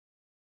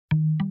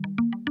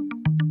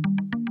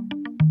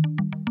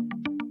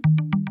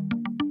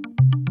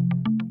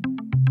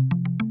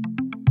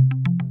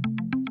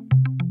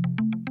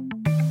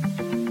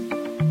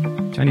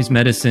Chinese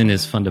medicine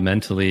is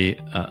fundamentally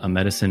a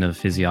medicine of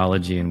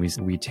physiology, and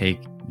we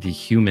take the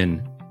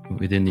human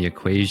within the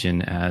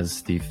equation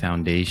as the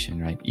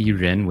foundation, right? 以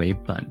人为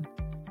本,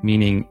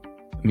 meaning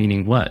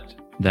what?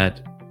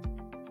 That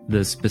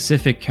the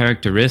specific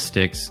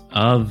characteristics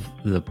of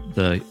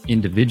the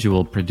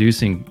individual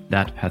producing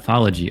that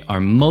pathology are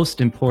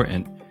most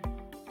important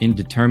in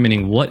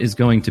determining what is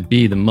going to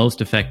be the most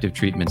effective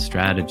treatment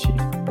strategy.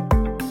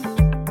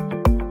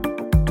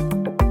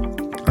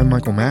 I'm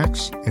Michael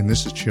Max, and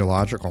this is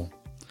Qiological.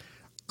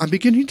 I'm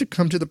beginning to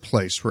come to the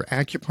place where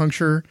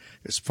acupuncture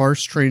is far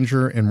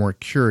stranger and more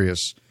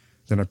curious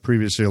than I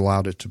previously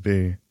allowed it to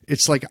be.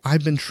 It's like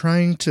I've been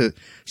trying to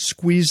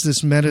squeeze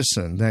this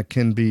medicine that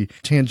can be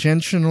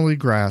tangentially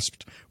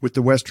grasped with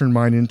the Western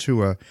mind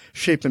into a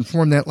shape and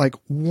form that, like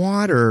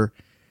water,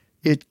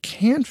 it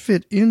can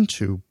fit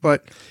into,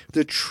 but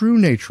the true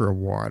nature of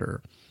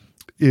water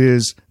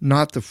is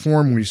not the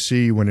form we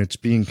see when it's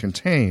being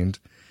contained.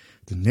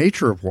 The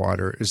nature of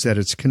water is that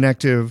it's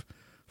connective,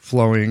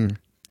 flowing,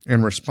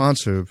 and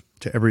responsive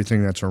to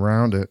everything that's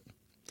around it.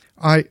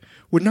 I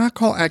would not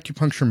call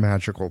acupuncture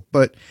magical,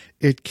 but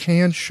it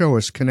can show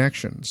us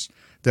connections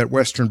that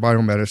Western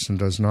biomedicine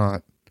does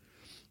not.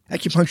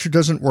 Acupuncture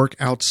doesn't work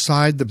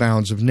outside the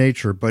bounds of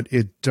nature, but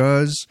it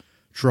does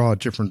draw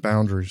different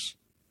boundaries.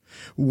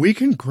 We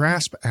can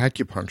grasp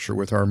acupuncture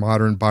with our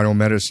modern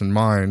biomedicine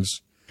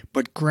minds,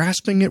 but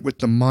grasping it with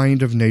the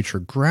mind of nature,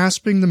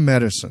 grasping the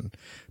medicine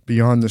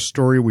beyond the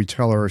story we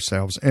tell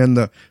ourselves and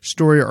the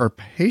story our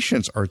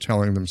patients are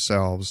telling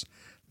themselves,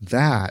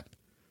 that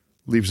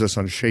leaves us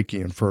on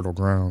shaky and fertile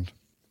ground.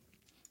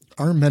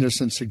 Our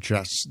medicine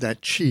suggests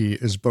that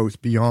qi is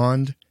both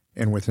beyond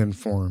and within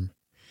form.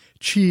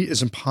 Qi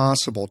is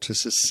impossible to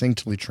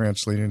succinctly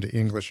translate into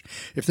English.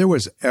 If there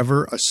was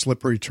ever a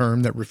slippery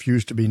term that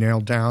refused to be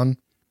nailed down,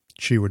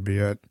 qi would be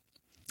it.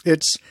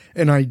 It's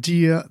an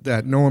idea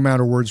that no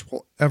amount of words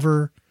will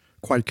ever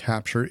quite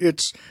capture.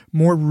 It's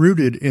more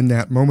rooted in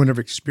that moment of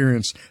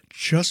experience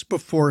just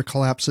before it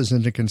collapses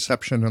into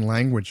conception and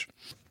language.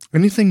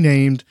 Anything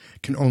named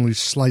can only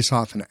slice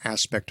off an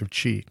aspect of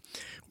qi.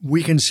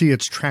 We can see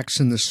its tracks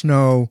in the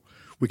snow.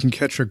 We can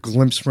catch a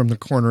glimpse from the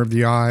corner of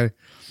the eye.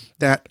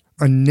 That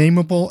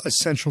unnameable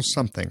essential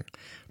something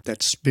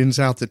that spins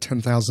out the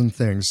 10,000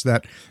 things,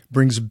 that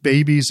brings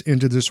babies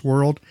into this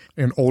world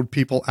and old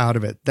people out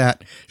of it,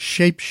 that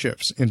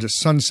shapeshifts into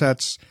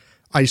sunsets,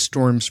 ice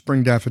storms,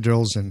 spring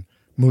daffodils, and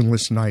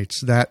moonless nights,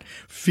 that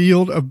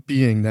field of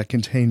being that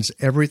contains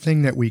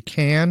everything that we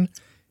can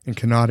and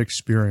cannot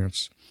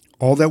experience.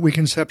 All that we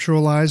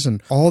conceptualize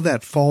and all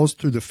that falls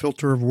through the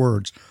filter of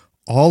words,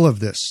 all of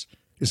this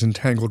is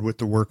entangled with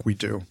the work we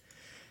do.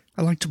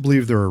 I like to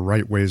believe there are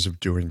right ways of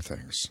doing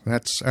things.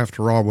 That's,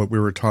 after all, what we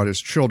were taught as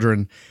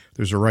children.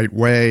 There's a right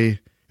way.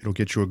 It'll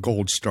get you a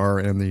gold star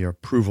and the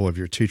approval of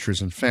your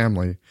teachers and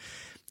family.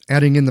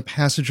 Adding in the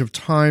passage of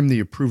time, the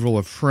approval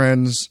of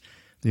friends,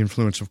 the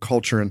influence of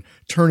culture, and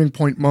turning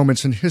point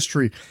moments in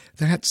history,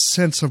 that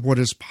sense of what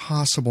is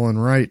possible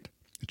and right,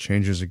 it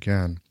changes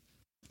again.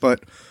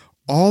 But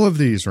all of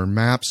these are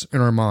maps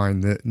in our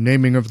mind, the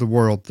naming of the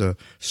world, the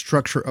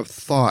structure of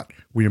thought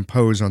we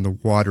impose on the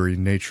watery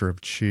nature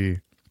of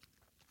qi.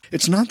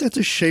 It's not that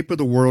the shape of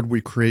the world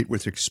we create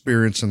with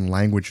experience and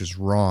language is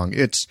wrong.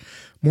 It's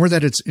more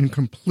that it's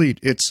incomplete.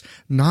 It's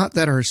not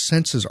that our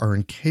senses are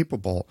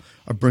incapable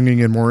of bringing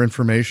in more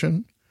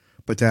information,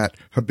 but that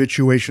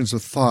habituations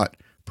of thought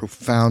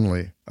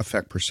profoundly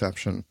affect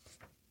perception.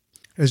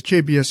 As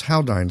J.B.S.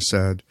 Haldane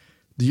said,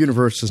 the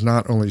universe is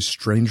not only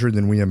stranger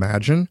than we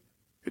imagine,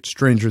 it's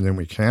stranger than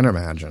we can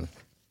imagine.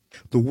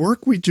 The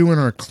work we do in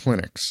our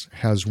clinics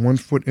has one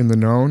foot in the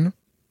known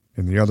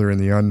and the other in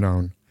the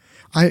unknown.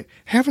 I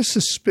have a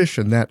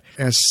suspicion that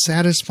as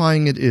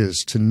satisfying it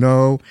is to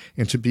know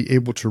and to be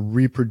able to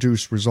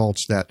reproduce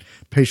results that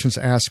patients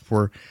ask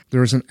for,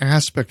 there is an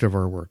aspect of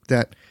our work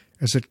that,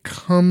 as it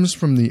comes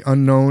from the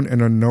unknown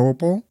and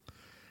unknowable,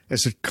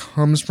 as it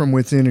comes from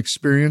within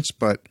experience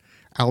but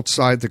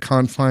outside the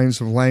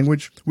confines of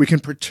language, we can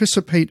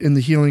participate in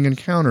the healing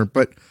encounter,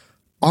 but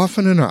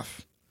often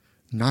enough,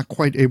 not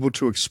quite able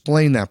to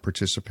explain that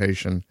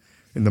participation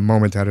in the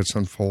moment that it's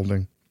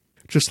unfolding.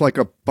 Just like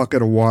a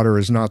bucket of water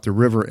is not the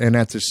river, and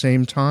at the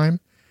same time,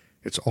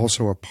 it's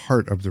also a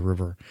part of the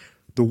river.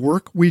 The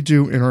work we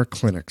do in our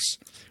clinics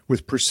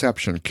with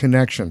perception,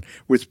 connection,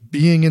 with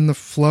being in the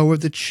flow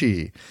of the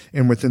qi,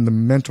 and within the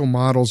mental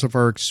models of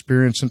our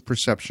experience and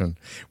perception,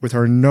 with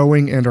our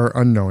knowing and our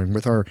unknowing,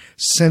 with our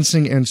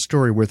sensing and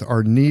story, with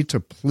our need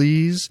to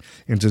please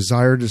and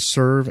desire to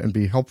serve and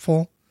be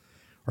helpful,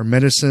 our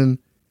medicine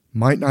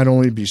might not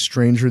only be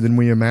stranger than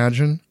we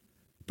imagine,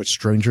 but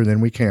stranger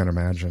than we can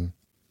imagine.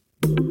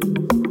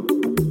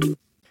 The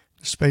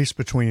space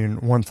between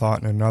one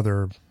thought and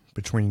another,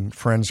 between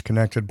friends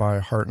connected by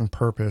heart and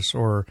purpose,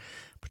 or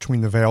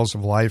between the veils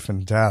of life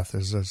and death,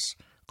 is as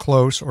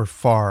close or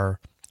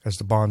far as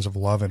the bonds of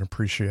love and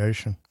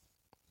appreciation.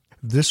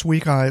 This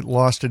week I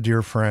lost a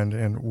dear friend,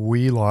 and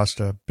we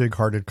lost a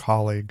big-hearted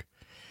colleague.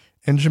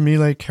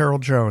 Njamile Carroll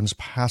Jones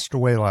passed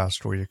away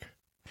last week.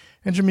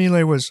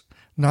 Njamile was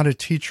not a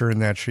teacher in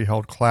that she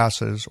held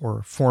classes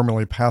or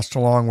formally passed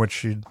along what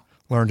she'd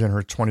learned in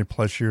her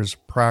 20-plus years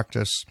of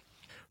practice.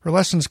 Her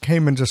lessons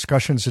came in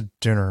discussions at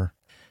dinner,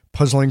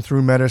 puzzling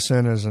through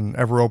medicine as an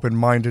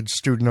ever-open-minded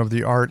student of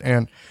the art,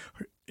 and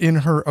in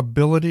her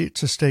ability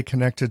to stay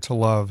connected to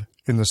love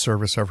in the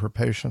service of her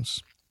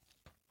patients.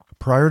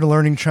 Prior to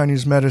learning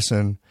Chinese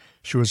medicine,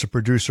 she was a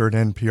producer at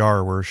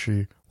NPR, where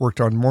she worked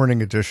on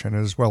Morning Edition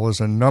as well as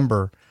a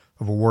number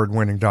of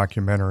award-winning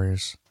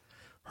documentaries.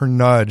 Her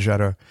nudge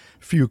at a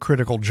few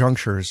critical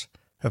junctures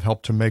have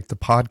helped to make the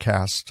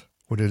podcast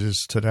what it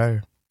is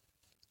today.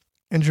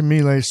 And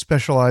Jamile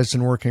specialized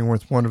in working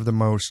with one of the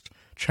most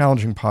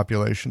challenging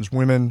populations,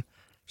 women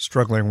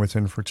struggling with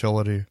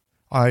infertility.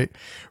 I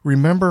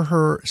remember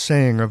her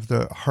saying of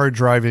the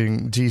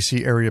hard-driving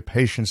D.C. area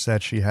patients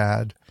that she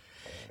had,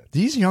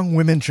 "These young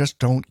women just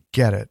don't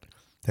get it,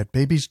 that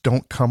babies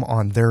don't come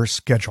on their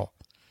schedule.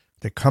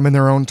 They come in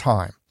their own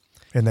time,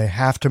 and they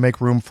have to make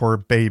room for a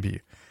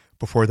baby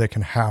before they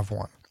can have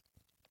one."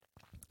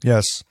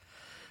 Yes,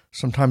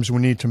 sometimes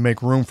we need to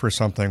make room for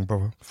something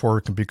before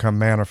it can become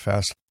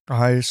manifest.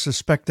 I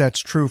suspect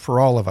that's true for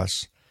all of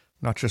us,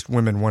 not just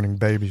women wanting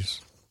babies.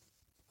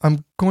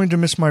 I'm going to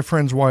miss my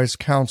friend's wise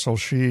counsel.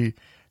 She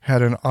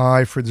had an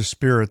eye for the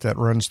spirit that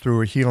runs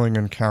through a healing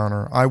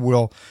encounter. I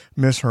will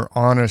miss her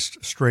honest,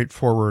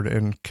 straightforward,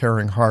 and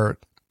caring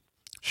heart.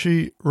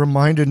 She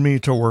reminded me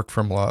to work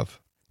from love,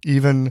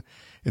 even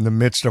in the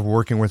midst of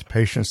working with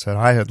patients that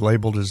I had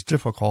labeled as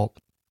difficult.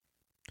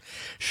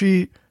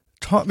 She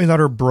taught me that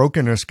her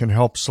brokenness can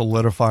help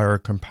solidify our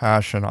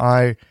compassion.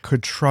 I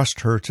could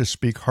trust her to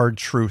speak hard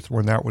truth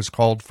when that was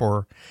called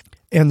for,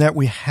 and that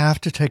we have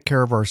to take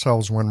care of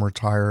ourselves when we're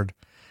tired,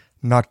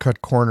 not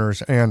cut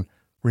corners, and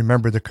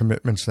remember the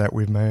commitments that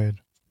we've made.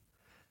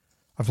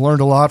 I've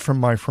learned a lot from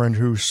my friend,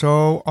 who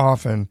so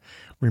often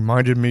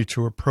reminded me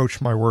to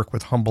approach my work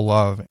with humble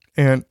love.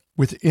 And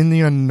within the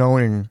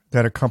unknowing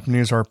that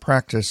accompanies our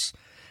practice,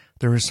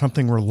 there is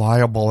something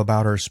reliable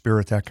about our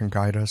spirit that can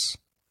guide us.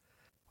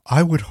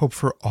 I would hope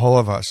for all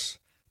of us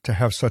to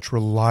have such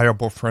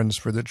reliable friends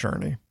for the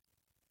journey.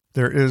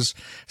 There is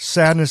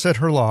sadness at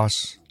her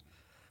loss,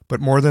 but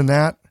more than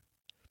that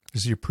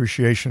is the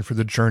appreciation for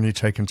the journey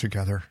taken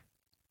together.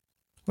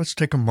 Let's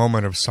take a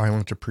moment of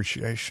silent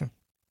appreciation.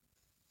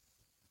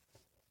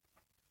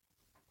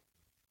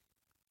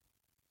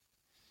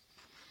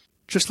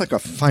 Just like a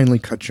finely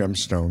cut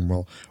gemstone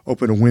will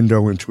open a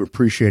window into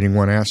appreciating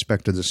one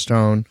aspect of the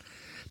stone,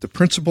 the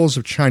principles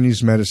of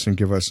Chinese medicine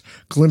give us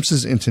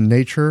glimpses into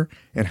nature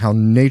and how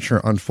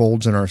nature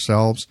unfolds in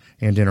ourselves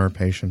and in our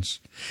patients.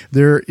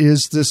 There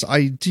is this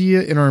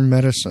idea in our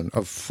medicine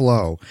of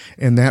flow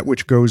and that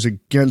which goes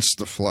against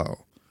the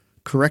flow.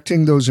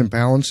 Correcting those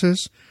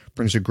imbalances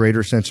brings a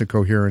greater sense of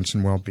coherence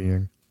and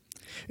well-being.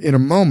 In a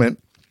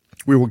moment,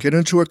 we will get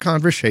into a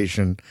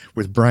conversation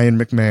with Brian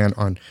McMahon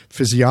on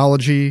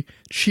physiology,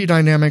 qi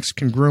dynamics,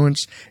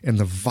 congruence, and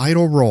the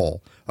vital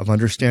role of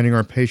understanding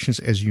our patients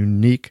as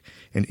unique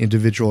and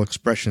individual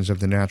expressions of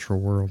the natural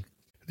world.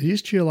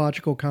 These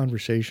geological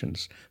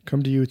conversations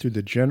come to you through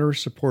the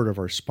generous support of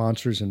our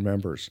sponsors and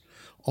members.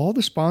 All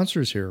the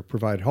sponsors here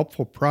provide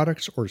helpful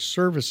products or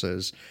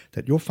services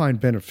that you'll find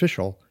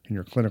beneficial in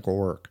your clinical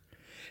work.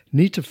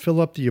 Need to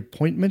fill up the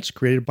appointments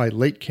created by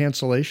late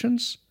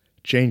cancellations?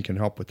 Jane can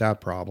help with that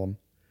problem.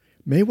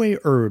 Mayway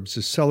Herbs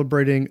is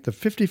celebrating the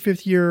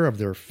 55th year of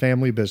their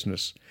family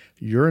business.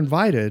 You're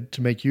invited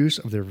to make use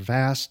of their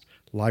vast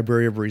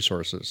library of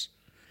resources.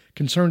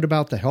 Concerned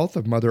about the health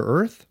of Mother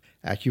Earth?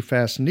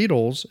 AccuFast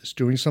Needles is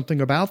doing something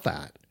about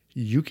that.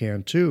 You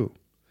can too.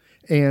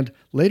 And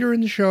later in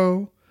the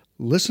show,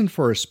 listen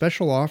for a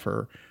special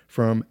offer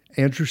from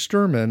Andrew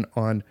Sturman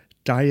on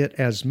diet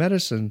as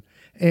medicine,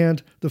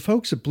 and the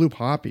folks at Blue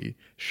Poppy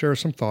share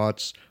some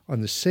thoughts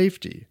on the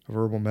safety of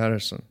herbal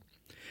medicine.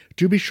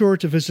 Do be sure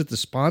to visit the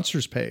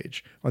sponsors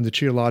page on the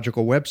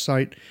Qiological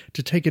website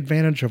to take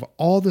advantage of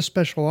all the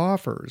special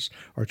offers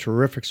our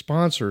terrific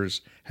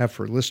sponsors have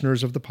for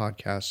listeners of the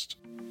podcast.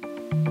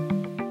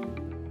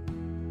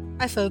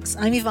 Hi folks,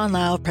 I'm Yvonne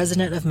Lau,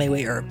 president of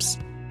Mayway Herbs.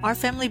 Our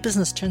family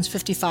business turns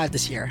 55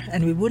 this year,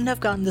 and we wouldn't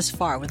have gotten this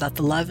far without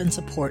the love and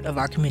support of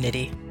our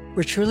community.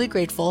 We're truly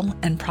grateful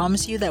and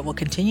promise you that we'll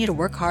continue to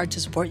work hard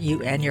to support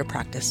you and your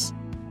practice.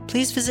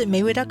 Please visit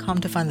Mayway.com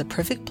to find the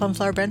perfect plum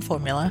flower brand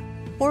formula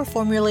or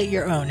formulate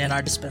your own in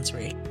our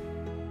dispensary.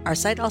 Our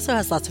site also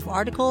has lots of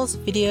articles,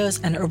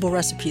 videos, and herbal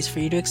recipes for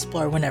you to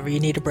explore whenever you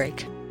need a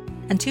break.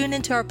 And tune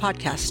into our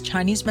podcast,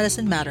 Chinese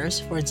Medicine Matters,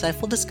 for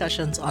insightful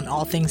discussions on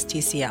all things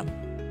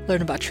TCM.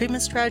 Learn about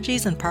treatment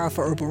strategies and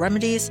powerful herbal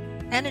remedies,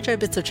 and enjoy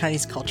bits of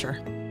Chinese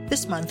culture.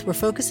 This month, we're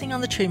focusing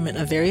on the treatment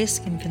of various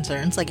skin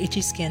concerns like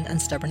itchy skin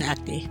and stubborn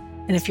acne.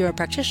 And if you're a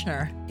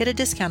practitioner, get a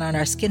discount on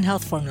our skin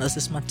health formulas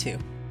this month too.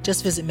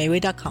 Just visit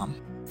Mayway.com.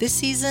 This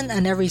season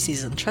and every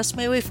season, trust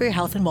Mayway for your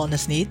health and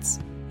wellness needs.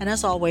 And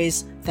as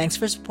always, thanks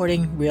for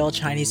supporting real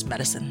Chinese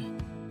medicine.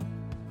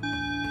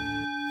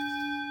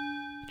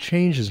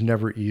 Change is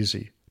never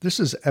easy, This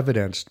is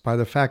evidenced by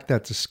the fact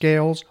that the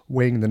scales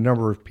weighing the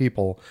number of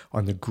people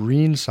on the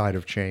green side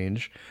of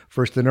change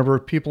versus the number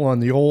of people on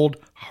the old,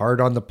 hard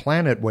on the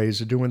planet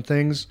ways of doing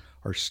things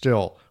are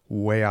still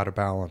way out of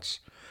balance.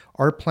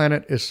 Our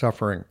planet is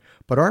suffering,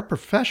 but our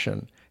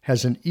profession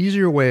has an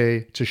easier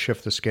way to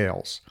shift the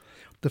scales.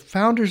 The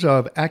founders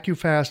of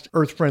AccuFast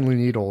Earth-Friendly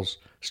Needles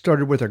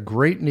started with a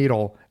great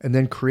needle and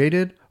then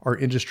created our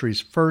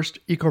industry's first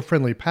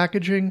eco-friendly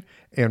packaging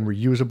and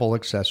reusable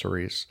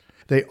accessories.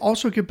 They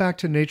also give back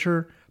to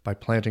nature by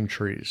planting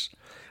trees.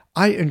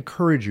 I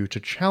encourage you to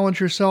challenge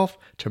yourself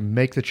to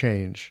make the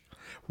change.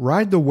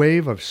 Ride the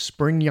wave of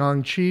spring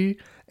yang qi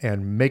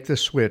and make the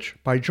switch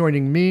by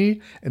joining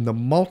me and the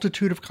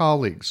multitude of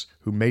colleagues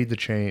who made the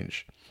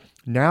change.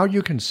 Now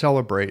you can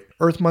celebrate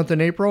Earth Month in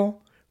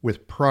April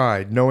with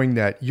pride, knowing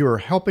that you are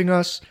helping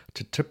us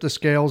to tip the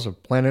scales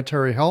of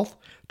planetary health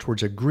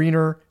towards a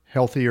greener,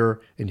 healthier,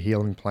 and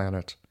healing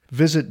planet.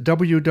 Visit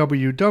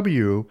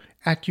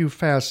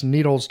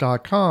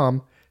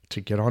www.accufastneedles.com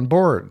to get on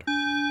board.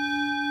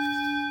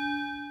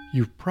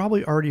 You've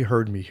probably already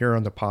heard me here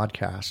on the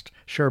podcast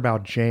share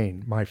about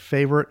Jane, my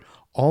favorite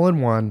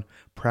all-in-one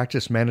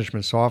practice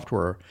management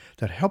software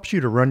that helps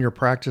you to run your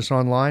practice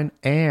online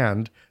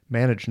and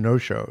manage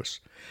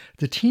no-shows.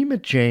 The team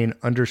at Jane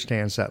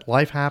understands that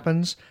life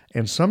happens,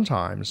 and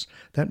sometimes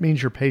that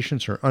means your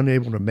patients are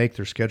unable to make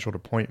their scheduled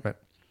appointment.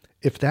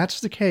 If that's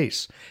the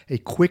case, a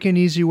quick and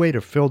easy way to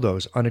fill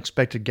those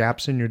unexpected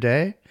gaps in your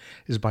day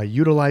is by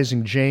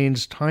utilizing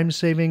Jane's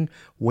time-saving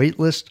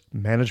waitlist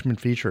management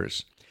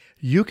features.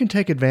 You can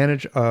take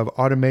advantage of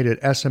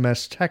automated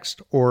SMS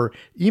text or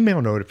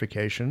email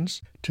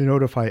notifications to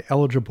notify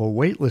eligible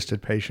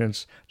waitlisted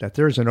patients that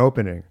there's an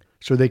opening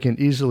so they can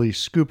easily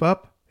scoop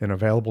up an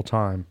available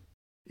time.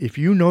 If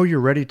you know you're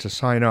ready to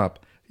sign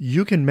up,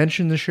 you can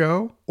mention the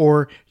show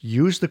or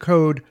use the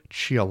code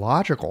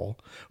QIOLOGICAL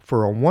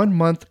for a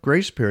 1-month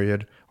grace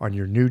period on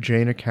your new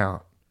Jane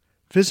account.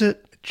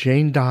 Visit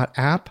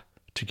jane.app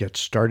to get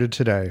started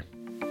today.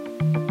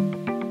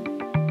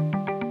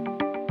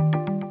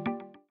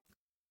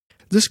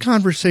 This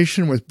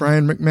conversation with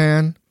Brian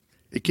McMahon,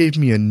 it gave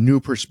me a new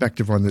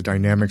perspective on the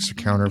dynamics of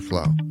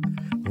counterflow.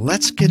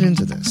 Let's get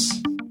into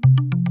this.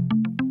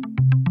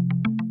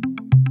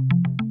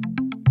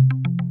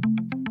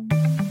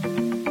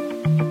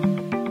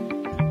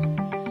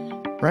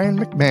 Brian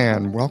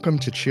McMahon, welcome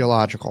to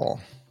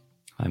Qiological.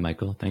 Hi,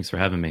 Michael. Thanks for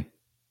having me.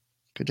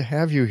 Good to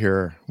have you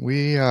here.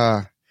 We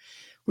had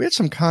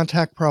some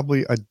contact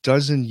probably a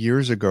dozen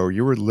years ago.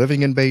 You were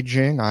living in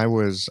Beijing. I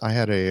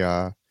had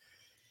a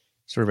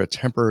sort of a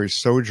temporary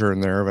sojourn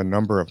there of a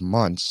number of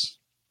months.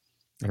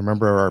 I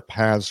remember our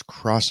paths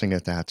crossing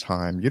at that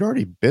time. You'd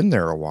already been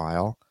there a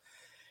while.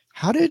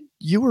 How did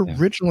you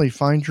originally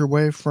find your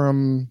way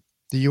from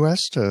the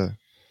U.S. to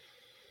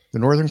the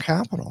Northern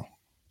Capital?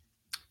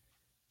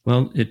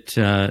 Well, it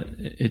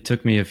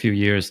took me a few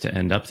years to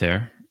end up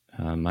there.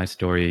 My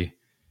story,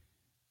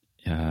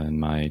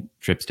 my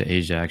trips to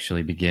Asia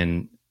actually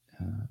begin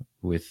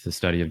with the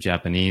study of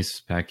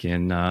Japanese back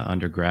in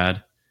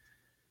undergrad.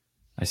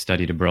 I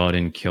studied abroad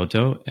in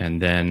Kyoto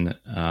and then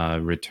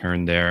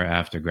returned there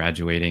after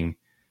graduating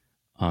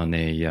on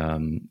a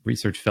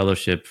research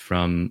fellowship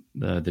from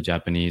the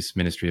Japanese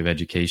Ministry of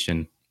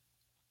Education.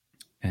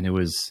 And it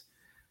was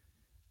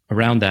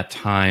around that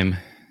time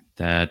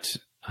that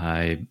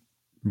I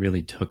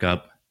really took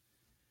up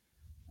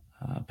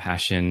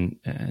passion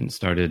and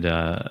started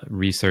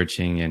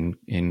researching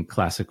in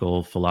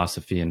classical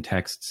philosophy and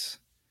texts.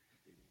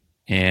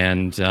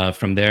 And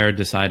from there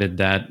decided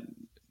that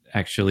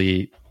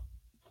actually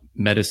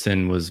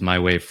medicine was my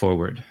way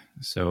forward.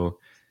 So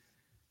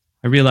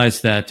I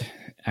realized that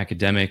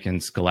academic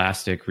and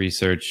scholastic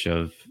research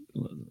of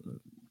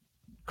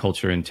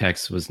culture and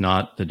text was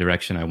not the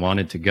direction I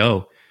wanted to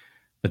go,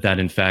 but that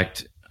in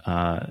fact,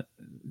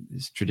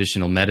 this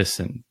traditional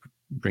medicine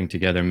bring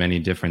together many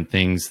different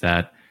things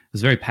that I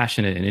was very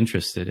passionate and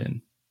interested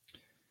in.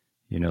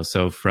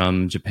 So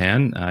from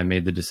Japan, I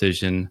made the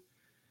decision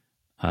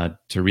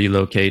to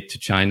relocate to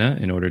China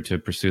in order to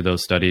pursue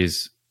those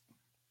studies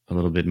a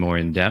little bit more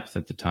in depth.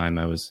 At the time,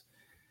 I was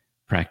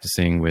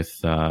practicing with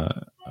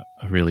a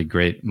really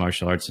great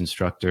martial arts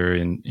instructor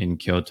in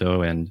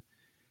Kyoto, and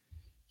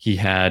he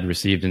had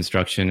received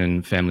instruction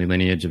in family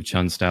lineage of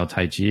Chun style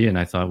Tai Chi. And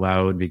I thought,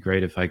 wow, it would be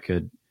great if I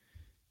could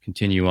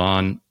continue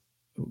on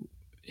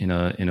in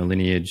a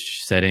lineage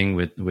setting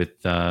with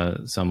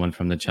someone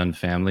from the Chun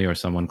family or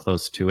someone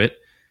close to it.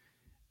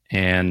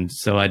 And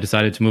so I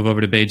decided to move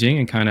over to Beijing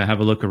and kind of have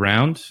a look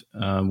around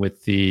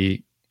with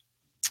the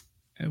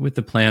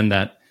plan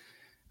that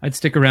I'd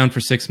stick around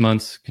for 6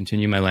 months,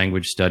 continue my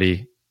language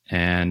study,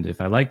 and if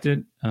I liked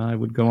it, I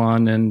would go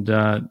on and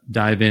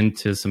dive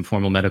into some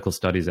formal medical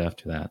studies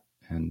after that.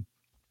 And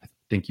I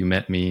think you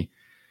met me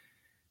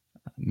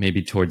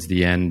maybe towards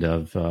the end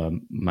of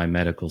my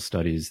medical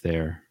studies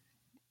there.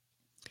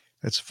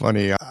 It's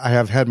funny. I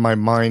have had my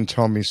mind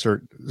tell me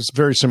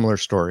very similar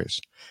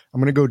stories. I'm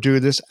going to go do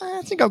this.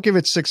 I think I'll give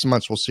it 6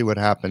 months. We'll see what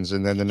happens.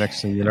 And then the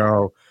next thing you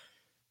know,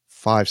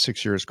 5,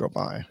 6 years go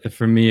by.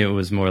 For me, it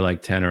was more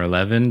like 10 or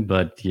 11,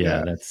 but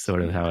Yeah. that's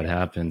sort of how it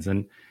happens.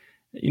 And,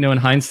 in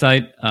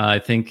hindsight, I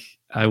think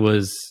I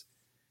was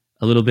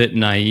a little bit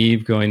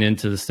naive going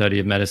into the study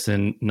of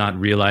medicine, not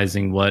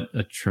realizing what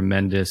a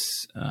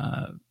tremendous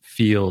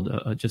field,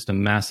 just a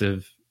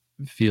massive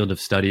field of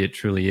study it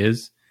truly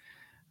is.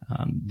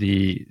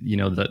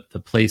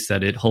 The place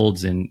that it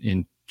holds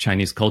in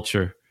Chinese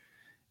culture.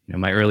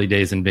 My early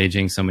days in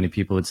Beijing, so many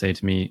people would say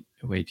to me,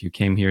 "Wait, you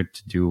came here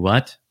to do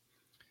what?"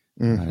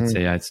 I'd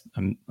say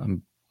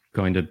I'm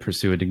going to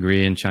pursue a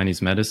degree in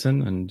Chinese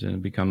medicine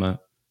and become a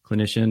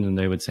clinician, and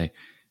they would say,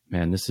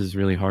 "Man, this is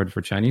really hard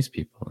for Chinese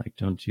people. Like,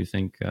 don't you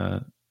think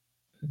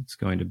it's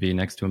going to be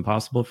next to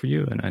impossible for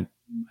you?" And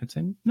I'd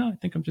say, "No, I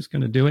think I'm just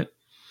going to do it."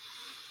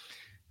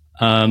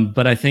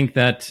 But I think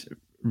that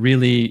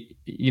really,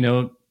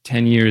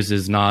 10 years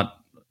is not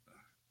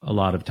a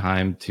lot of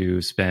time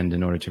to spend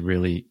in order to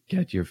really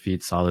get your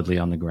feet solidly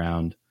on the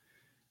ground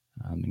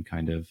and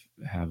kind of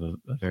have a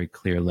very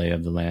clear lay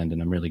of the land. And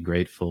I'm really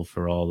grateful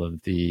for all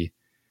of the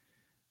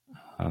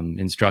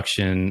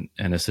instruction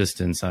and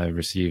assistance I've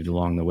received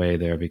along the way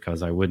there,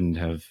 because I wouldn't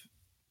have,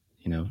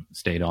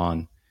 stayed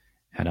on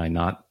had I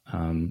not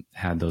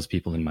had those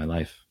people in my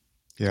life.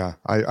 Yeah,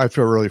 I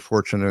feel really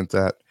fortunate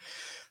that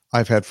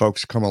I've had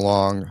folks come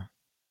along.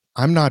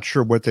 I'm not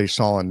sure what they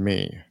saw in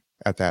me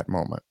at that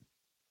moment,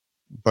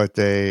 but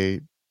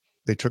they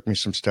took me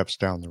some steps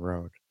down the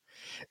road.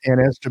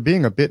 And as to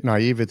being a bit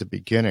naive at the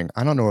beginning,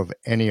 I don't know if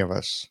any of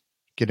us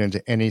get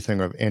into anything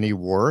of any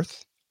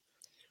worth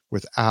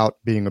without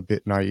being a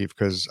bit naive,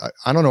 because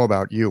I don't know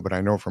about you, but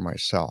I know for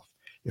myself,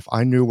 if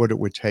I knew what it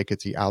would take at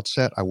the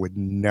outset, I would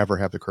never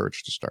have the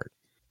courage to start.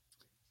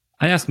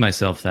 I ask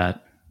myself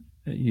that,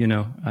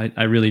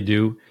 I really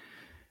do.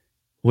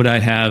 Would I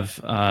have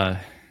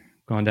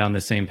gone down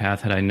the same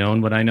path had I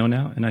known what I know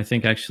now? And I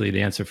think actually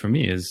the answer for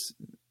me is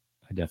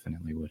I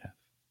definitely would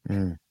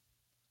have.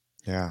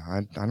 Yeah,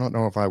 I don't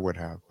know if I would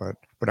have, but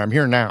I'm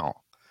here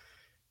now,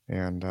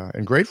 and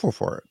grateful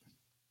for it.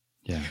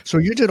 Yeah. So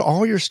you did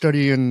all your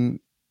study in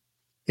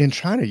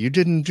China. You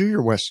didn't do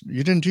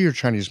your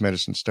Chinese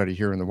medicine study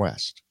here in the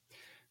West.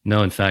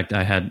 No, in fact,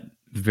 I had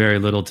very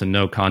little to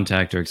no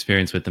contact or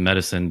experience with the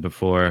medicine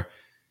before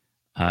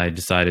I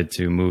decided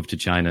to move to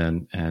China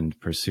and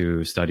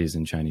pursue studies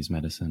in Chinese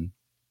medicine.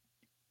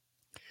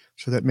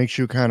 So that makes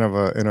you kind of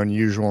an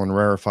unusual and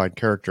rarefied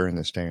character in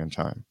this day and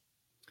time,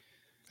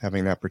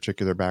 having that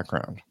particular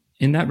background.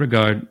 In that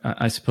regard,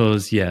 I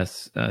suppose,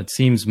 yes. It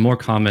seems more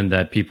common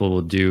that people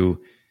will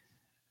do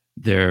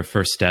their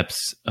first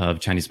steps of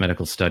Chinese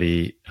medical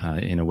study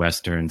in a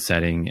Western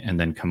setting and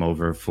then come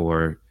over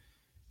for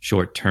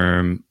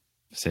short-term,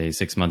 say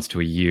 6 months to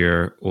a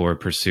year, or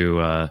pursue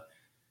a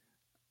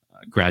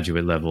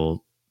graduate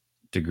level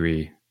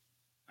degree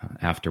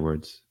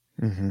afterwards.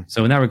 Mm-hmm.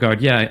 So in that regard,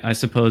 yeah, I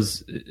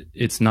suppose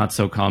it's not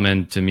so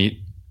common to meet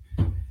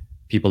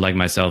people like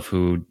myself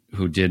who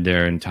did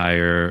their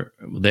entire,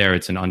 there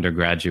it's an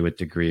undergraduate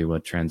degree,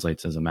 what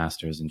translates as a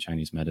master's in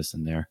Chinese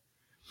medicine there.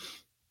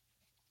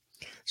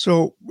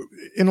 So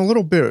in a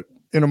little bit,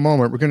 in a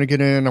moment, we're going to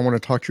get in. I want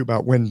to talk to you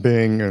about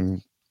Wenbing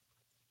and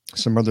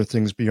some other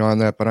things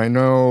beyond that. But I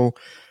know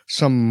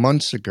some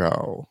months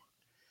ago,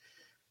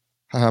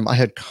 I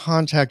had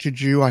contacted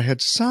you. I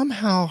had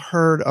somehow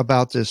heard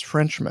about this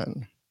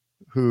Frenchman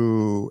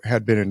who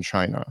had been in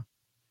China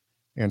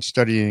and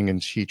studying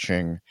and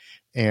teaching.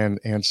 And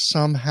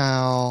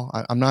somehow,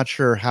 I'm not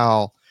sure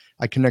how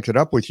I connected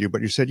up with you,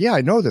 but you said, yeah,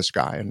 I know this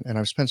guy, and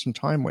I've spent some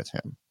time with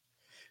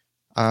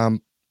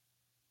him.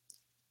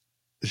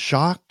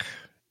 Jacques,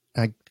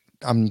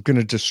 I'm going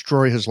to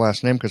destroy his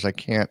last name because I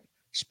can't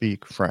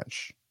speak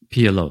French.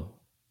 Pielot.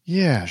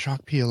 Yeah,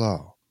 Jacques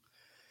Pielot.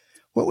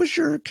 What was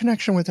your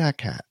connection with that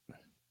cat?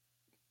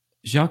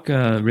 Jacques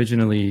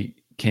originally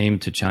came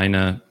to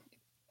China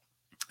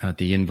at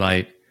the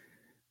invite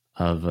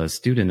of a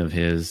student of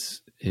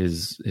his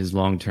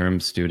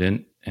long-term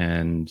student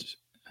and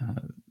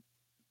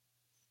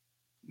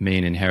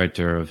main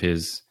inheritor of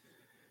his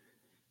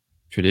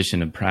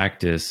tradition of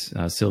practice,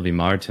 Sylvie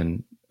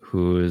Martin,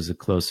 who is a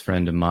close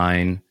friend of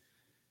mine,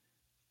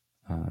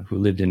 who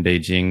lived in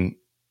Beijing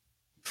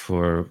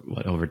for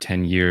over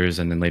 10 years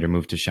and then later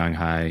moved to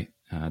Shanghai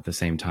at the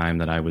same time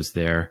that I was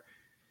there.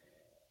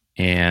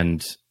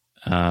 And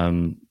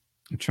I'm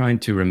trying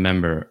to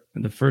remember,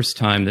 the first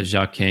time that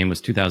Jacques came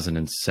was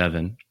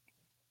 2007.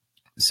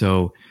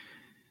 So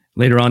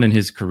later on in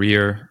his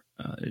career,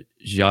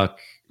 Jacques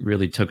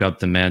really took up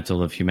the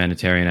mantle of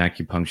humanitarian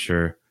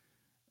acupuncture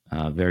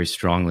very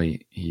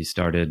strongly. He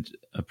started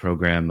a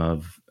program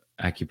of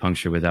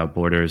Acupuncture Without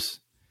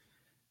Borders,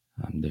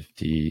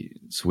 the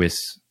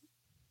Swiss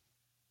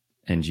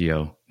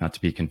NGO, not to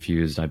be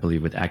confused, I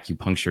believe, with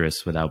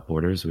Acupuncturists Without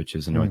Borders, which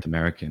is a North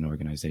American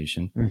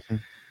organization. Mm-hmm.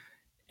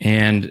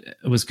 And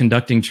was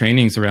conducting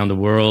trainings around the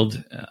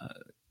world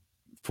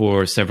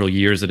for several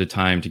years at a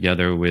time,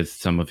 together with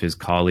some of his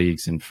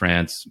colleagues in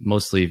France,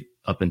 mostly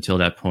up until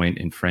that point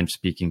in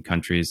French-speaking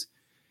countries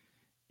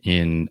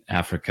in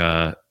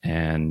Africa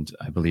and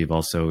I believe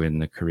also in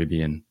the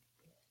Caribbean.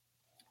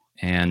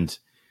 And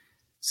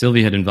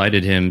Sylvie had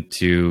invited him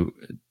to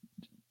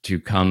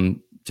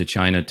come to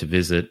China to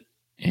visit,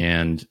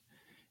 and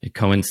it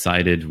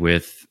coincided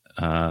with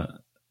a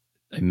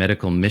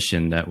medical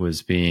mission that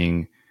was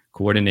being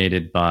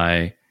coordinated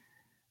by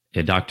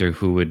a doctor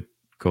who would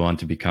go on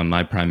to become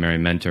my primary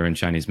mentor in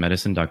Chinese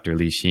medicine, Dr.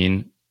 Li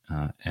Xin,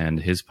 and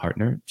his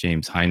partner,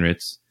 James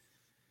Heinrichs,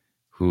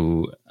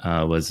 who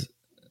was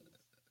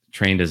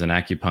trained as an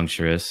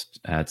acupuncturist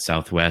at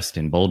Southwest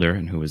in Boulder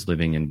and who was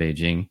living in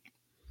Beijing.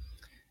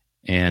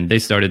 And they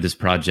started this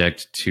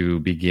project to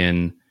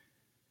begin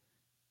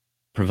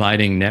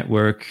providing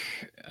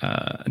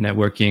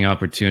networking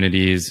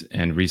opportunities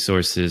and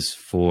resources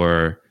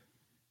for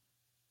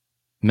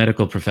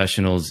medical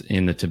professionals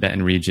in the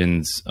Tibetan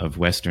regions of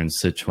Western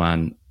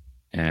Sichuan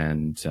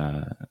and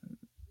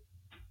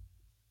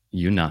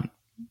Yunnan,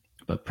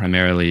 but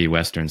primarily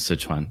Western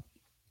Sichuan.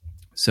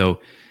 So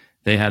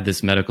they had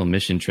this medical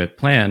mission trip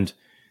planned,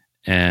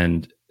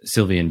 and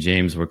Sylvie and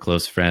James were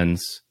close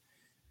friends.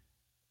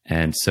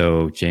 And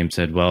so James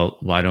said, well,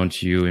 why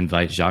don't you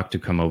invite Jacques to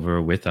come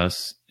over with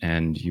us,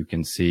 and you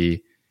can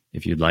see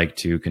if you'd like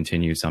to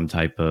continue some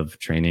type of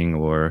training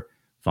or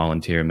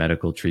volunteer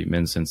medical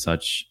treatments and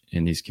such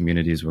in these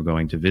communities we're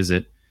going to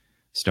visit,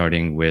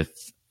 starting with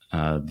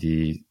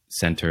the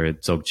center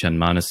at Dzogchen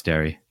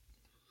Monastery.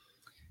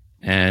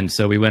 And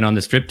so we went on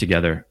this trip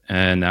together,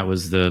 and that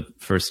was the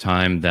first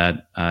time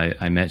that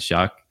I met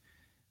Jacques.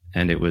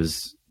 And it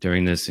was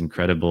during this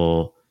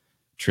incredible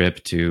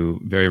trip to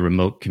very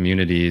remote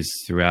communities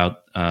throughout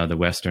the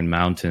western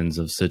mountains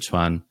of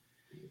Sichuan,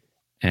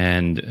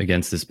 and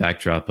against this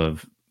backdrop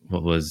of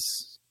what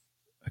was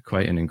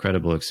quite an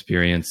incredible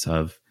experience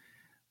of,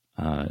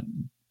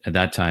 at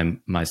that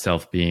time,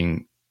 myself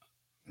being,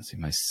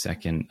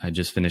 I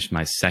just finished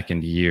my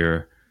second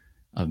year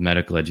of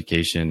medical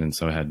education. And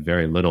so I had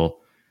very little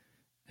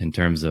in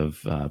terms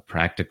of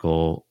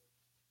practical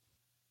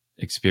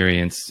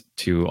experience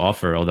to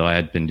offer, although I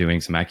had been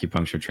doing some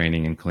acupuncture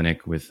training in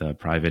clinic with a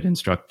private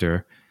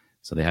instructor.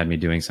 So they had me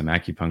doing some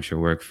acupuncture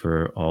work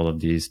for all of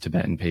these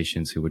Tibetan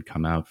patients who would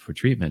come out for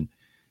treatment.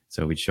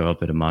 So we'd show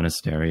up at a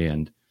monastery,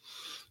 and,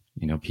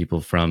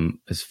 people from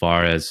as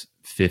far as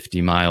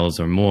 50 miles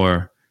or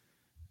more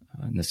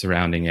in the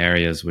surrounding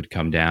areas would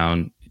come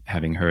down,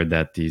 having heard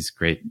that these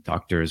great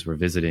doctors were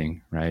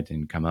visiting, right?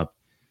 And come up,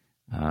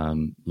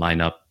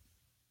 line up,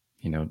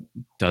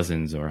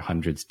 dozens or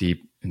hundreds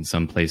deep in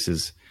some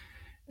places.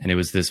 And it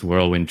was this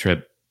whirlwind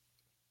trip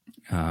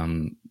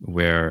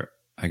where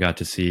I got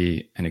to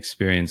see and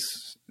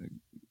experience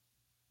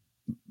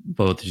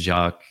both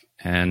Jacques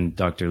and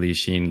Dr. Li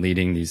Xin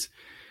leading these,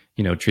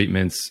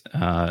 treatments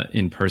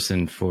in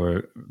person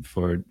for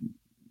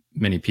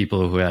many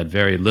people who had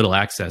very little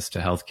access to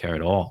healthcare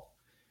at all,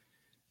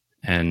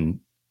 and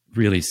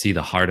really see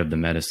the heart of the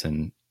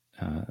medicine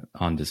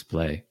on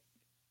display.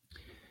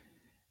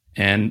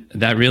 And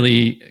that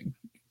really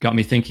got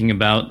me thinking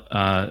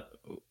about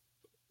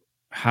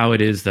how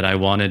it is that I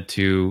wanted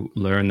to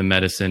learn the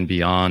medicine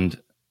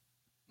beyond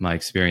my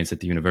experience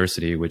at the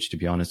university, which, to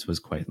be honest, was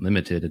quite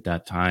limited at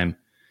that time,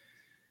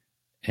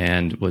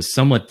 and was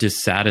somewhat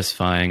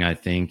dissatisfying, I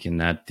think, in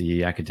that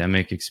the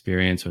academic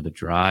experience, or the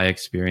dry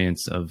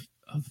experience of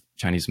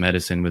Chinese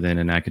medicine within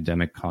an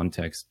academic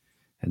context,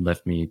 had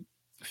left me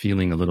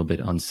feeling a little bit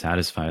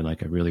unsatisfied,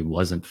 like I really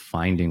wasn't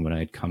finding what I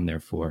had come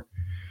there for.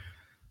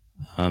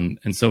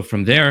 And so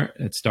from there,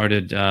 it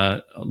started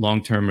a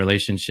long-term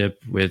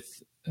relationship with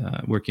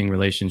working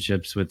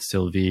relationships with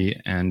Sylvie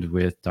and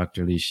with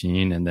Dr. Li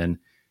Xin. And then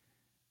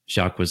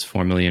Jacques was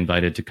formally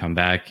invited to come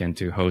back and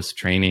to host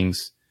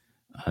trainings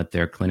at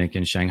their clinic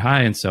in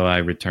Shanghai. And so I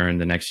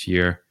returned the next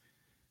year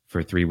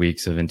for 3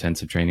 weeks of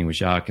intensive training with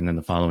Jacques, and then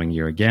the following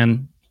year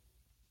again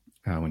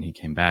when he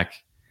came back.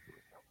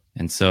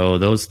 And so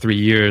those 3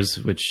 years,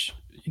 which,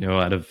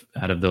 out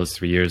of those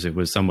 3 years, it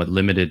was somewhat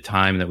limited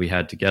time that we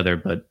had together,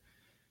 but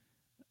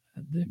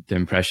the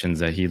impressions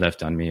that he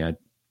left on me, I'd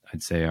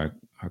say are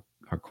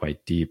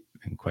quite deep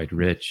and quite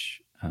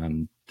rich.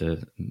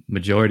 The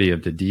majority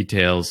of the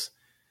details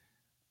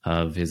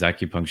of his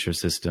acupuncture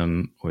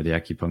system, or the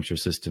acupuncture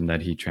system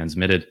that he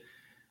transmitted,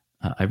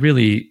 I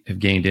really have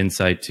gained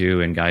insight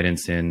to and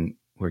guidance in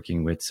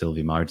working with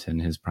Sylvie Martin,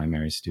 his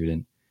primary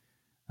student,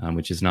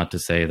 which is not to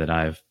say that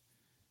I've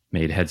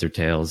made heads or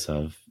tails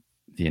of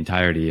the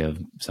entirety of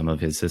some of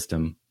his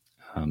system,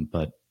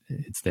 but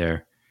it's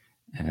there,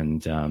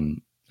 and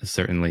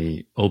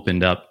certainly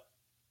opened up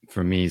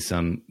for me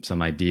some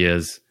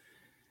ideas,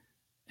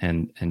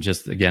 and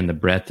just, again, the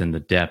breadth and the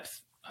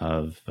depth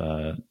of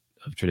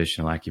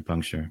traditional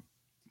acupuncture.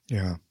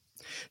 Yeah.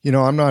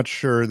 I'm not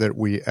sure that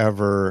we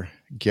ever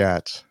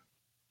get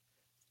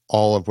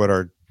all of what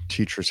our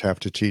teachers have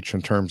to teach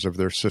in terms of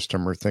their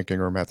system or thinking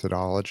or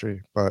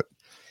methodology, but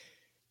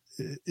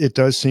it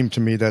does seem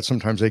to me that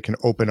sometimes they can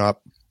open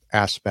up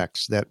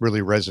aspects that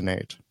really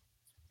resonate,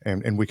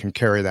 and we can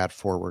carry that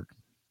forward.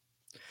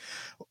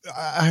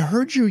 I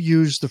heard you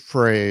use the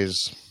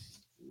phrase,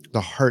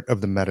 the heart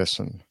of the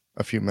medicine,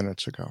 a few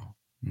minutes ago.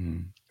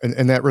 And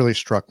that really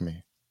struck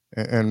me.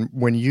 And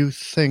when you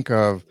think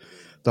of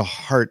the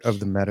heart of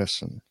the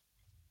medicine.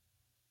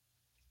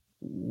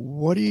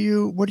 What are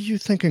you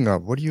thinking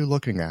of? What are you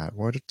looking at?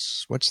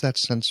 What's that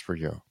sense for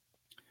you?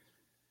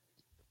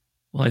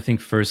 Well, I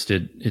think first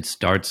it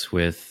starts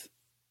with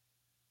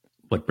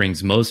what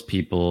brings most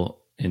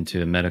people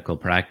into a medical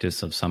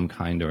practice of some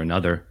kind or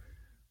another,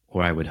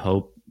 or I would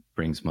hope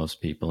brings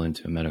most people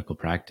into a medical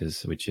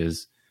practice, which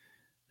is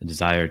the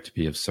desire to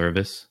be of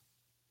service.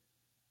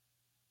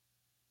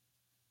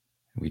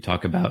 We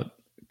talk about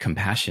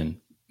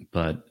compassion,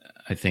 but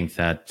I think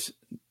that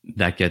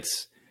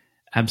gets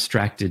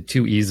abstracted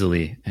too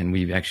easily, and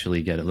we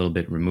actually get a little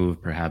bit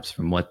removed perhaps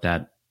from what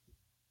that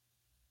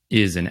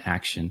is in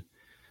action.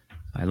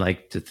 I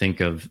like to think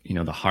of,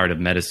 the heart of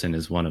medicine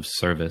as one of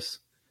service,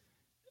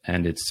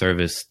 and it's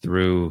service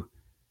through,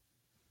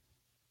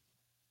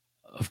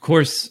 of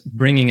course,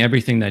 bringing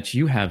everything that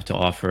you have to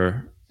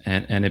offer.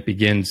 And it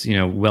begins,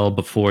 well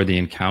before the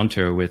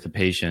encounter with the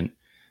patient.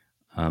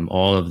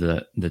 All of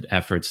the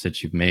efforts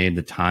that you've made,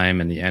 the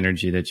time and the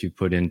energy that you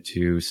put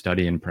into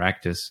study and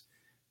practice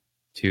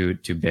to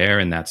bear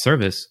in that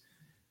service.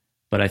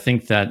 But I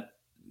think that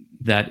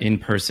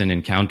in-person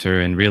encounter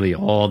and really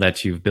all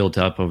that you've built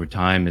up over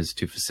time is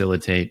to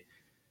facilitate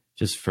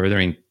just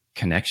furthering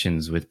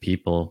connections with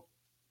people,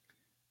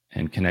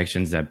 and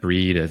connections that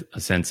breed a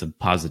sense of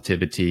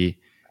positivity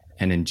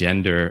and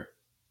engender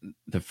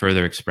the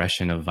further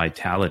expression of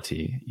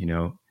vitality,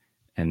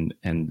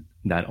 and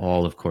that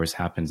all, of course,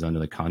 happens under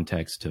the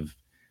context of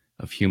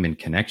human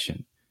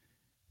connection.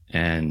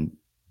 And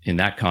in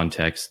that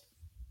context,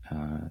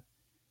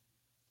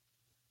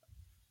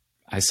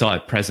 I saw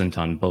it present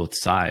on both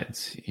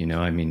sides.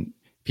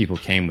 People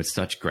came with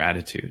such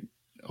gratitude,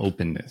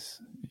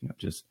 openness,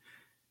 just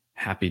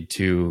happy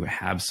to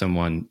have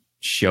someone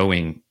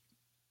showing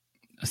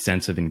a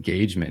sense of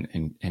engagement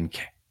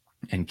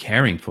and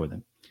caring for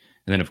them.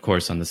 And then, of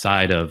course, on the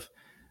side of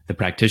the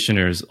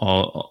practitioners,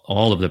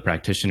 all of the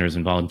practitioners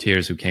and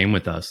volunteers who came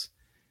with us,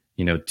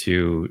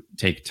 to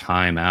take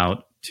time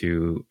out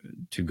to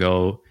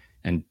go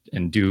and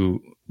do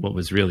what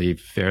was really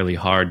fairly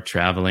hard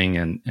traveling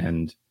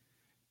and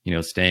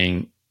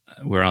staying.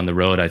 We're on the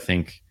road. I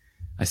think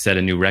I set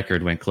a new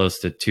record, went close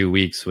to 2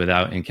 weeks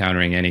without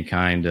encountering any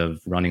kind of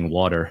running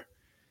water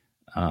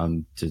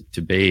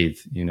to bathe.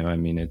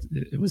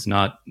 It was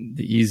not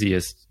the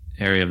easiest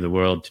area of the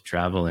world to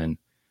travel in,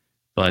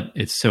 but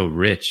it's so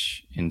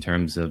rich in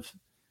terms of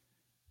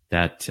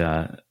that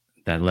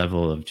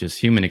level of just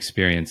human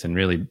experience. And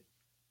really,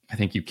 I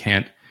think you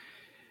can't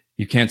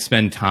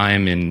spend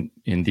time in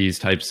these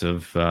types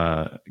of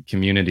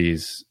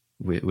communities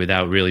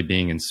without really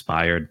being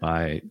inspired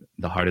by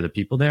the heart of the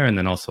people there. And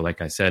then also,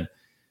 like I said,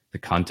 the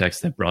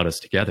context that brought us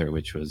together,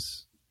 which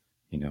was,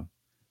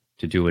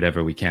 to do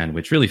whatever we can,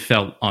 which really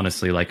felt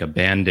honestly like a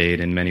Band-Aid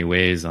in many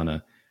ways on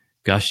a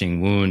gushing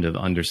wound of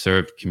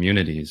underserved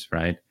communities,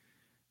 right?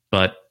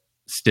 But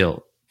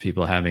still,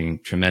 people having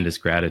tremendous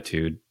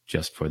gratitude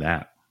just for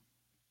that.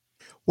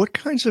 What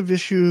kinds of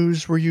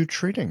issues were you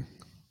treating?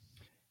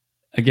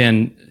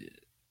 Again,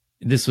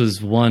 this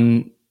was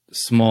one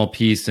small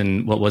piece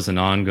in what was an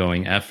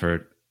ongoing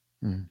effort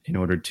in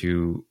order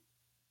to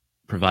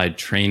provide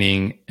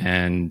training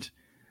and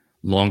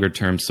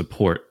longer-term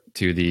support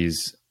to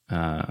these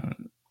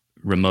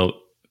remote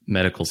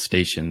medical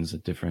stations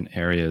at different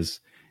areas,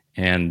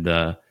 and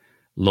the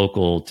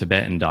local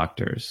Tibetan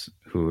doctors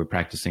who were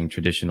practicing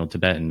traditional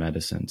Tibetan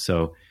medicine.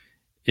 So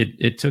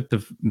it took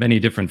the many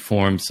different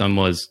forms. Some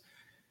was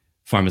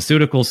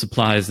pharmaceutical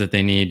supplies that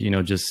they need,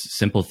 just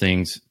simple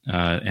things,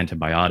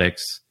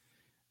 antibiotics,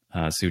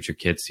 suture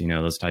kits,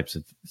 those types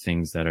of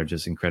things that are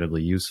just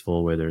incredibly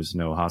useful where there's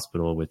no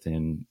hospital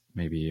within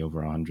maybe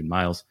over 100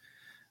 miles.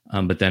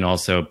 But then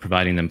also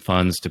providing them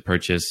funds to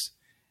purchase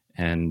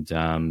and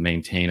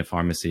maintain a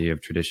pharmacy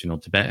of traditional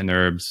Tibetan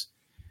herbs.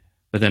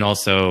 But then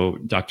also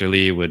Dr.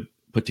 Lee would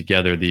put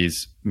together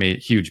these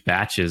huge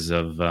batches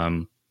of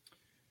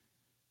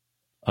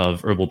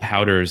herbal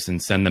powders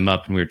and send them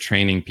up. And we were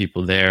training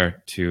people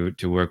there to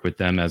work with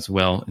them as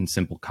well in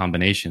simple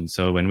combinations.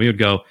 So when we would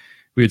go,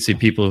 we would see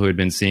people who had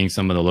been seeing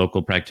some of the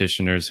local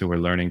practitioners who were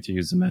learning to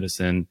use the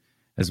medicine,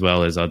 as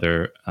well as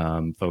other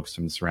folks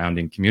from the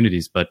surrounding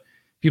communities. But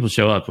people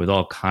show up with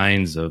all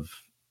kinds of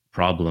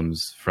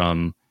problems,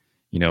 from,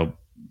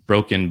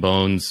 broken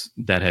bones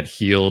that had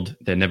healed,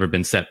 that had never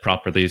been set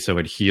properly, so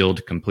it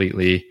healed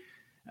completely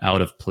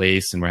out of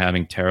place and were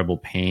having terrible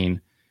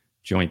pain,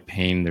 joint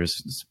pain.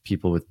 There's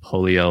people with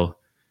polio,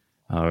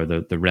 or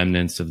the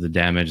remnants of the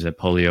damage that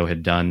polio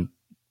had done.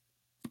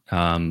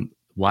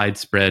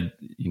 Widespread,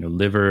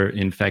 liver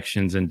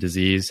infections and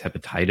disease.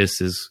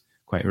 Hepatitis is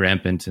quite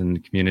rampant in the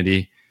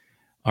community.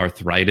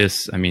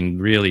 Arthritis,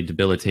 really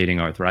debilitating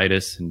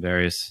arthritis in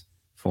various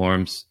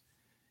forms.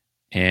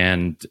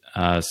 And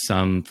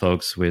some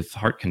folks with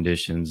heart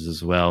conditions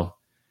as well.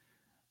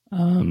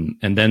 And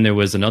then there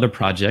was another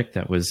project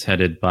that was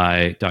headed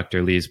by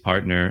Dr. Lee's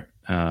partner,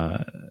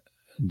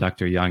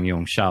 Dr. Yang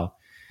Yong Shao.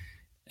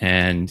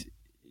 And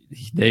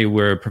they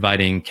were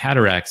providing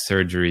cataract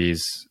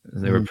surgeries.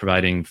 They were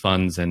providing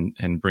funds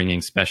and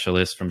bringing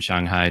specialists from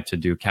Shanghai to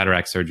do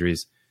cataract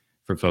surgeries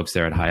for folks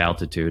there at high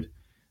altitude,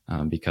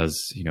 because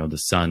the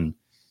sun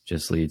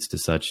just leads to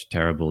such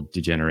terrible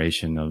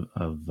degeneration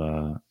of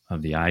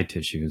the eye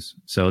tissues.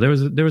 So there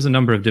was a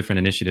number of different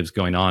initiatives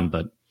going on,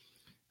 but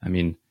I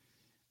mean,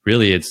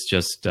 really, it's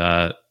just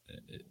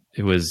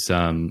it was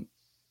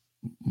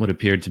what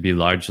appeared to be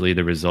largely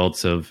the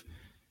results of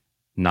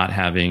not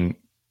having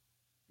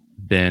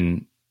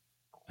been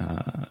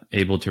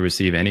able to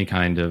receive any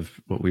kind of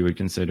what we would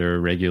consider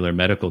regular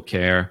medical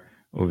care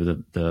over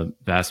the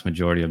vast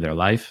majority of their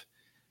life,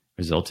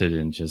 resulted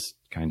in just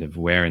kind of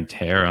wear and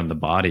tear on the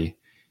body.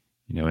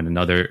 And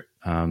another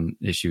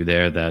issue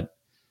there that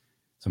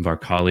some of our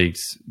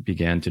colleagues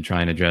began to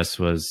try and address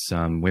was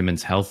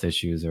women's health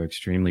issues are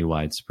extremely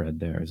widespread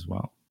there as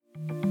well.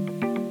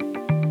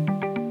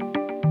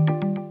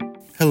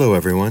 Hello,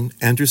 everyone.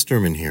 Andrew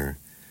Sturman here.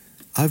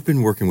 I've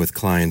been working with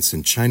clients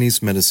in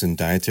Chinese medicine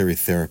dietary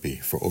therapy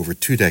for over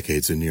 2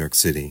 decades in New York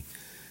City.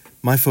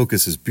 My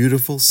focus is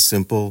beautiful,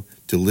 simple,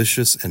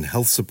 delicious, and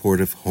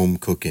health-supportive home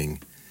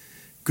cooking.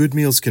 Good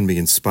meals can be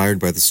inspired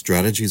by the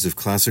strategies of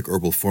classic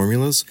herbal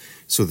formulas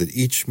so that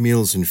each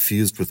meal is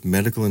infused with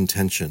medical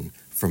intention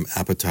from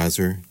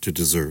appetizer to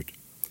dessert.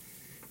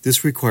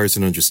 This requires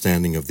an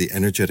understanding of the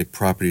energetic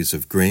properties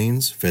of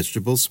grains,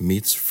 vegetables,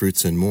 meats,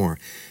 fruits, and more,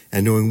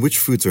 and knowing which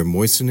foods are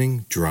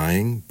moistening,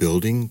 drying,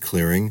 building,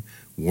 clearing,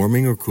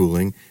 warming or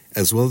cooling,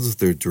 as well as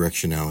their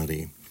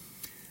directionality.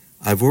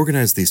 I've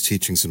organized these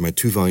teachings in my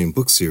 2-volume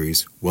book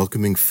series,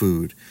 Welcoming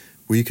Food,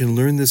 where you can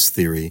learn this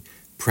theory,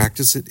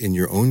 practice it in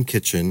your own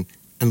kitchen,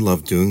 and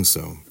love doing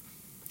so.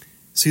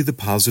 See the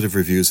positive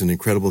reviews and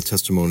incredible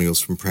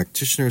testimonials from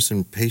practitioners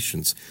and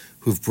patients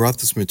who've brought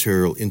this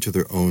material into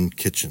their own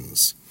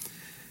kitchens.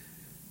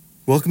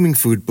 Welcoming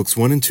Food Books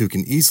 1 and 2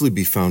 can easily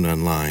be found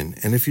online,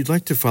 and if you'd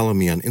like to follow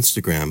me on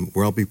Instagram,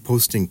 where I'll be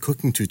posting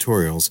cooking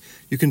tutorials,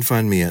 you can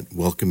find me at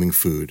Welcoming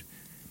Food.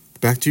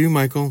 Back to you,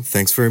 Michael.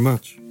 Thanks very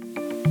much.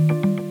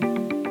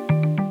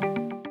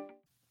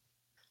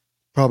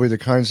 Probably the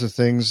kinds of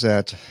things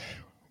that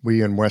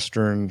we in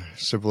Western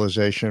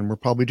civilization were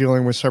probably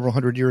dealing with several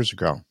hundred years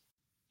ago.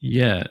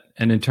 Yeah,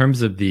 and in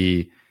terms of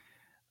the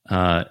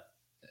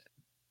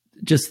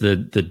just the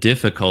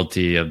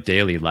difficulty of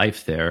daily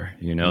life there,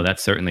 that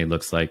certainly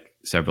looks like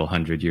several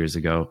hundred years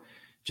ago,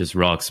 just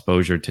raw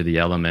exposure to the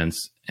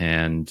elements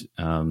and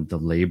the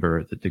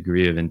labor, the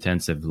degree of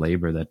intensive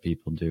labor that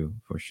people do,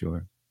 for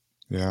sure.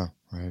 Yeah,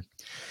 right.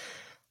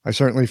 I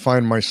certainly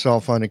find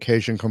myself on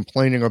occasion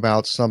complaining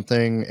about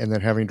something and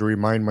then having to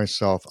remind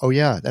myself, oh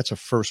yeah, that's a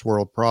first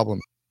world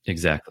problem.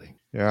 Exactly.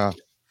 Yeah.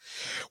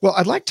 Well,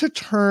 I'd like to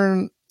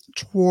turn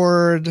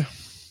toward,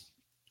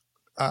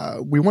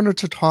 we wanted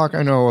to talk,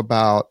 I know,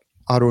 about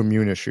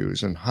autoimmune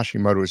issues and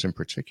Hashimoto's in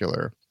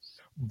particular.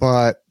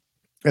 But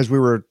as we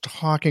were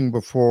talking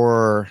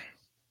before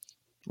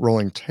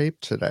rolling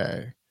tape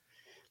today,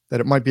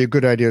 that it might be a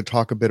good idea to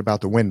talk a bit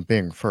about the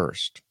Wenbing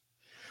first,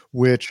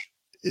 which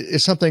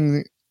is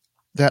something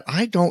that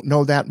I don't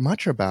know that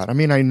much about. I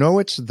mean, I know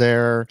it's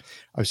there.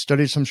 I've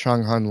studied some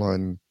Shanghan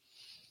Lun.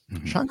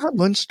 Mm-hmm. Shanghan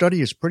Lun study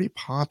is pretty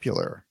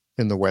popular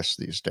in the West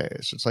these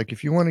days. It's like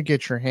if you want to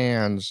get your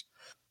hands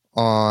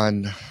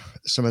on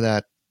some of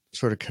that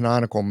sort of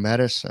canonical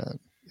medicine,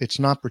 it's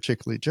not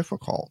particularly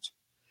difficult.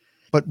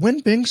 But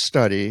Wenbing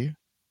study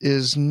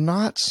is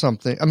not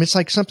something, I mean, it's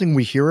like something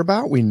we hear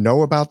about. We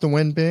know about the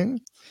Wenbing.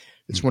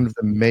 It's one of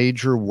the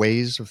major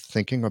ways of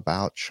thinking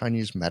about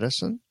Chinese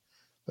medicine,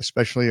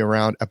 especially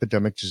around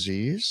epidemic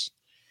disease.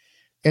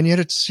 And yet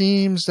it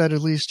seems that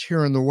at least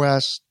here in the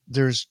West,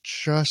 there's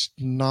just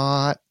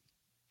not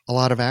a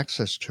lot of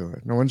access to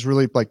it. No one's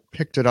really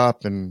picked it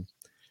up and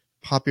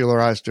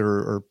popularized it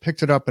or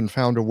picked it up and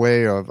found a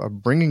way of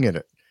bringing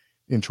it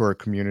into our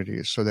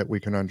communities so that we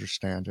can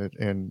understand it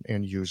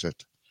and use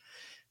it.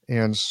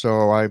 And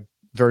so I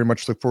very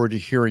much look forward to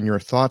hearing your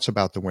thoughts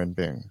about the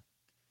Wenbing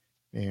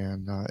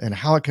and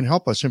how it can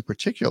help us in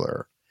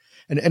particular.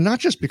 And not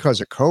just because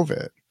of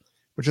COVID,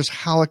 but just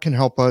how it can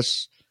help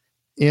us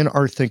in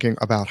our thinking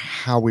about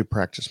how we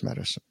practice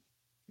medicine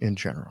in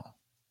general.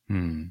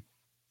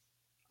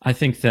 I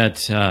think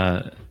that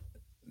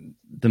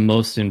the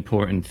most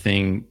important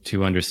thing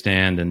to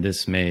understand, and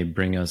this may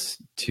bring us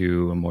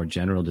to a more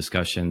general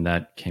discussion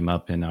that came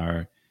up in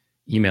our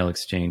email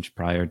exchange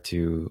prior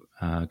to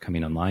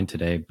coming online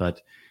today,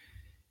 but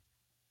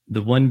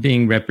the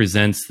Wenbing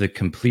represents the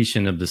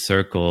completion of the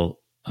circle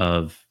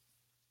of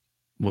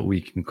what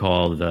we can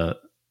call the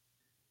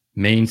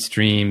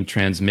mainstream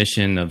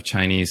transmission of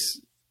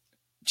Chinese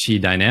qi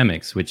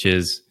dynamics, which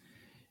is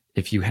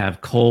if you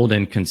have cold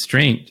and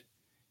constraint,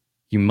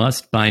 you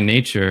must by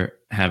nature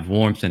have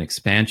warmth and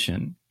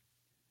expansion.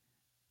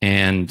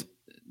 And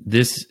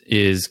this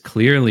is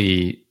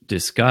clearly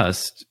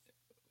discussed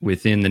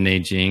within the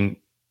Neijing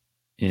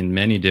in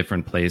many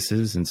different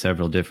places in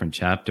several different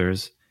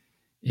chapters.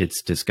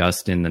 It's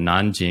discussed in the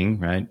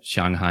Nanjing, right?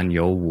 Shanghan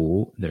You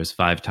Wu. There's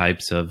 5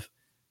 types of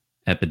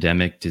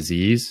epidemic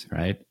disease,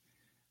 right?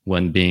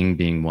 Wenbing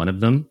being one of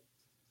them.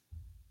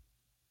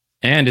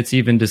 And it's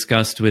even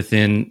discussed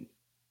within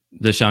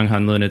the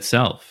Shanghanlun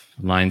itself,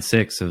 line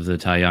 6 of the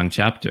Taiyang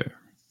chapter,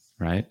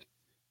 right?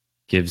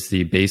 Gives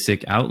the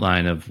basic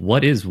outline of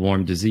what is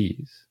warm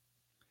disease.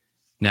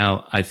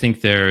 Now, I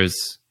think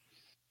there's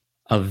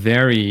a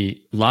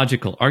very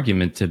logical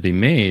argument to be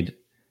made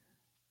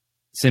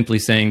simply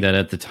saying that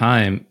at the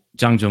time,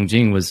 Zhang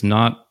Zhongjing was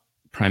not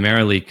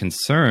primarily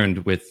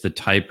concerned with the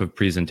type of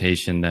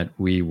presentation that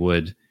we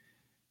would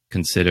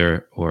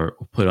consider or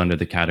put under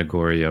the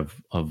category of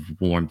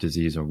warm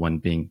disease or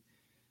Wenbing.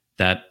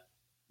 That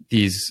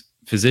these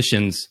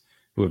physicians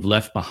who have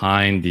left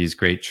behind these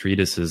great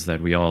treatises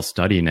that we all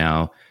study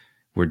now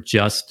were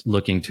just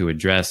looking to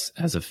address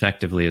as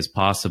effectively as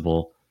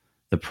possible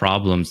the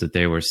problems that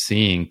they were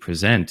seeing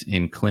present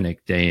in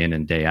clinic day in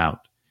and day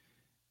out.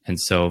 And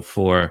so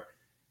for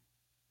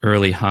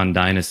early Han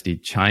Dynasty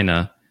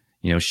China,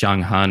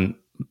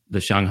 the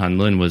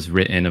Shanghanlun was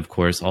written, of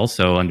course,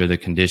 also under the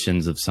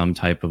conditions of some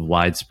type of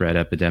widespread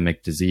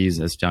epidemic disease,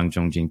 as Zhang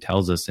Zhongjing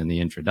tells us in the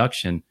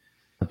introduction,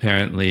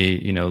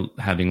 apparently,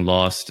 having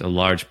lost a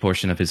large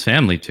portion of his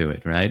family to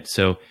it, right?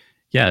 So,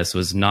 yes, it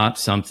was not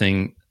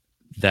something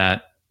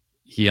that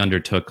he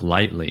undertook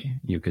lightly,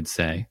 you could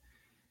say.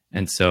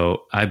 And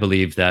so I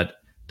believe that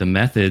the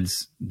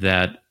methods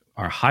that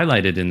are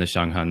highlighted in the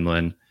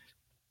Shanghanlun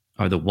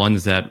are the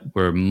ones that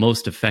were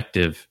most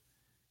effective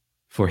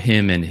for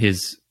him and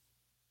his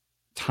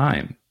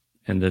time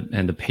and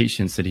the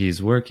patients that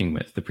he's working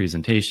with, the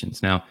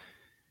presentations. Now,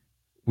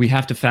 we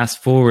have to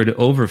fast forward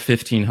over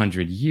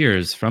 1,500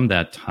 years from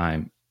that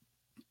time.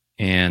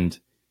 And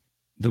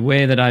the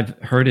way that I've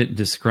heard it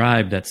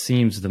described that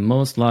seems the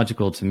most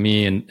logical to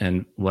me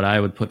and what I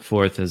would put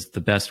forth as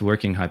the best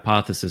working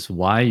hypothesis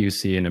why you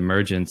see an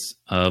emergence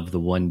of the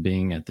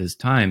Wenbing at this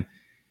time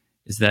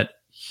is that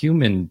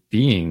human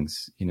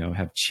beings,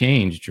 have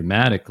changed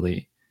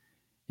dramatically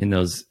in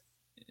those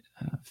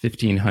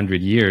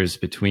 1,500 years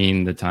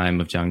between the time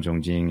of Zhang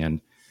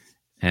Zhongjing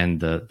and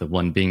the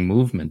Wenbing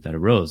movement that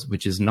arose,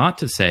 which is not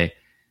to say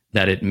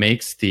that it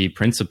makes the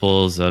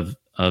principles of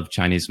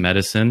Chinese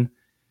medicine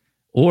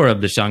or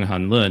of the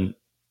Shanghanlun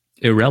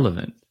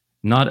irrelevant,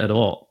 not at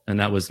all. And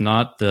that was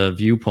not the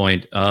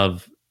viewpoint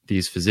of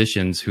these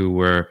physicians who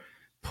were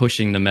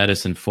pushing the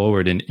medicine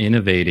forward and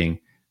innovating,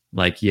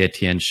 like Ye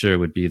Tianshi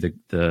would be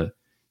the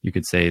you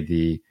could say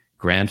the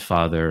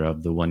grandfather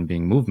of the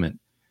Wenbing movement.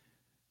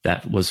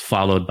 That was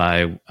followed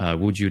by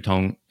Wu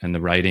Jiutong and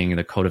the writing and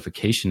the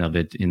codification of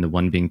it in the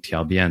Wenbing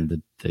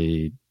Tiaobian,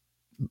 the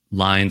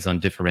lines on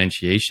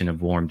differentiation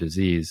of warm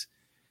disease.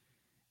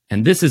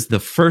 And this is the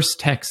first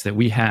text that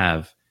we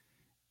have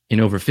in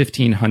over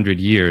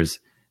 1,500 years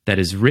that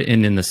is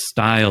written in the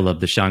style of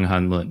the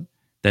Shanghanlun,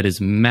 that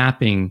is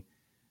mapping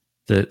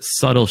the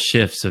subtle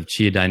shifts of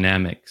qi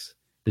dynamics,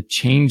 the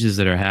changes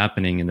that are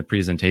happening in the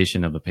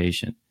presentation of a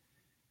patient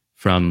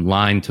from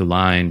line to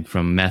line,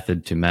 from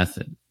method to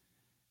method.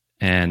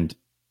 And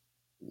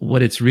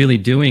what it's really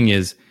doing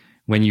is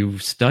when you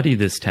study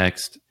this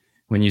text,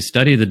 when you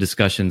study the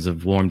discussions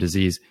of warm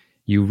disease,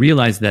 you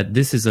realize that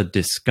this is a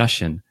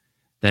discussion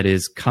that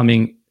is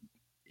coming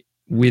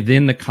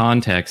within the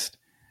context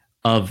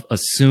of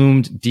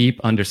assumed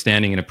deep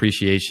understanding and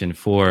appreciation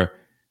for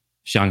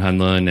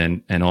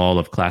Shanghanlun and all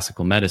of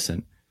classical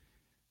medicine.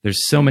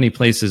 There's so many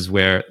places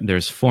where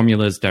there's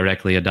formulas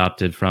directly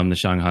adopted from the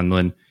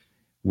Shanghanlun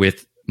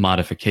with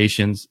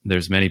modifications.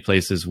 There's many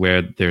places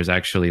where there's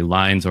actually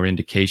lines or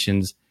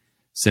indications,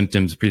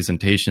 symptoms,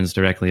 presentations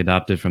directly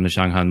adopted from the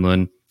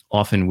Shanghanlun,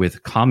 often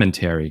with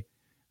commentary,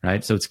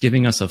 right? So it's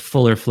giving us a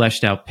fuller,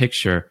 fleshed out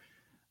picture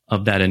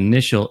of that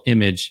initial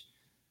image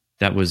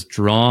that was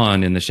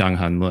drawn in the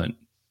Shanghanlun.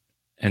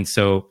 And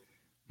so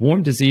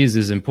warm disease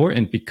is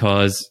important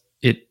because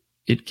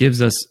it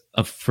gives us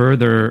a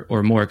further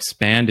or more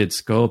expanded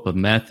scope of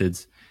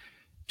methods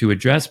to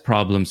address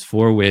problems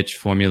for which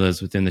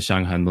formulas within the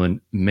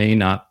Shanghanlun may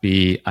not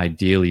be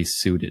ideally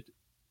suited.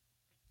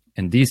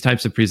 And these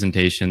types of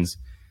presentations,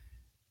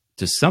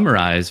 to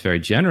summarize very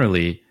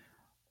generally,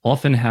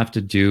 often have to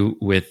do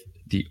with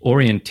the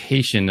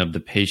orientation of the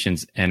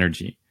patient's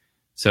energy.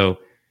 So,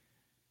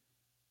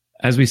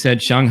 as we said,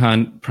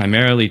 Shanghan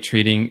primarily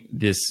treating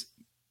this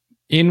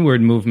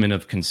inward movement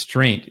of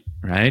constraint,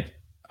 right,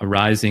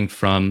 arising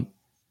from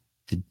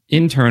the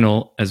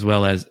internal as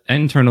well as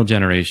internal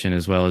generation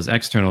as well as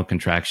external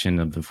contraction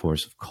of the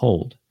force of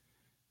cold.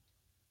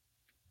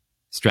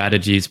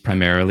 Strategies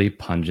primarily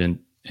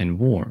pungent and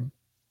warm.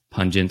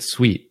 Pungent,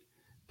 sweet,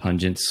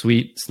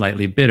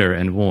 slightly bitter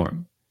and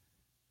warm.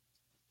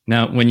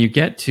 Now, when you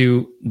get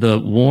to the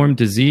warm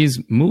disease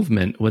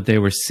movement, what they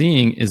were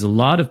seeing is a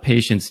lot of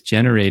patients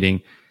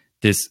generating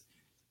this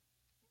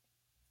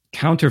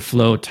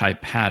counterflow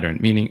type pattern,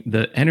 meaning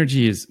the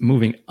energy is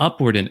moving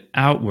upward and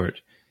outward.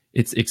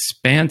 It's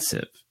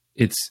expansive.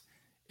 It's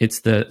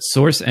the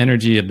source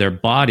energy of their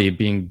body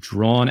being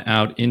drawn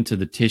out into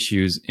the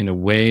tissues in a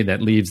way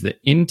that leaves the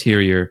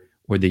interior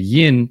or the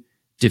yin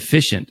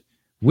deficient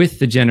with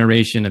the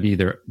generation of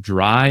either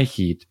dry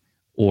heat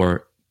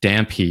or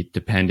damp heat,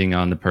 depending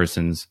on the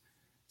person's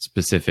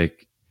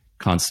specific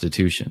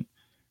constitution,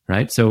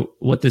 right? So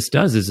what this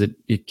does is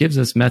it gives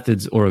us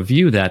methods or a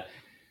view that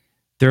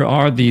there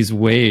are these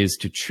ways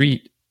to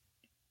treat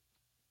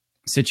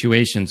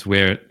situations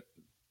where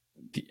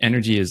the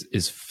energy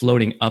is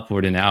floating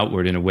upward and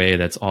outward in a way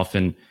that's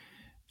often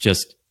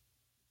just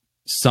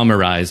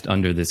summarized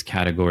under this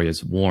category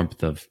as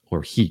warmth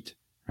or heat,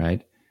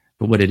 right?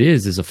 But what it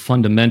is a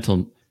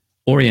fundamental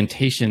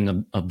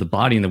orientation of the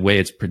body and the way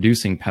it's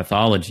producing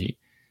pathology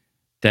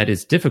that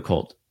is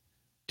difficult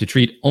to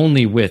treat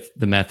only with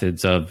the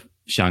methods of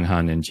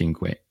Xianghan and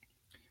Jingui.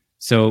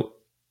 So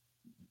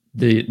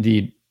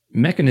the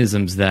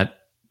mechanisms that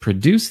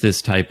produce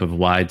this type of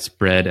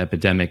widespread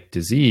epidemic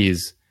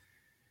disease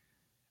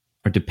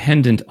are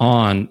dependent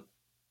on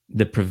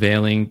the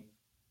prevailing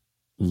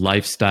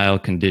lifestyle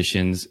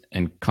conditions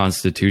and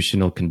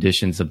constitutional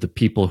conditions of the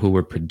people who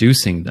were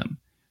producing them,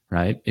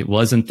 right? It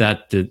wasn't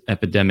that the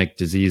epidemic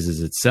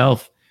diseases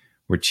itself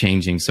were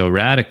changing so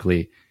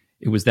radically.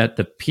 It was that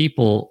the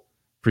people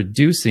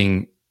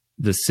producing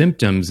the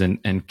symptoms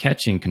and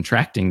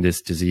contracting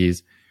this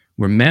disease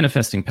were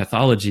manifesting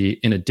pathology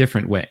in a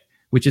different way,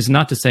 which is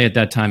not to say at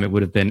that time it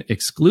would have been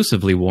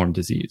exclusively warm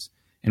disease.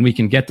 And we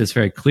can get this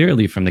very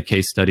clearly from the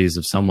case studies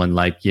of someone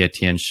like Ye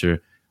Tianshi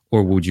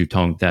or Wu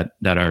Jutong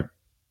that are,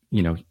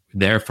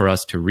 there for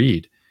us to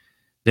read.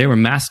 They were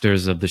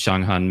masters of the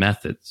Xianghan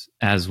methods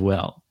as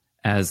well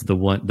as the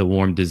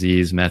warm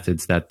disease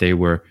methods that they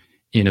were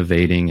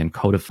innovating and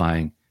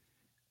codifying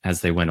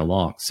as they went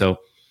along. So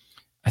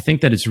I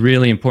think that it's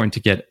really important to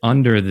get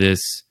under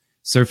this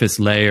surface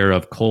layer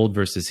of cold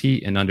versus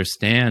heat and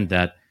understand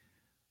that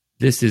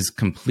this is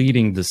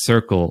completing the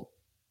circle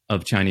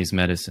of Chinese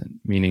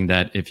medicine, meaning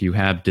that if you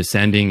have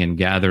descending and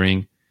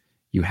gathering,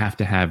 you have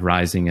to have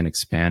rising and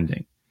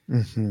expanding.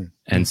 Mm-hmm.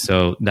 And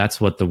so that's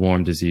what the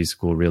warm disease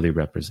school really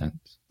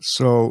represents.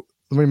 So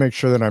let me make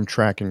sure that I'm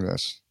tracking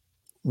this.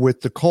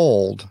 With the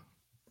cold,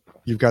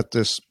 you've got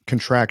this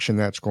contraction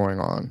that's going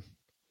on.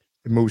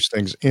 It moves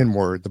things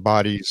inward. The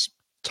body's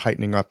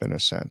tightening up in a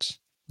sense.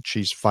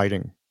 She's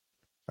fighting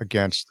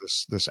against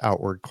this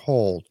outward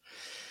cold.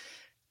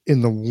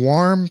 In the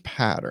warm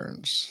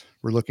patterns,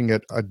 we're looking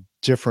at a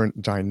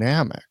different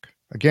dynamic.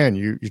 Again,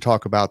 you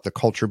talk about the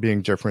culture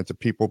being different, the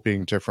people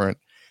being different.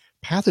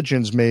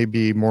 Pathogens may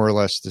be more or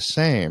less the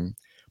same,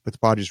 but the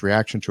body's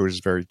reaction to it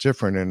is very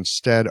different. And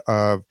instead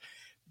of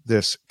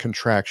this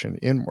contraction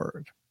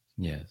inward,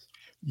 yes,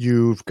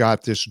 you've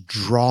got this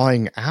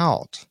drawing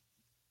out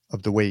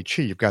of the Wei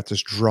Qi. You've got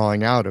this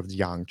drawing out of the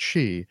Yang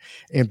Qi.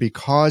 And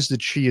because the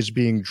Qi is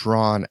being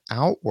drawn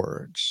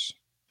outwards,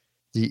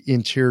 the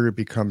interior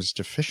becomes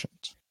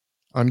deficient,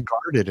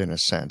 unguarded in a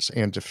sense,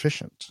 and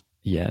deficient.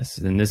 Yes,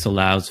 and this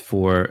allows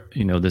for,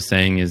 the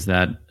saying is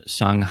that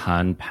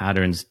Xianghan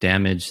patterns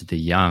damage the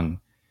yang,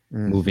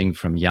 moving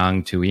from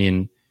yang to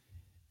yin,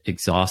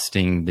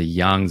 exhausting the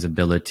yang's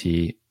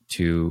ability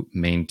to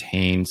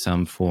maintain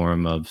some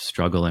form of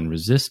struggle and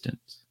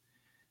resistance.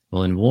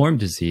 Well, in warm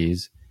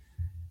disease,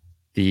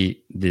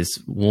 this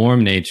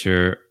warm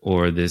nature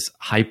or this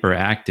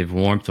hyperactive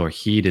warmth or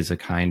heat is a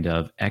kind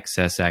of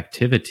excess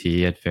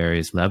activity at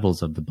various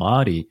levels of the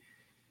body.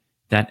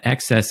 That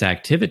excess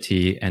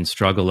activity and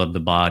struggle of the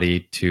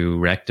body to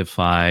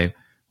rectify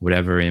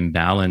whatever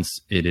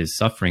imbalance it is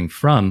suffering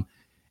from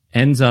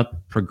ends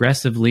up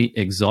progressively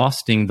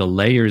exhausting the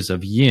layers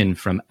of yin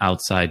from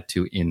outside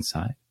to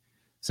inside.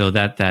 So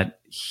that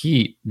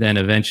heat then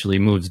eventually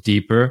moves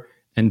deeper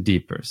and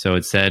deeper. So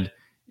it's said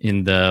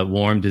in the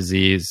warm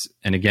disease,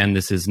 and again,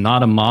 this is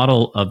not a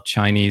model of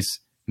Chinese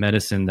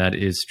medicine that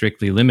is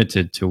strictly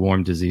limited to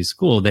warm disease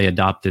school. They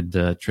adopted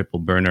the triple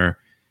burner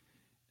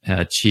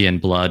qi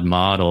and blood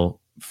model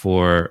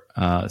for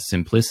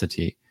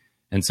simplicity.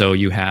 And so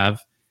you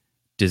have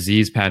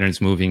disease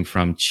patterns moving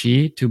from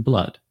qi to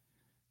blood,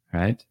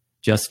 right?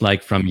 Just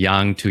like from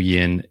yang to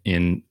yin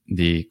in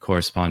the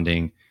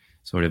corresponding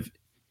sort of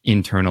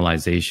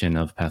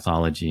internalization of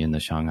pathology in the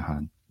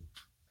Xianghan.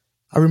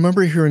 I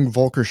remember hearing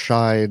Volker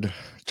Scheid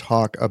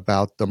talk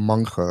about the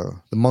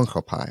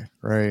Menghe Pai,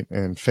 right?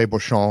 And Fei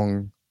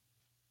Boshong,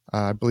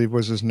 I believe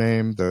was his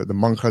name, the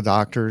Menghe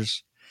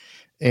doctors.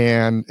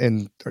 And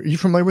are you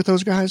familiar with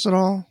those guys at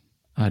all?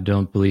 I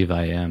don't believe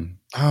I am.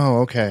 Oh,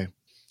 okay.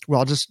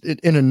 Well, just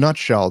in a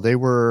nutshell, they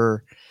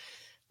were,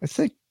 I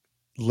think,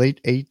 late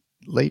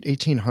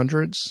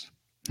 1800s,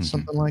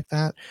 something like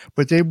that.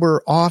 But they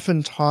were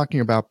often talking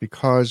about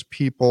because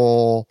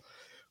people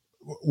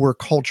were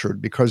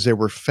cultured, because they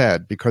were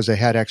fed, because they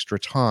had extra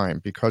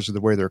time, because of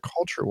the way their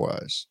culture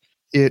was,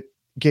 it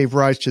gave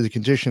rise to the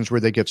conditions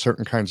where they get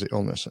certain kinds of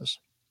illnesses.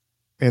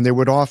 And they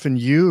would often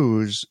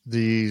use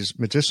these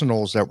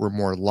medicinals that were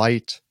more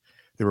light,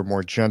 they were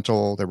more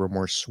gentle, they were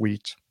more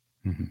sweet,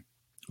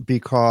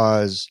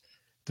 because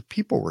the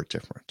people were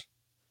different.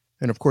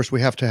 And of course, we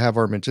have to have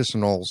our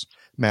medicinals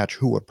match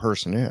who a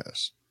person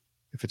is,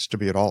 if it's to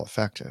be at all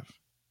effective.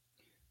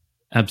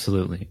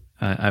 Absolutely.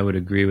 I would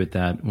agree with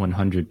that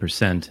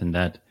 100%, and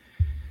that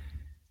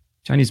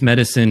Chinese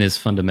medicine is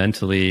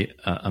fundamentally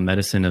a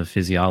medicine of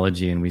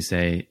physiology, and we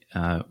say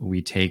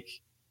we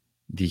take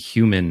the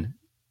human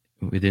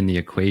within the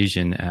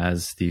equation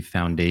as the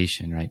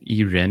foundation, right? 以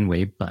人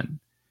为本,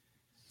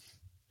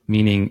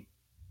 meaning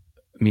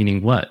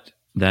what?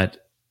 That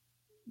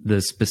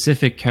the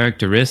specific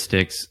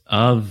characteristics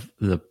of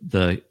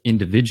the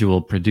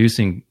individual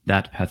producing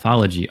that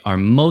pathology are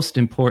most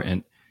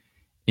important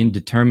in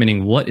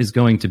determining what is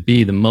going to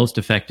be the most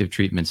effective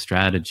treatment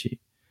strategy.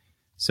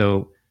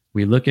 So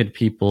we look at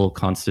people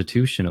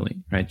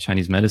constitutionally, right?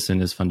 Chinese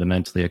medicine is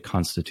fundamentally a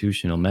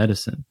constitutional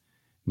medicine,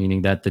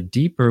 meaning that the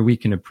deeper we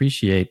can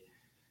appreciate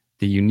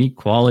the unique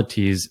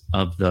qualities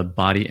of the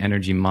body,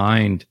 energy,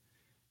 mind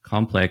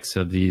complex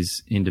of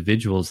these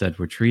individuals that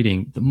we're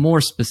treating, the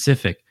more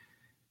specific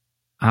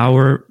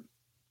our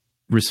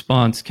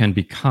response can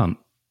become.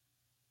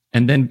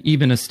 And then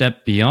even a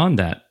step beyond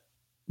that,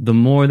 the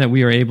more that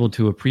we are able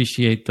to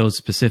appreciate those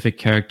specific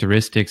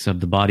characteristics of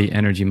the body,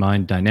 energy,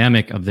 mind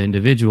dynamic of the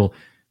individual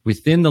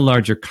within the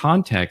larger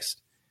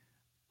context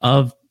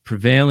of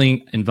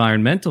prevailing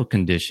environmental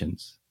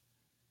conditions,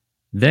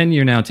 then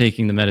you're now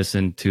taking the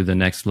medicine to the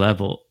next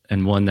level,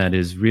 and one that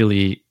is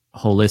really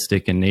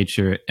holistic in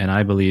nature, and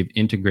I believe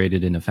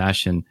integrated in a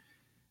fashion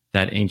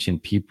that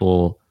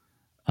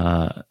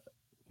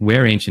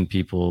where ancient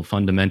people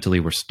fundamentally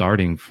were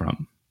starting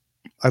from.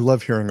 I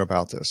love hearing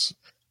about this.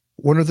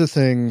 One of the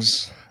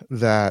things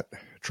that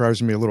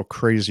drives me a little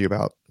crazy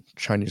about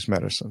Chinese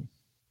medicine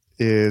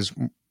is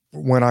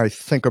when I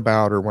think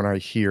about, or when I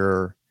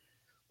hear,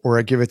 or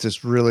I give it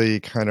this really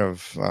kind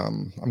of,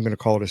 I'm going to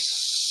call it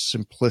a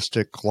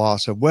simplistic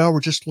gloss of, well, we're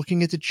just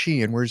looking at the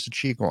qi, and where's the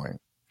qi going?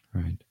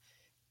 Right.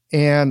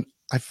 And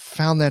I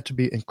found that to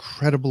be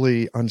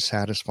incredibly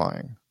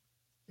unsatisfying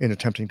in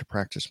attempting to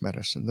practice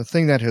medicine. The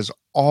thing that has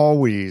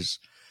always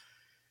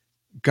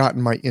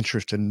gotten my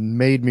interest and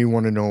made me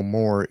want to know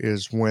more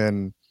is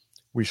when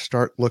we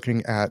start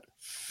looking at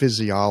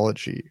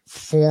physiology,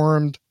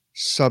 formed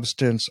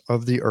substance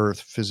of the earth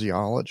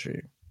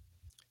physiology,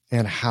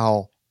 and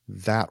how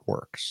that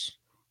works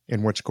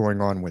and what's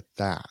going on with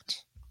that,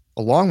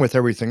 along with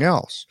everything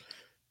else,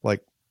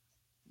 like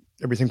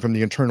everything from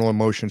the internal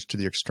emotions to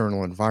the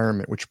external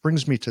environment, which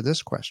brings me to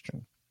this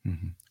question.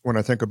 Mm-hmm. When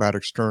I think about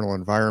external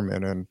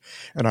environment,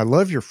 and I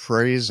love your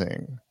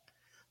phrasing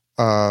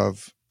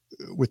of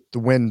with the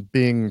Wen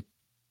Bing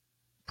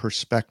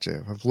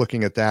perspective of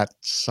looking at that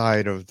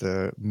side of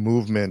the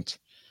movement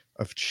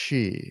of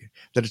qi,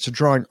 that it's a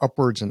drawing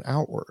upwards and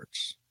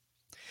outwards.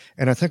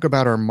 And I think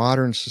about our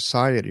modern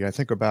society. I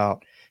think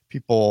about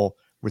people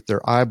with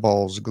their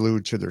eyeballs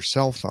glued to their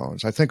cell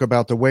phones. I think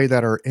about the way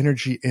that our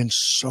energy in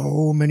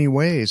so many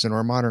ways in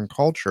our modern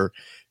culture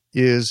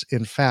is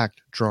in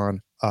fact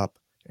drawn up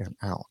and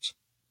out.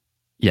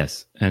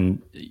 Yes.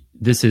 And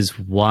this is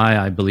why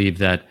I believe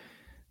that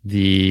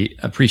the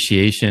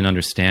appreciation,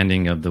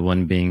 understanding of the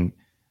Wen Bing,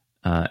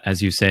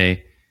 as you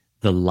say,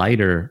 the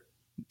lighter,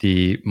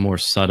 the more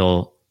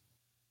subtle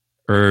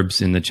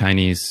herbs in the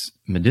Chinese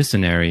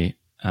medicinary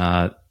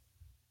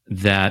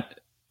that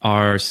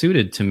are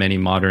suited to many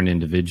modern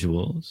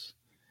individuals.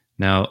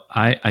 Now,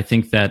 I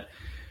think that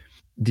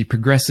the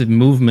progressive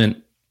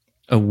movement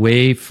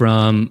away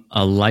from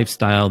a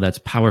lifestyle that's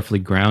powerfully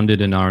grounded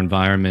in our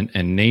environment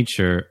and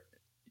nature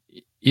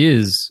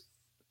is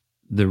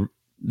the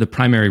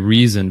primary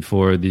reason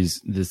for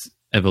this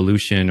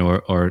evolution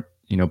or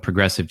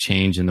progressive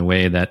change in the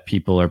way that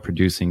people are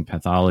producing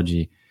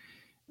pathology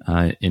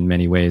in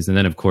many ways. And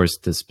then, of course,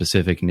 the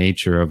specific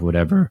nature of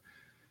whatever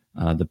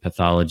the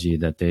pathology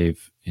that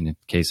they've, in a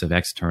case of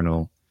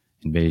external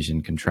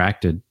invasion,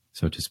 contracted,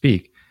 so to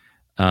speak.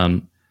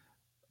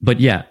 But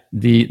yeah,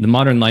 the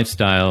modern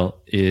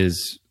lifestyle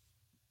is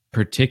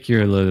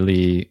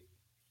particularly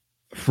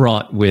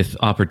fraught with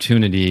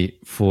opportunity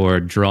for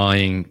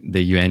drawing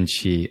the yuan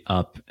qi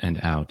up and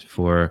out,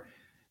 for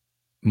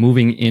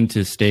moving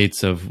into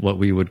states of what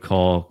we would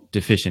call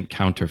deficient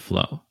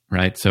counterflow,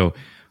 right? So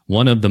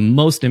one of the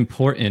most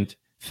important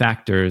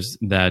factors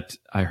that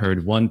I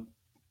heard one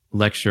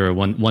lecturer,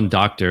 one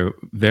doctor,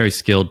 very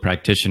skilled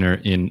practitioner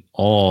in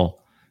all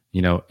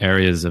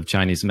areas of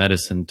Chinese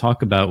medicine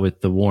talk about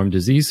with the Warm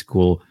Disease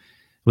School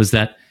was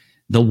that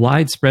the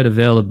widespread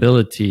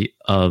availability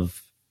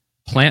of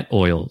plant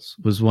oils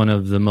was one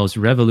of the most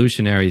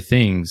revolutionary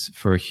things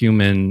for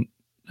human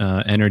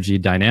energy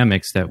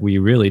dynamics that we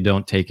really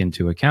don't take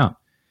into account.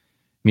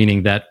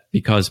 Meaning that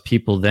because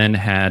people then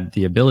had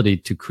the ability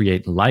to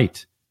create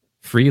light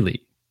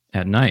freely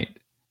at night,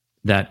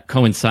 that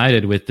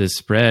coincided with the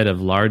spread of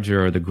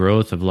the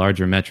growth of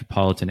larger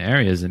metropolitan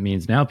areas. It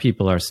means now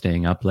people are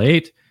staying up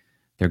late,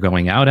 they're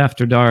going out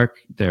after dark,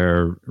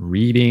 they're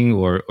reading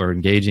or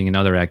engaging in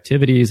other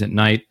activities at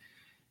night.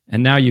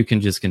 And now you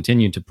can just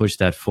continue to push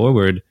that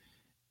forward.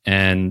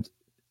 And,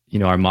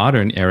 our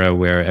modern era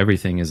where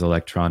everything is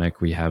electronic,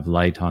 we have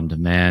light on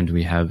demand,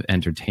 we have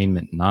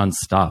entertainment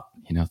nonstop,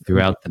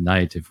 throughout the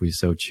night, if we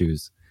so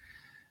choose.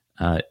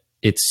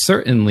 It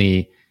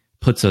certainly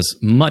puts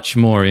us much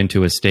more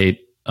into a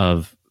state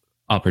of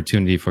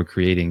opportunity for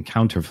creating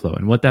counterflow.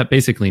 And what that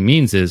basically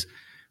means is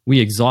we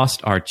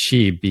exhaust our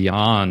qi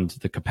beyond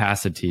the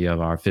capacity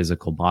of our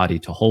physical body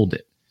to hold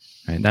it.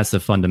 Right? That's the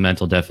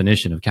fundamental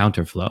definition of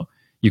counterflow.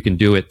 You can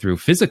do it through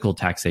physical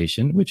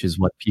taxation, which is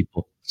what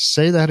people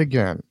Say that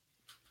again.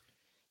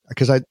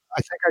 Because I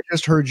think I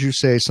just heard you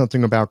say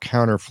something about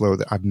counterflow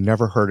that I've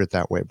never heard it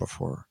that way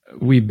before.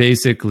 we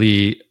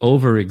basically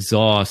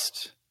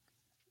overexhaust,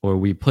 or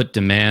we put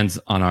demands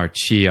on our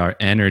chi, our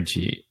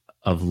energy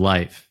of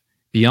life,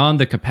 beyond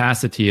the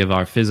capacity of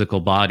our physical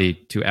body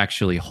to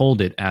actually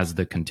hold it as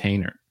the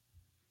container.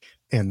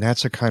 And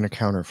that's a kind of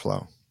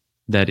counterflow.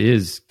 That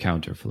is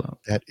counterflow.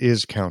 That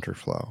is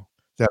counterflow.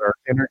 That our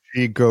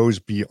energy goes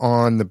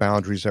beyond the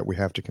boundaries that we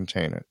have to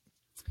contain it.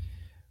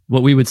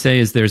 What we would say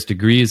is there's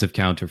degrees of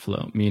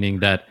counterflow, meaning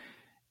that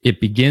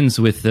it begins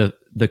with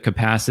the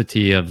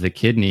capacity of the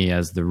kidney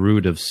as the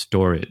root of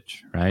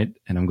storage, right?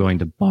 And I'm going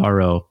to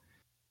borrow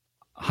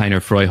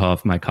Heiner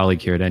Freuhoff, my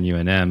colleague here at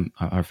NUNM,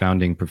 our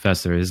founding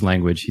professor, his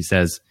language. He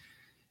says,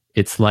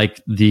 it's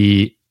like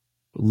the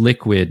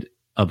liquid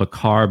of a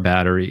car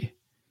battery,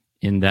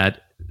 in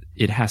that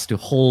it has to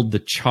hold the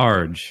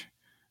charge,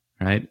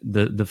 right?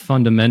 The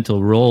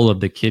fundamental role of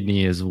the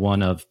kidney is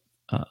one of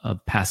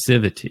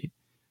passivity,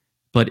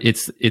 but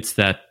it's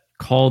that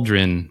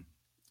cauldron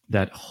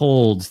that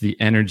holds the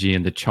energy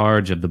and the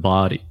charge of the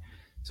body.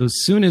 So as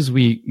soon as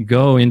we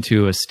go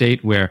into a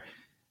state where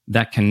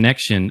that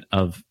connection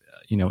of,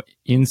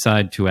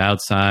 inside to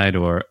outside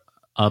or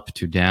up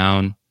to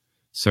down,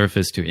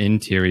 surface to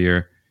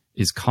interior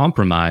is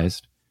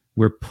compromised,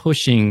 we're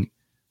pushing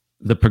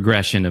the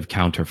progression of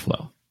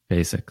counterflow,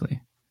 basically.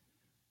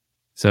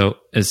 So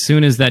as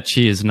soon as that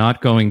chi is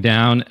not going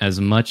down as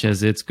much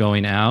as it's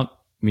going out,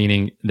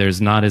 meaning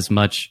there's not as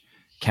much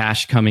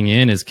cash coming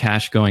in as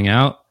cash going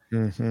out,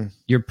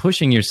 you're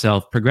pushing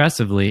yourself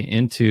progressively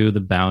into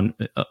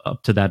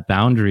up to that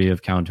boundary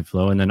of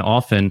counterflow. And then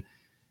often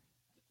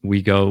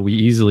we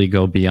easily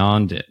go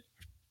beyond it.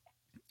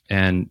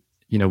 And,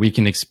 we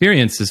can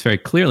experience this very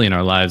clearly in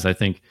our lives. I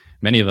think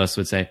many of us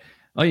would say,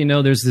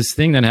 oh, there's this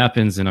thing that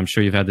happens, and I'm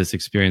sure you've had this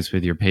experience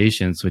with your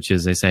patients, which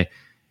is they say,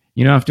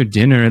 after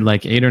dinner at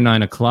like 8 or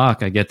 9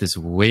 o'clock, I get this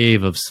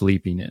wave of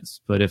sleepiness.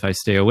 But if I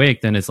stay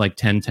awake, then it's like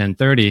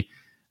 10:30,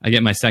 I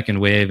get my second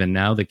wave, and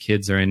now the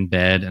kids are in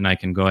bed and I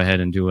can go ahead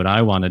and do what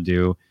I want to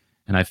do.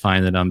 And I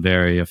find that I'm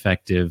very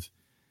effective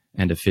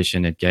and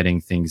efficient at getting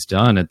things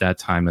done at that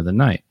time of the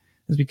night.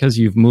 It's because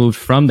you've moved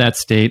from that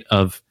state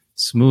of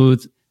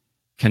smooth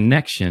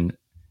connection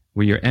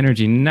where your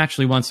energy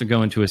naturally wants to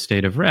go into a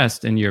state of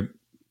rest, and you're,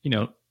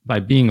 by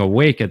being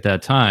awake at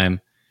that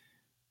time,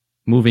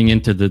 moving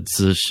into the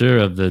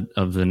zhi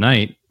of the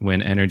night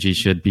when energy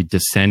should be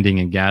descending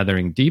and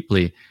gathering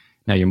deeply.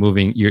 Now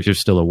you're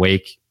still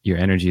awake, your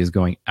energy is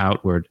going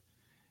outward,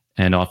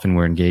 and often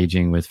we're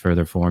engaging with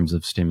further forms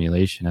of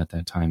stimulation at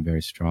that time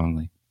very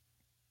strongly.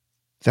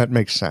 That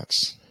makes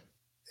sense.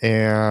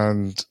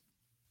 And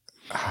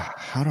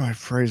how do I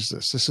phrase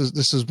this?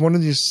 This is one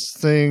of these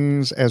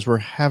things, as we're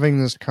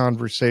having this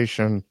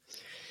conversation,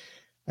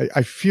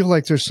 I feel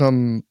like there's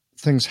some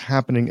things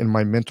happening in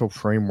my mental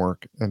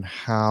framework and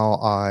how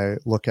I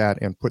look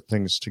at and put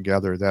things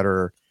together that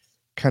are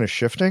kind of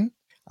shifting.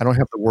 I don't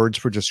have the words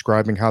for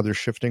describing how they're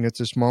shifting at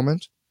this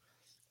moment,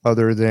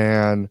 other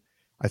than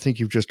I think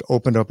you've just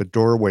opened up a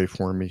doorway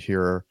for me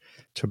here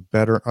to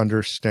better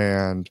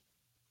understand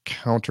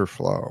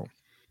counterflow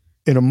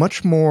in a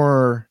much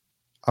more,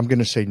 I'm going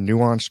to say,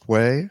 nuanced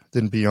way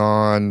than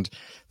beyond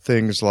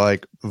things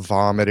like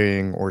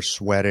vomiting or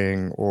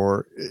sweating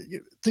or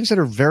things that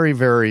are very,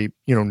 very,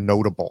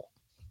 notable.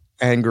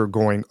 Anger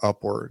going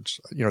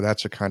upwards,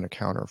 that's a kind of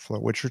counterflow.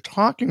 What you're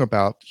talking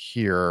about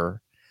here,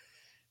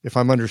 if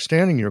I'm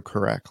understanding you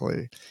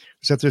correctly,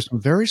 is that there's some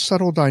very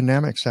subtle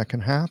dynamics that can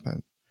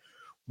happen.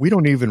 We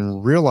don't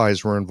even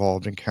realize we're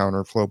involved in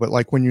counterflow, but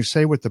like when you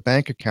say with the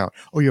bank account,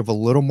 you have a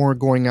little more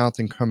going out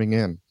than coming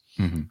in.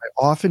 I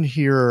often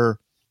hear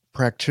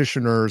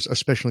practitioners,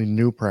 especially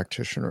new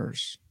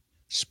practitioners,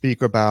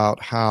 speak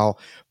about how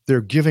they're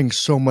giving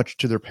so much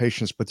to their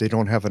patients, but they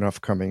don't have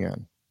enough coming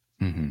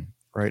in.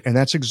 Right. And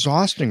that's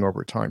exhausting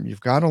over time.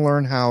 You've got to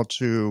learn how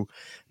to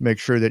make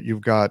sure that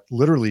you've got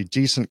literally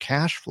decent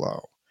cash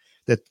flow,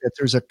 that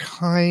there's a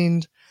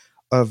kind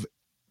of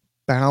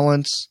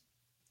balance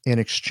and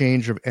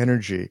exchange of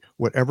energy.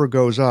 Whatever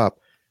goes up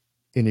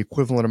in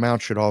equivalent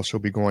amount should also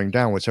be going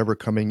down. Whatever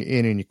coming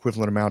in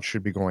equivalent amount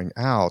should be going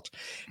out.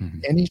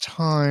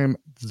 Anytime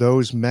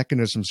those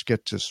mechanisms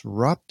get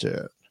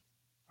disrupted,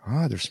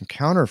 there's some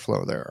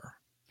counterflow there.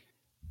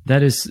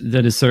 That is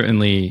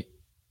certainly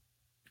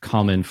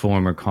common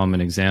form or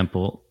common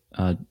example.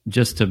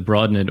 Just to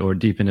broaden it or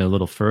deepen it a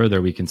little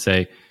further, we can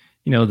say,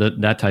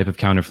 that type of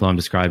counterflow I'm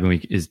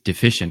describing is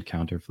deficient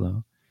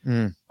counterflow.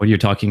 What you're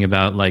talking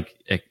about, like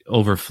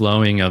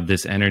overflowing of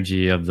this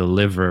energy of the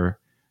liver,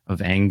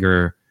 of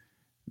anger,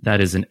 that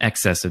is an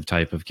excessive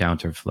type of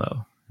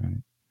counterflow. Right?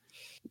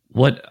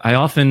 What I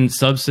often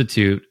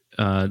substitute,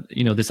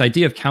 this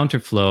idea of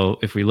counterflow,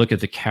 if we look at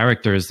the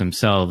characters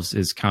themselves,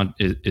 is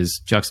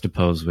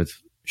juxtaposed with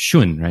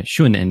shun, right?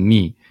 Shun and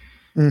ni.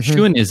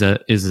 Shun is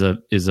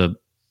a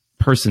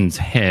person's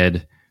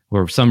head,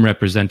 or some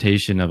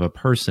representation of a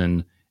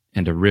person,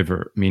 and a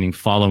river, meaning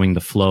following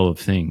the flow of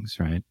things,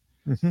 right?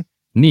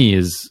 Ni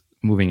is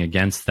moving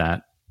against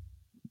that.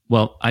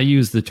 Well, I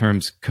use the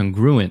terms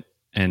congruent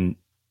and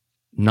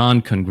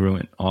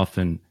non-congruent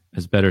often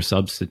as better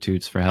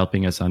substitutes for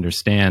helping us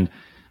understand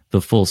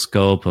the full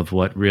scope of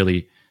what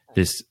really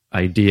this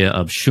idea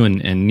of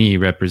Shun and Ni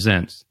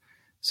represents.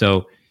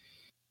 So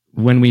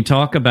when we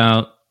talk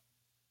about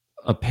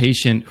a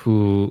patient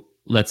who,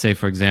 let's say,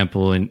 for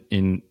example,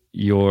 in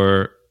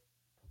your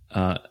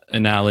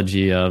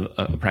analogy of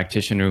a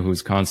practitioner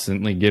who's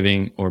constantly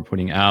giving or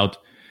putting out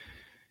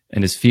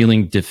and is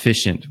feeling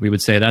deficient, we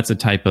would say that's a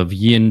type of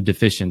yin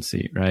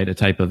deficiency, right? A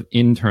type of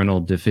internal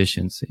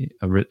deficiency,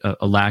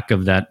 a lack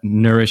of that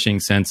nourishing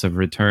sense of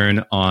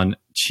return on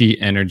qi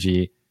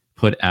energy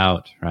put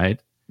out,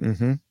 right?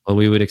 Mm-hmm. Well,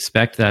 we would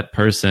expect that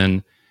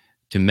person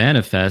to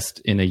manifest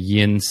in a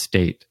yin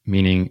state,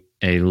 meaning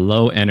a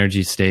low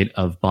energy state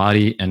of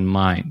body and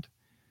mind,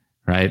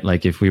 right?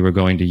 Like if we were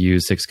going to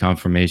use 6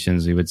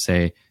 conformations, we would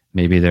say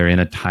maybe they're in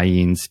a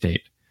tai-yin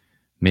state.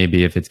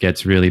 Maybe if it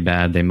gets really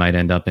bad, they might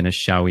end up in a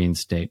Shaoyin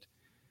state.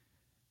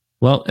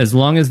 Well, as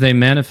long as they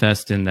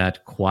manifest in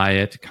that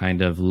quiet,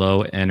 kind of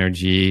low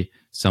energy,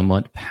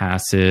 somewhat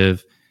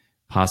passive,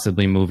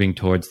 possibly moving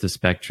towards the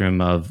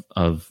spectrum of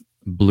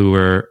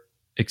bluer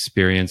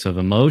experience of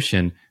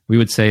emotion, we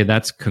would say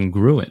that's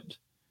congruent.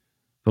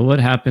 But what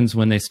happens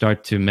when they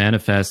start to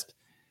manifest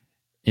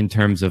in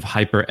terms of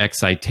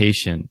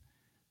hyper-excitation?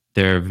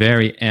 They're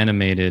very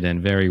animated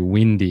and very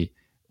windy,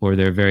 or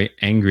they're very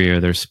angry, or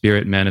their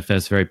spirit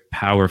manifests very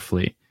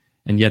powerfully,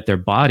 and yet their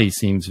body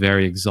seems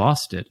very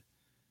exhausted.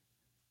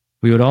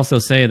 We would also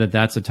say that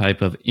that's a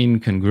type of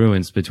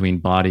incongruence between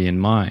body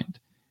and mind.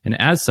 And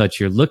as such,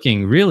 you're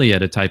looking really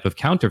at a type of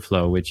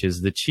counterflow, which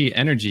is the qi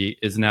energy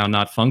is now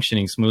not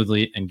functioning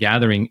smoothly and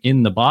gathering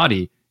in the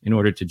body in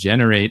order to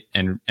generate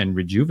and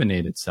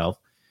rejuvenate itself.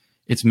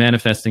 It's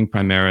manifesting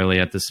primarily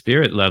at the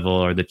spirit level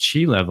or the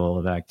qi level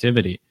of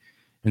activity.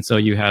 And so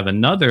you have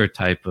another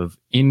type of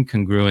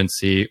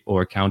incongruency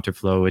or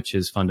counterflow, which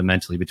is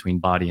fundamentally between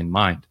body and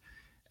mind.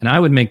 And I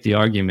would make the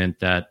argument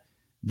that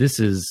this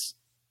is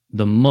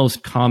the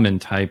most common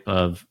type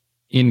of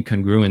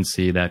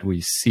incongruency that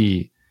we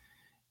see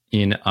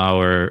in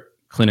our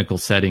clinical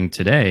setting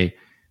today,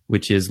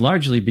 which is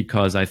largely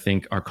because I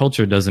think our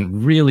culture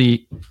doesn't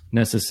really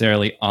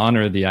necessarily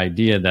honor the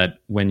idea that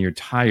when you're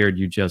tired,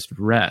 you just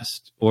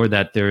rest, or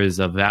that there is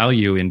a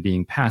value in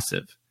being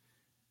passive,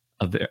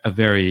 a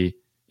very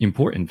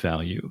important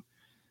value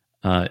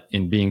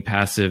in being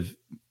passive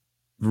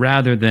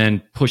rather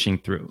than pushing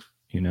through,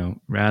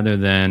 rather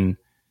than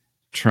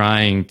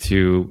trying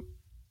to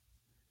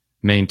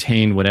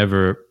maintain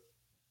whatever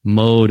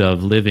mode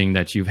of living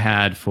that you've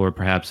had for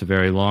perhaps a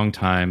very long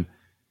time.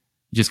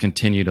 Just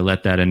continue to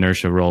let that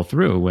inertia roll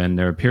through when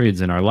there are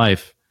periods in our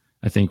life,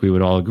 I think we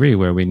would all agree,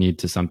 where we need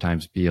to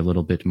sometimes be a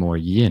little bit more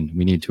yin.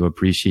 We need to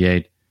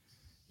appreciate,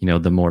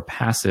 the more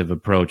passive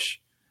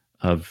approach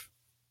of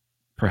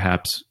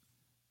perhaps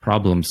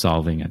problem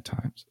solving at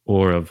times,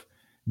 or of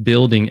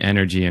building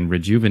energy and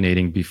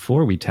rejuvenating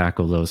before we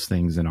tackle those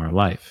things in our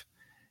life.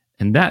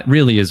 And that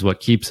really is what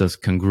keeps us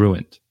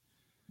congruent.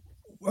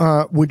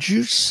 Would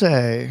you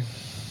say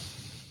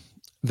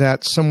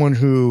that someone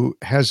who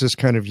has this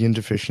kind of yin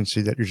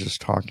deficiency that you're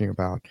just talking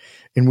about,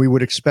 and we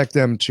would expect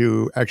them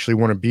to actually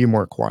want to be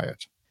more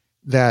quiet,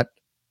 that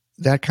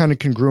kind of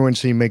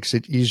congruency makes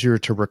it easier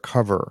to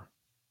recover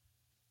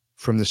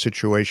from the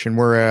situation?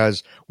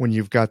 Whereas when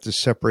you've got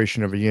this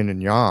separation of a yin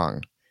and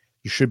yang,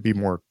 you should be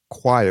more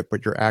quiet,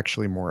 but you're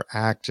actually more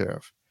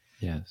active.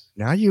 Yes.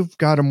 Now you've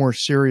got a more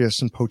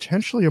serious and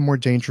potentially a more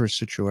dangerous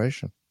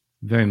situation.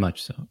 Very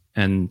much so.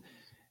 And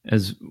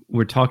as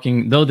we're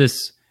talking, though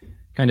this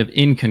kind of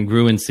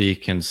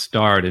incongruency can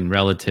start in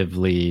at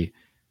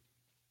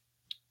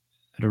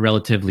a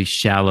relatively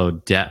shallow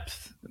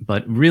depth,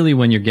 but really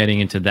when you're getting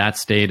into that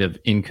state of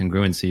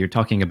incongruency, you're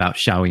talking about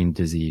Shaoyin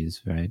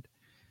disease, right?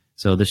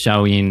 So the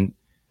Shaoyin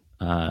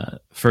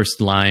first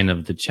line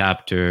of the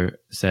chapter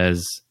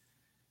says,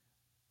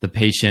 the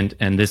patient,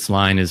 and this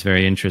line is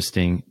very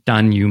interesting,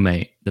 Dan Yu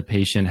Mei, the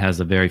patient has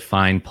a very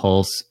fine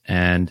pulse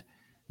and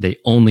they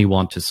only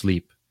want to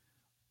sleep.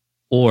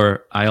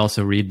 Or I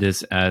also read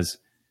this as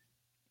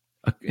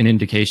an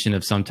indication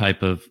of some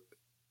type of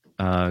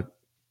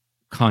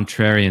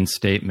contrarian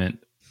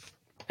statement,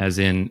 as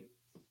in,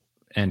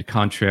 and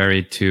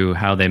contrary to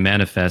how they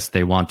manifest,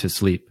 they want to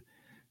sleep.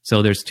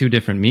 So there's 2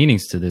 different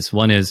meanings to this.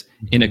 One is,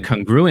 in a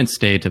congruent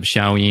state of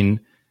Shaoyin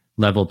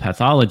level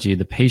pathology,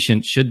 the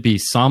patient should be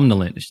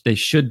somnolent. They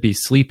should be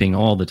sleeping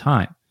all the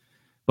time.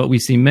 But we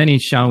see many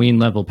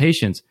Shaoyin level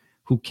patients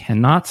who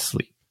cannot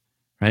sleep,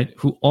 right?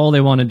 Who all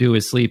they want to do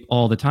is sleep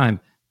all the time,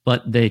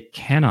 but they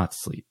cannot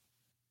sleep.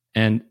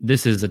 And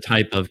this is a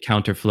type of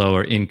counterflow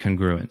or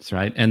incongruence,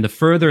 right? And the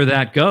further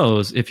that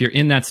goes, if you're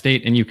in that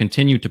state and you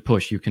continue to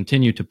push, you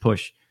continue to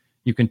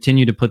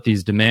put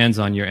these demands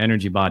on your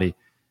energy body,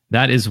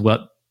 that is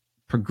what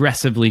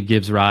progressively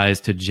gives rise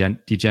to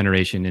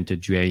degeneration into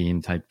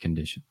Jueyin type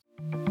condition.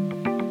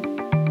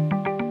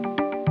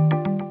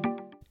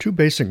 Two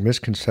basic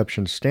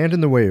misconceptions stand in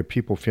the way of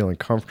people feeling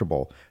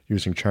comfortable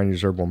using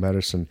Chinese herbal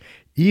medicine,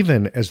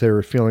 even as they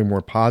are feeling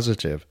more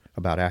positive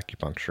about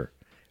acupuncture.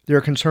 They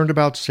are concerned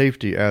about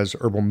safety as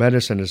herbal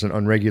medicine is an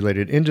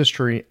unregulated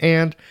industry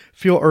and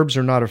feel herbs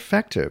are not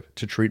effective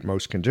to treat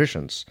most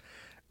conditions.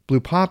 Blue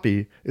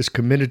Poppy is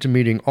committed to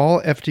meeting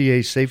all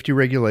FDA safety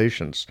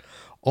regulations.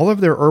 All of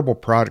their herbal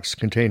products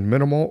contain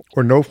minimal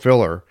or no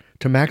filler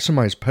to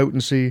maximize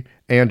potency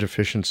and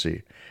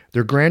efficiency.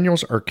 Their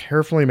granules are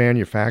carefully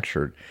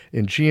manufactured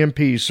in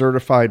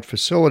GMP-certified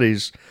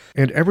facilities,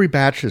 and every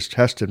batch is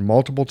tested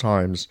multiple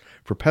times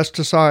for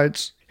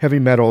pesticides, heavy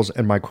metals,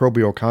 and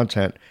microbial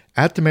content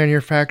at the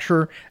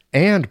manufacturer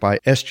and by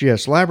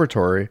SGS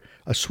Laboratory,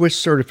 a Swiss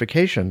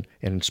certification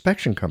and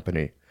inspection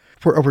company.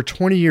 For over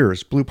 20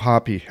 years, Blue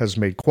Poppy has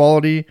made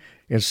quality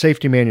and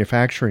safety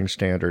manufacturing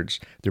standards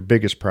their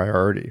biggest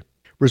priority,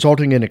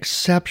 resulting in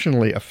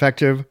exceptionally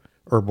effective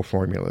herbal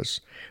formulas.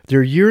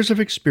 Their years of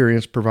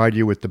experience provide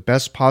you with the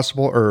best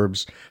possible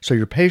herbs so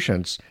your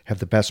patients have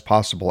the best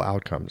possible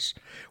outcomes.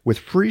 With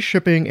free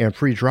shipping and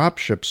free drop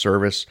ship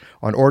service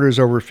on orders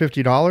over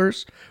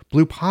 $50,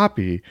 Blue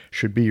Poppy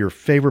should be your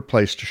favorite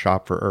place to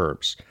shop for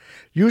herbs.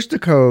 Use the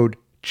code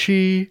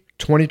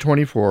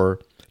CHI2024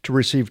 to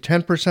receive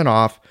 10%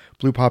 off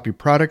Blue Poppy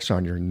products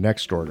on your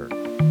next order.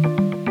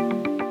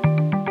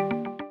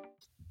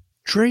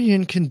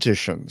 Zhui-Yin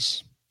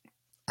conditions,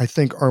 I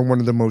think, are one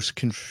of the most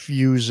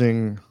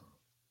confusing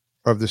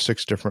of the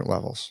 6 different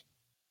levels.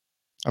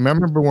 I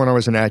remember when I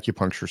was in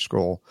acupuncture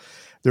school,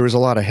 there was a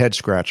lot of head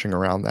scratching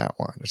around that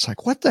one. It's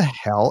like, what the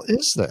hell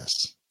is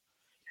this?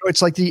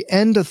 It's like the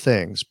end of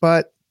things,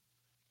 but,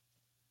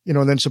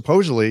 then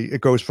supposedly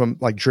it goes from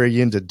like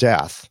Zhui-Yin to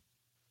death.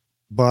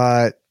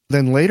 But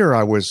then later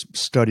I was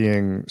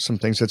studying some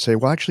things that say,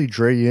 well, actually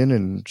Zhui-Yin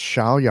and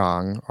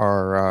Shaoyang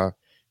are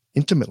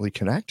intimately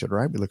connected,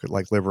 right? We look at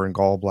like liver and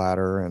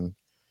gallbladder and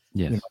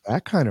yes,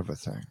 that kind of a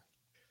thing.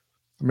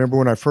 I remember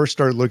when I first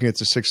started looking at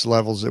the 6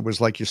 levels, it was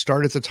like you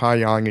start at the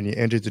Taiyang and you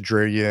end at the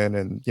Zhui-Yin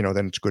and,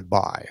 then it's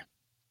goodbye.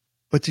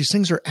 But these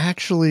things are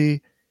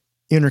actually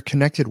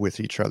interconnected with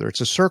each other.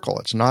 It's a circle.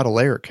 It's not a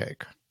layer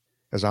cake,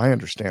 as I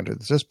understand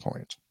it at this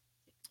point.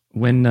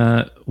 When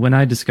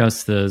I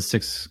discuss the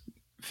 6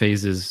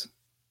 phases,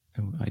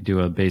 I do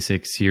a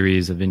basic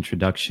series of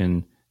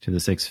introduction to the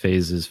 6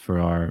 phases for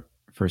our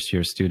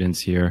first-year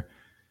students here.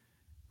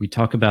 We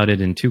talk about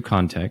it in 2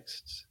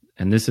 contexts.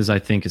 And this is, I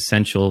think,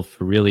 essential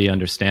for really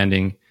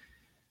understanding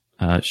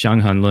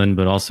Xianghan Lun,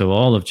 but also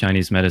all of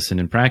Chinese medicine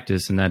and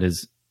practice. And that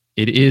is,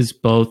 it is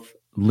both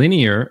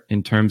linear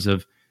in terms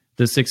of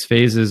the 6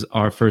 phases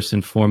are first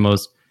and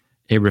foremost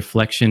a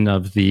reflection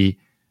of the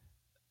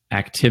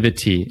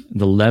activity,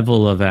 the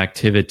level of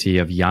activity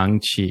of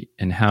Yang Qi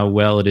and how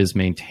well it is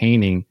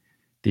maintaining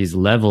these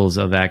levels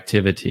of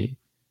activity,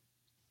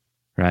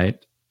 right?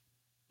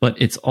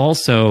 But it's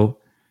also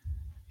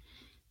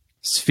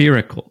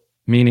spherical,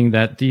 meaning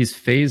that these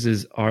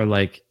phases are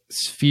like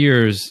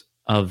spheres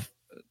of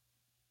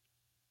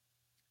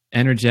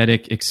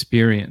energetic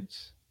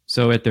experience.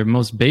 So at their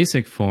most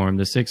basic form,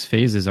 the 6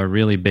 phases are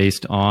really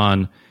based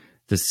on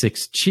the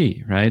 6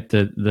 qi, right?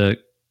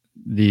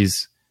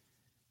 These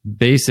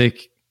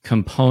basic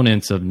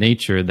components of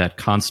nature that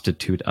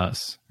constitute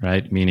us,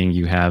 right? Meaning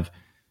you have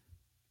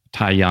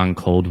Taiyang,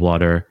 cold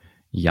water,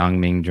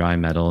 Yangming, dry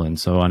metal, and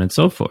so on and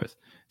so forth.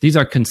 These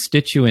are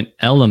constituent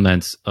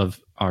elements of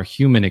our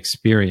human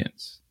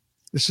experience.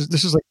 This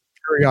is like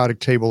the periodic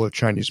table of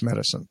Chinese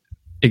medicine.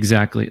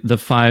 Exactly. The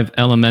 5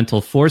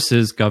 elemental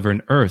forces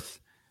govern earth.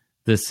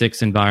 The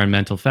 6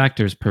 environmental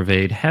factors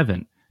pervade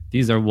heaven.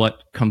 These are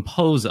what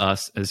compose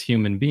us as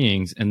human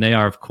beings, and they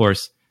are, of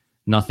course,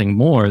 nothing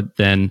more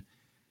than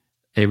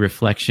a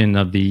reflection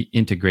of the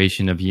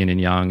integration of yin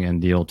and yang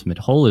and the ultimate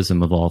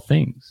holism of all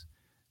things.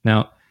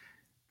 Now,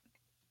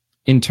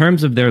 in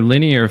terms of their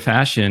linear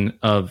fashion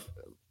of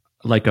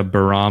like a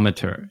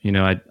barometer,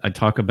 I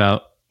talk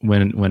about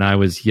when I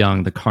was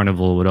young, the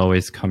carnival would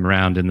always come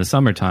around in the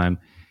summertime,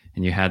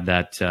 and you had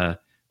that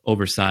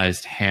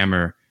oversized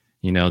hammer,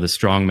 the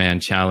strongman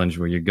challenge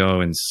where you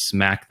go and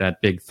smack that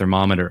big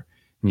thermometer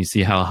and you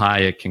see how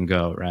high it can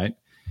go, right?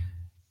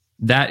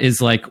 That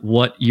is like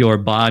what your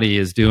body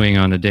is doing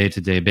on a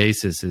day-to-day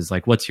basis is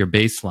like, what's your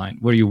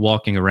baseline? What are you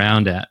walking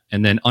around at?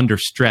 And then under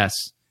stress,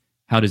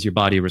 how does your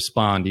body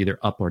respond either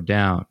up or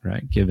down,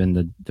 right? Given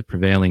the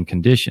prevailing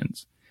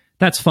conditions.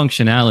 That's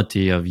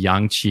functionality of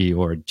Yang Qi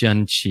or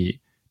Zhen Qi,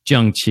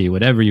 Zheng Qi,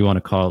 whatever you want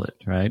to call it,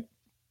 right?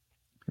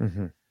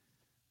 Mm-hmm.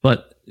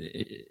 But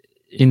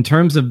in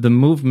terms of the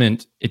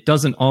movement, it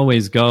doesn't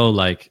always go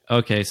like,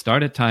 okay,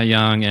 start at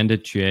Taiyang, end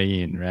at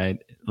Zhui-Yin,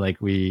 right? Like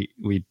we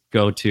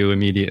go to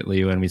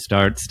immediately when we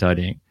start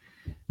studying.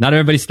 Not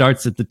everybody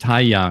starts at the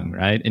Taiyang,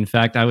 right? In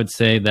fact, I would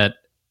say that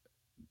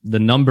the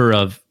number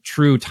of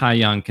true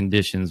Taiyang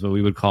conditions, what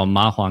we would call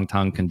Ma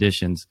Huangtang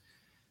conditions,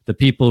 the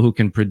people who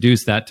can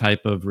produce that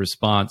type of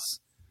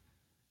response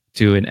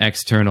to an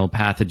external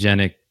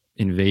pathogenic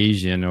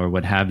invasion or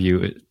what have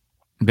you,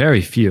 very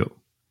few,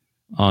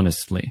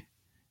 honestly.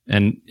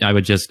 And I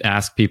would just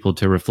ask people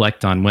to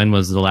reflect on when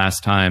was the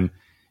last time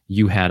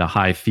you had a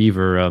high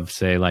fever of,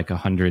 say, like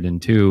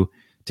 102,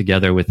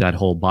 together with that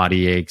whole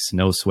body aches,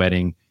 no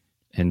sweating,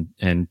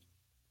 and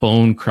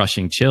bone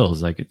crushing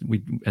chills. Like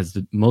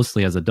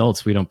mostly as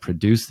adults, we don't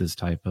produce this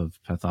type of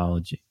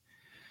pathology.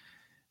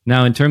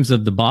 Now, in terms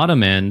of the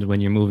bottom end,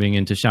 when you're moving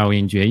into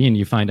Shaoyin Jueyin,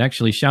 you find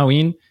actually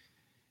Shaoyin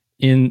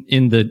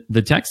in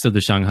the text of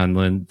the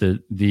Shanghanlin,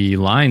 the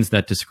lines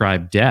that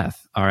describe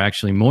death are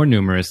actually more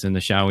numerous in the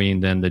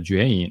Shaoyin than the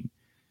Jueyin.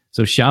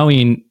 So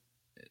Shaoyin,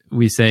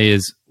 we say,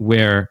 is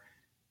where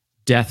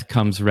death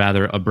comes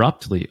rather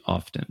abruptly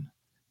often,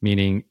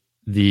 meaning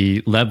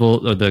the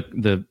level or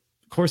the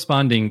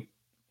corresponding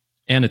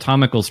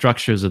anatomical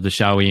structures of the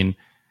Shaoyin,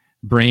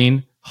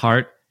 brain,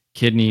 heart,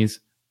 kidneys,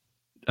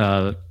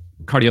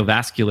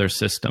 cardiovascular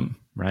system,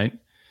 right?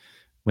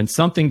 When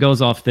something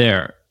goes off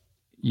there,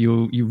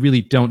 you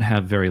really don't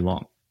have very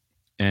long.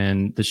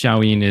 And the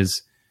Shaoyin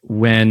is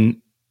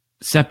when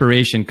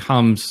separation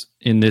comes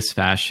in this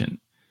fashion.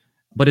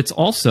 But it's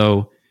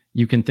also,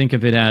 you can think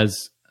of it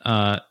as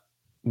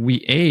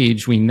we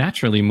age, we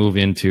naturally move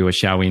into a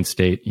Shaoyin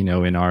state, in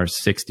our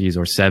 60s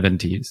or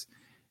 70s.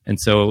 And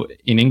so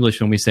in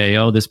English, when we say,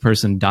 oh, this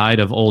person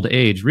died of old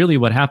age, really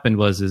what happened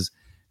is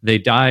they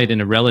died in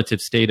a relative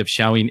state of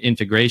Shaoyin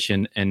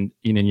integration, and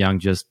yin and yang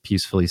just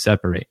peacefully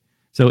separate.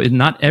 So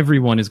not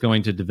everyone is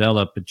going to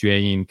develop a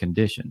Jueyin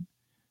condition,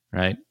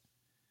 right?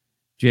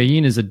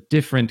 Jueyin is a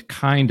different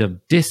kind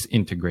of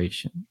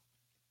disintegration.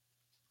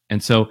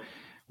 And so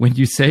when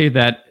you say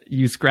that,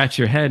 you scratch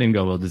your head and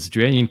go, well, this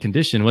Jueyin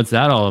condition, what's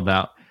that all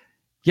about?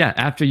 Yeah,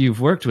 after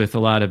you've worked with a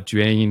lot of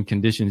Jueyin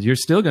conditions, you're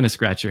still going to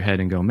scratch your head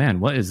and go, man,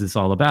 what is this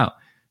all about?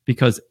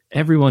 Because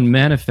everyone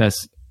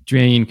manifests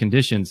Jueyin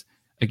conditions,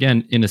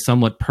 again, in a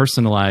somewhat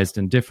personalized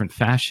and different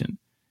fashion.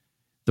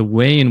 The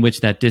way in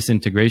which that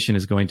disintegration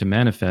is going to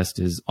manifest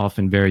is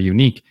often very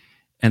unique.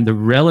 And the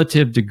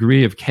relative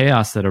degree of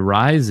chaos that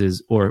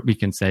arises, or we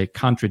can say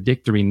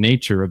contradictory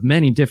nature of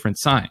many different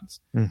signs,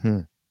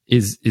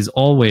 is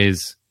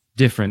always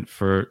different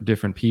for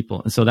different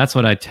people. And so that's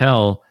what I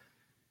tell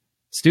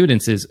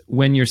students is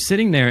when you're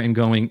sitting there and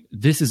going,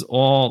 this is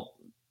all,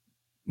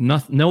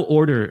 no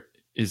order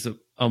is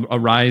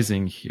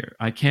arising here.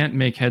 I can't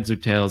make heads or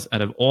tails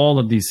out of all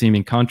of these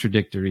seeming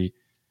contradictory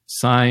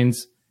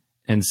signs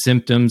and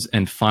symptoms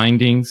and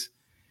findings.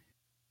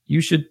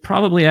 You should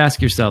probably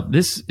ask yourself,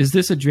 is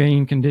this a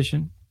Jueyin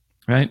condition,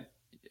 right?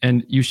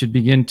 And you should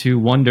begin to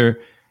wonder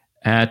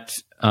at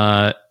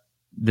the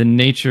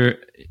nature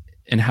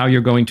and how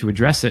you're going to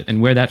address it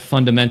and where that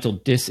fundamental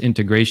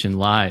disintegration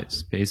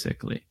lies,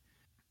 basically.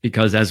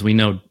 Because as we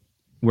know,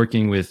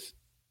 working with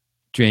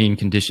Jueyin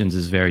conditions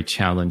is very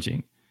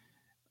challenging.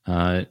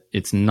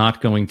 It's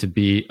not going to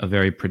be a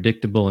very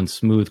predictable and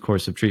smooth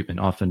course of treatment.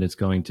 Often it's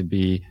going to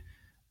be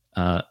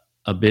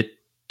a bit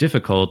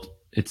difficult.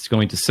 It's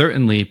going to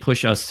certainly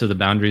push us to the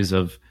boundaries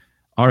of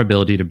our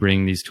ability to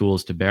bring these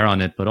tools to bear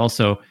on it, but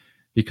also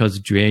because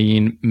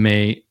Jueyin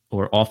may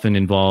or often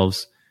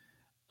involves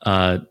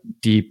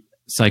deep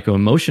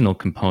psycho-emotional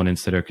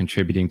components that are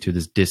contributing to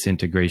this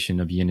disintegration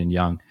of yin and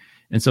yang.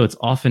 And so it's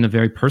often a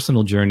very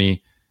personal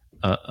journey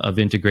of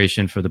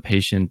integration for the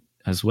patient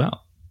as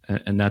well.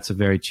 And that's a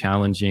very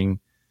challenging,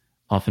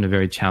 often a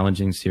very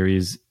challenging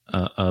series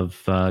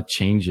of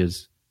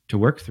changes to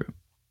work through.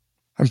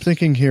 I'm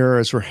thinking here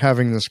as we're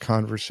having this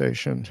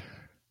conversation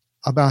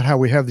about how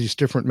we have these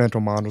different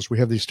mental models. We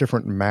have these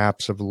different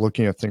maps of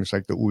looking at things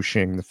like the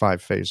Wuxing, the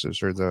 5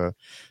 phases, or the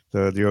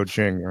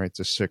Ojing, right?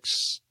 The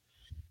six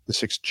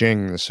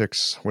Jing, the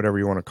 6, whatever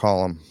you want to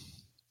call them.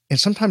 And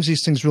sometimes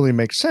these things really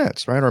make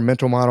sense, right? Our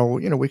mental model,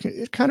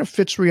 it kind of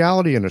fits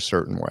reality in a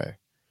certain way.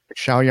 Like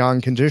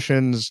Shaoyin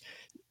conditions,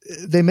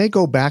 they may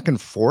go back and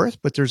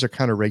forth, but there's a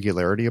kind of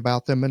regularity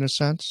about them in a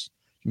sense.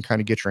 You can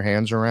kind of get your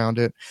hands around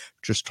it.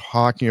 Just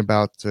talking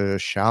about the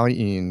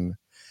Shaoyin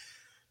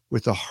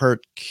with the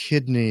heart,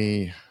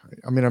 kidney.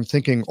 I mean, I'm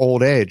thinking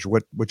old age.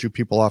 What do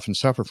people often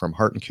suffer from?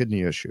 Heart and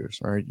kidney issues,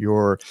 right?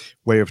 Your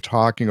way of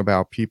talking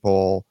about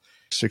people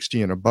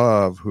 60 and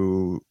above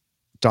who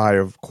die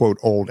of, quote,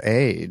 old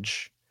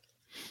age.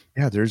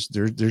 Yeah, there's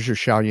your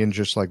Shaoyin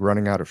just like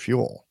running out of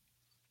fuel,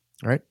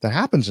 right? That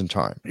happens in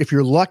time. If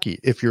you're lucky,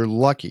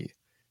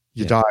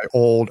 you die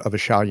old of a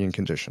Shaoyin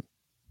condition,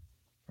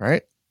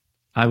 right?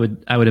 I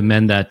would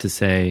amend that to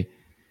say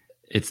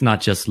it's not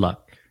just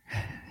luck.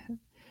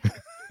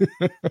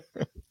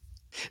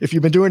 If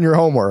you've been doing your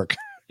homework,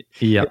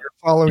 you're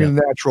following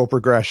the natural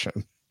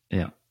progression.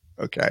 Yeah.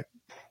 Okay.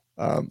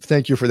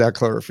 Thank you for that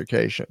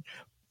clarification.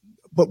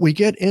 But we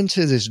get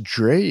into this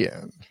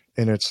Jueyin,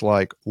 and it's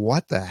like,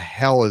 what the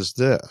hell is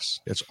this?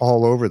 It's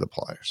all over the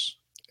place.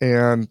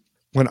 And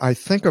when I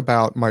think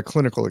about my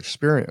clinical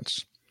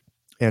experience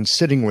and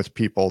sitting with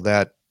people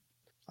that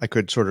I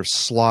could sort of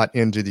slot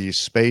into these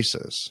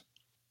spaces,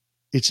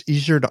 it's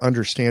easier to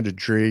understand a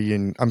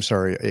Shaoyin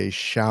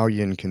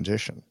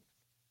condition.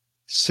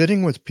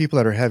 Sitting with people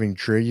that are having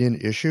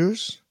Jueyin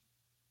issues,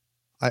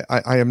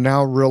 I am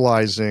now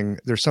realizing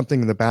there's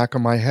something in the back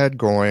of my head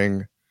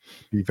going,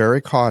 be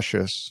very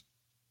cautious,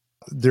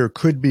 there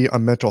could be a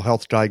mental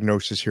health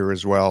diagnosis here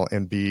as well,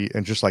 and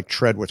just like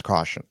tread with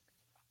caution.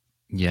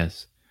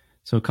 Yes.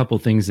 So a couple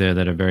things there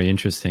that are very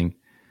interesting.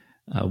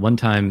 One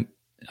time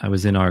I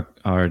was in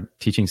our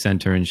teaching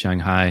center in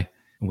Shanghai,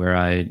 where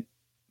I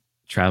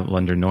travel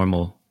under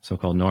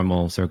so-called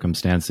normal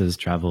circumstances,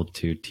 traveled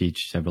to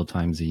teach several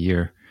times a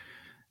year.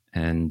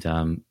 And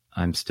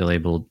I'm still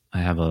able,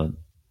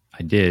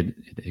 it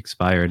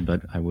expired,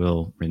 but I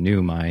will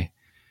renew my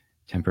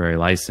temporary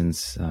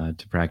license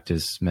to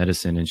practice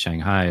medicine in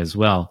Shanghai as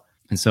well.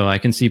 And so I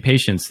can see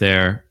patients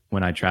there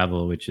when I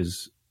travel, which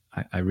is,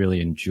 I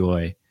really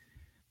enjoy.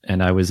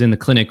 And I was in the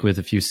clinic with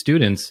a few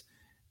students,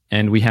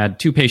 and we had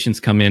two patients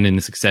come in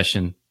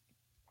succession.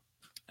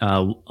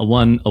 A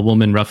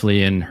woman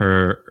roughly in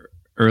her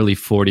early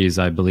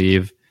 40s, I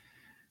believe,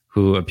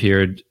 who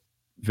appeared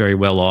very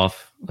well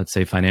off, let's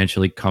say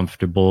financially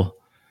comfortable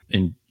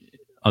and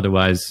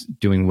otherwise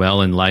doing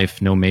well in life,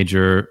 no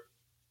major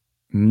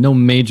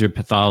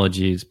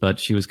pathologies, but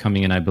she was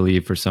coming in, I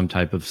believe, for some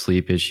type of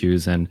sleep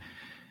issues and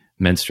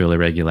menstrual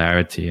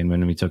irregularity. And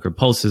when we took her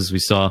pulses, we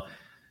saw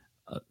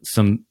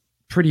some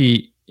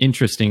pretty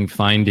interesting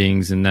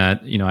findings in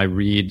that,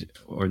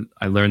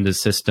 I learned the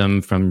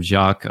system from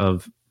Jacques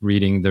of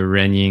reading the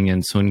Renying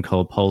and Sun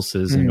Ko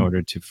pulses in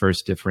order to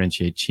first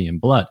differentiate qi and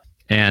blood.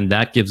 And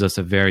that gives us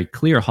a very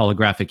clear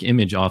holographic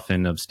image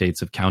often of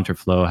states of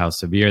counterflow, how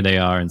severe they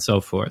are, and so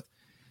forth.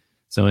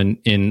 So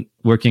in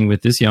working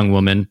with this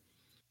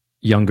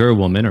younger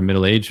woman or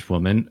middle-aged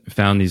woman,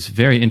 found these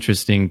very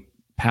interesting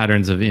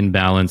patterns of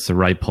imbalance. The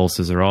right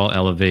pulses are all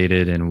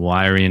elevated and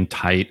wiry and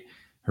tight.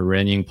 Her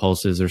Renying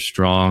pulses are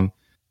strong.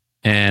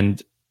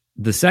 And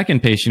the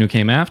second patient who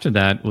came after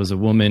that was a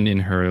woman in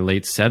her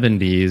late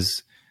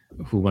 70s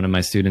who one of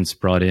my students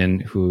brought in,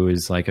 who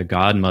is like a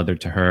godmother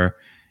to her.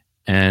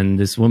 And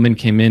this woman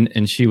came in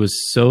and she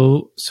was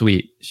so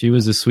sweet. She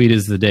was as sweet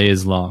as the day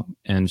is long.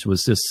 And she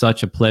was just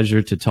such a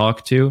pleasure to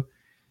talk to.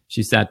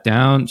 She sat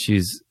down.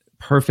 She's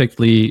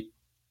perfectly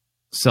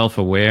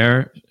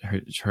self-aware.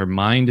 Her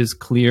mind is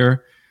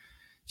clear.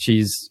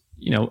 She's,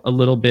 a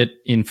little bit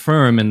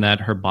infirm in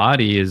that her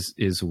body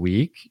is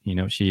weak.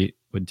 She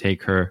would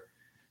take her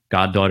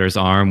goddaughter's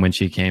arm when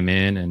she came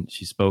in, and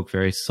she spoke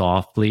very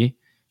softly.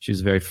 She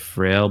was very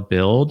frail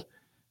build.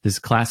 This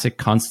classic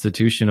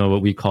constitutional,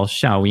 what we call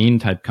Shaolin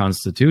type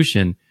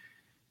constitution,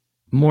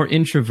 more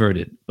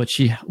introverted, but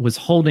she was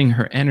holding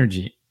her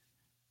energy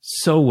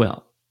so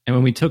well. And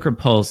when we took her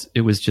pulse,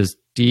 it was just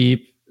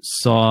deep,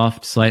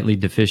 soft, slightly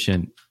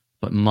deficient,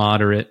 but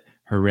moderate.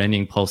 Her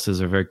Renying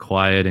pulses are very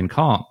quiet and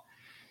calm.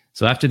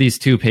 So after these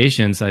two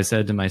patients, I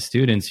said to my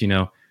students,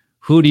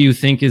 who do you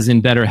think is in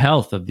better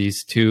health of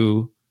these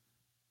two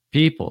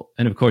people?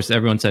 And of course,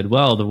 everyone said,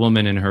 well, the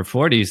woman in her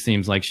 40s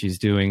seems like she's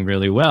doing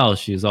really well.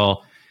 She's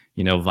all,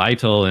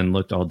 vital and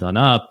looked all done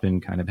up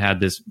and kind of had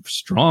this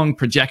strong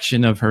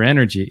projection of her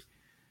energy.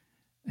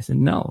 I said,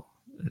 no,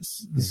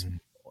 this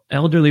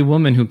elderly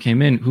woman who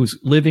came in, who's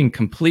living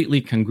completely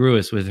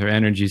congruous with her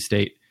energy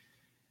state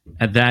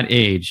at that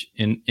age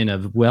in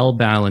a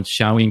well-balanced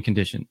Shaolin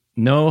condition,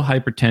 no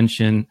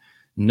hypertension,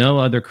 no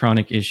other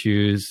chronic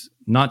issues,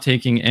 not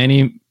taking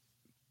any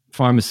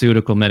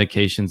pharmaceutical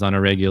medications on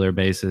a regular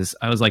basis.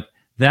 I was like,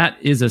 that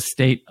is a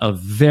state of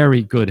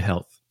very good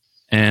health.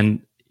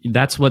 And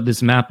that's what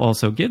this map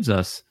also gives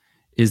us,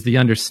 is the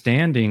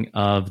understanding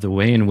of the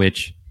way in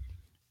which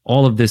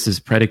all of this is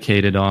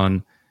predicated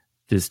on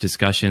these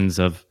discussions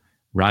of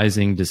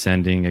rising,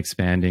 descending,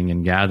 expanding,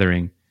 and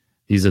gathering.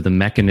 These are the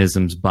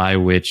mechanisms by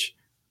which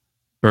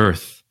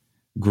birth,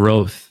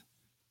 growth,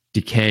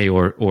 decay,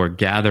 or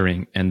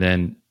gathering, and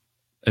then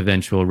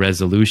eventual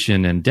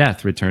resolution and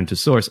death, return to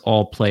source,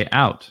 all play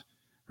out,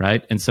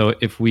 right? And so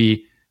if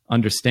we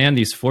understand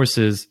these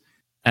forces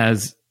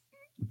as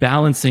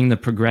balancing the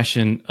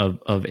progression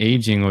of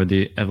aging or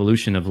the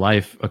evolution of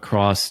life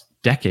across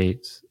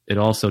decades, it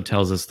also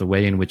tells us the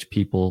way in which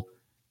people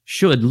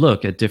should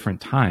look at different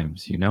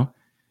times,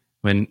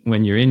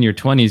 When you're in your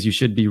 20s, you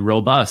should be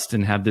robust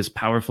and have this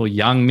powerful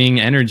Yang Ming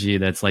energy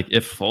that's like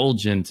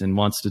effulgent and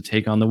wants to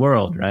take on the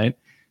world, right?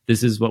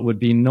 This is what would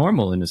be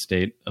normal in a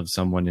state of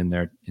someone in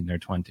their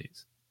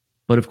 20s.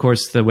 But of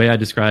course, the way I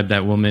described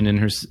that woman in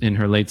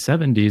her late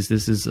 70s,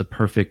 this is a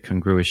perfect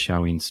congruous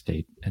Shaolin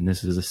state. And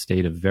this is a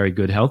state of very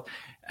good health.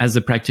 As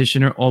a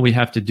practitioner, all we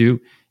have to do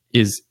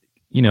is,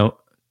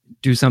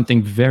 do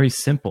something very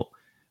simple.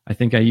 I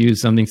think I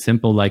use something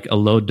simple like a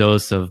low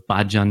dose of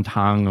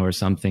Bajantang or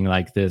something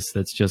like this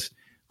that's just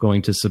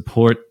going to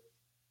support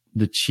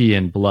the qi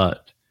and blood.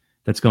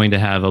 That's going to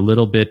have a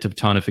little bit of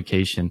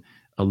tonification,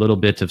 a little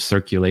bit of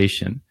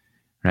circulation,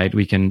 right?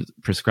 We can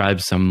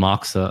prescribe some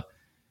moxa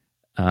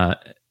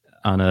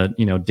on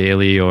a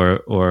daily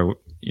or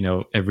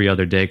every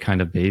other day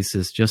kind of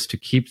basis, just to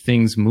keep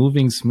things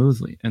moving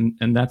smoothly,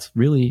 and that's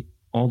really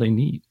all they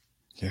need.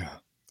 Yeah,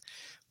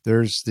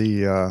 there's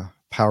the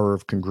power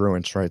of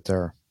congruence right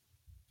there.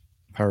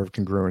 Power of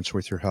congruence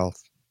with your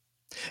health.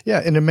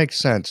 Yeah, and it makes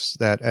sense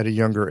that at a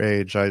younger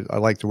age, I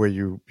like the way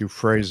you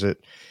phrase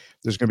it.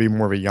 There's going to be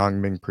more of a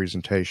Yang Ming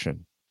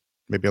presentation,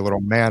 maybe a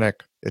little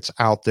manic, It's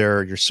out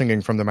there. You're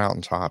singing from the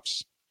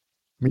mountaintops.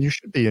 I mean, you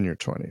should be in your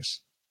 20s.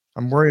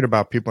 I'm worried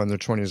about people in their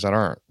 20s that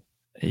aren't.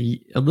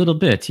 A little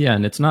bit, yeah.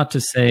 And it's not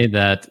to say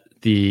that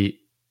the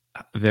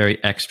very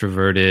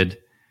extroverted,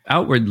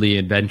 outwardly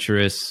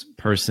adventurous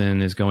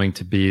person is going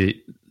to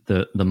be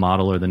the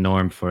model or the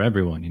norm for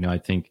everyone. You know, I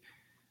think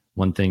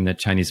one thing that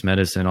Chinese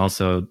medicine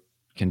also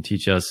can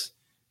teach us,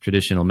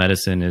 traditional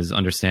medicine, is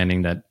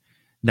understanding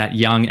that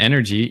yang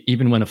energy,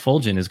 even when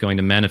effulgent, is going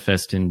to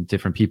manifest in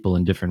different people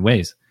in different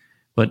ways.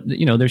 But,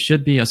 you know, there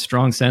should be a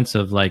strong sense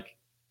of like,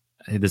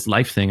 hey, this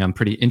life thing, I'm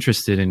pretty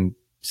interested in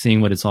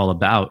seeing what it's all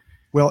about.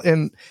 Well,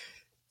 and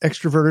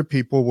extroverted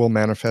people will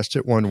manifest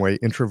it one way,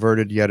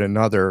 introverted yet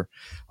another.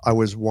 I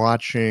was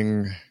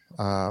watching,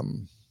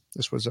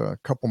 this was a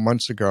couple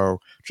months ago,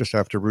 just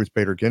after Ruth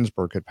Bader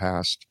Ginsburg had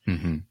passed.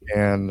 Mm-hmm.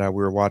 And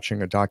we were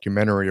watching a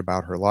documentary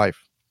about her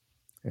life.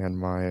 And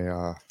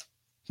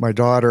my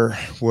daughter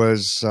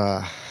was,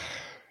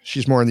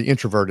 she's more on the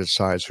introverted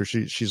side. So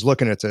she's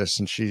looking at this,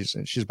 and she's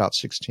about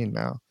 16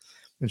 now.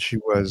 And she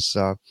was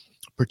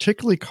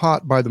particularly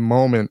caught by the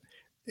moment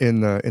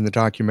in the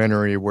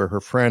documentary where her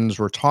friends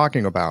were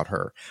talking about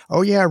her.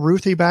 Oh yeah,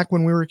 Ruthie, back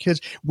when we were kids,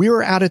 we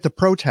were out at the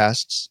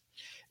protests,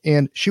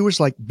 and she was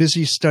like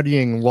busy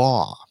studying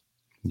law.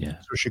 Yeah.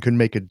 So she could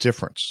make a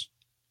difference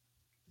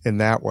in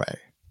that way.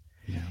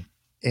 Yeah.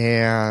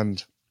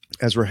 And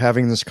as we're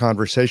having this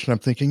conversation, I'm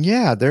thinking,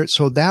 yeah,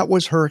 so that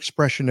was her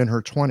expression in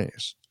her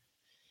 20s.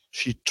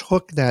 She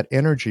took that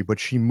energy, but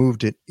she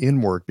moved it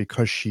inward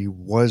because she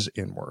was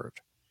inward.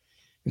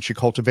 And she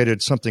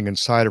cultivated something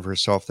inside of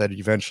herself that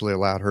eventually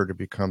allowed her to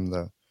become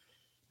the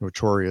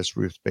notorious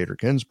Ruth Bader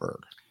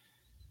Ginsburg.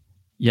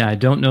 Yeah, I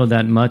don't know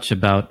that much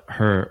about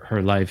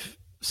her life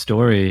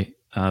story,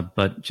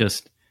 but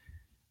just,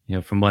 you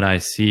know, from what I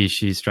see,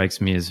 she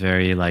strikes me as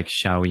very like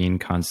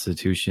Shaolin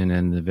constitution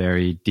and the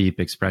very deep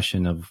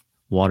expression of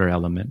water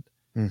element.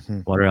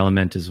 Mm-hmm. Water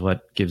element is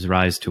what gives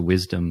rise to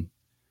wisdom,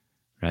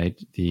 right?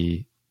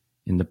 In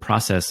the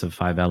process of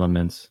 5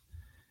 elements,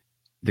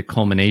 the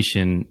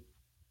culmination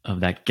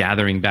of that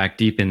gathering back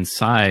deep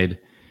inside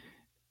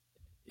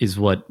is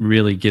what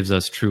really gives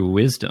us true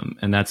wisdom.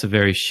 And that's a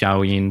very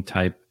Shaolin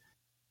type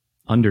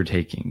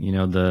undertaking, you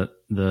know,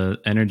 the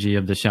energy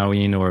of the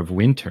Shaolin or of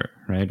winter,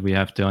 right? We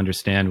have to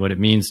understand what it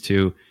means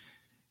to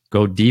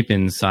go deep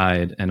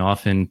inside and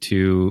often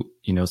to,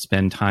 you know,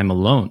 spend time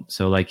alone.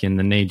 So like in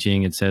the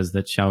Neijing, it says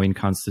that Shaolin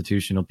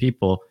constitutional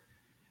people,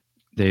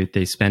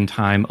 they spend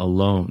time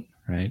alone,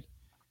 right?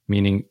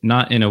 Meaning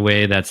not in a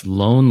way that's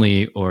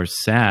lonely or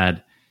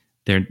sad.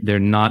 They're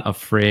not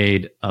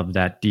afraid of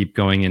that deep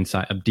going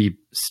inside, of deep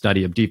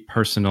study, of deep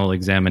personal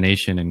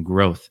examination and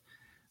growth,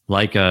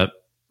 like a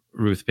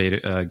Ruth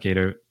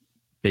Bader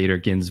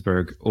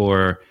Ginsburg,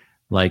 or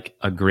like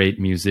a great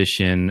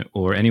musician,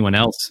 or anyone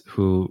else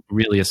who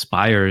really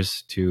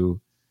aspires to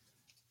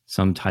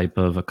some type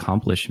of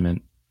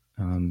accomplishment,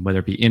 whether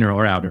it be inner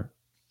or outer.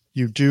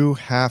 You do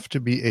have to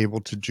be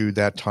able to do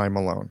that time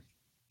alone.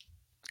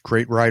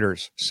 Great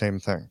writers, same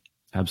thing.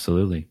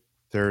 Absolutely.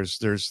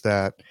 There's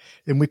that,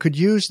 and we could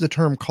use the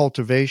term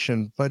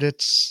cultivation, but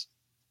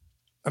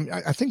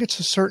I think it's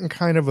a certain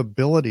kind of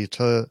ability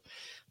to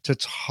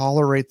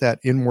tolerate that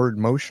inward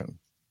motion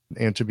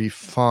and to be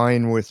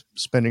fine with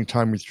spending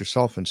time with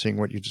yourself and seeing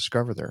what you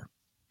discover there.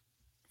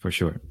 For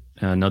sure.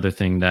 Another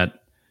thing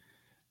that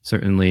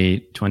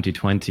certainly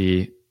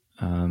 2020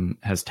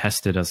 has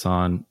tested us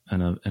on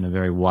in a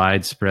very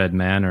widespread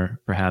manner,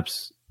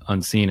 perhaps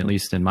unseen, at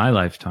least in my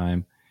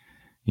lifetime,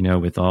 you know,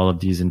 with all of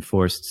these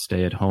enforced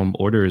stay-at-home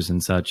orders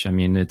and such. I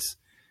mean, it's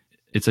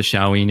a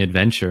Shaolin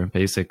adventure,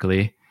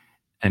 basically.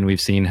 And we've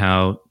seen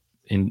how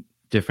in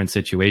different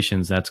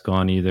situations that's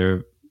gone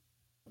either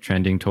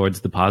trending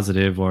towards the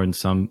positive or in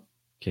some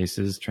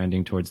cases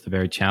trending towards the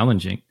very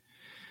challenging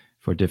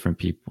for different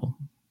people.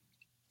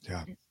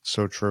 Yeah,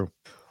 so true.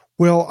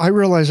 Well, I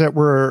realize that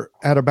we're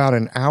at about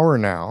an hour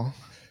now,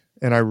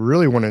 and I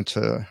really wanted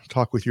to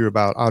talk with you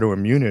about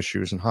autoimmune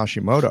issues and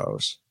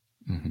Hashimoto's.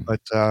 Mm-hmm. But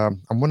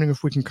I'm wondering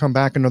if we can come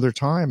back another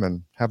time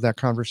and have that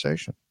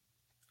conversation.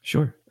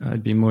 Sure.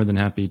 I'd be more than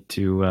happy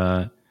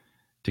to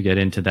get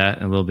into that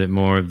and a little bit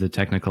more of the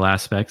technical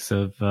aspects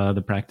of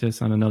the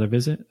practice on another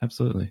visit.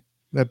 Absolutely.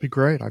 That'd be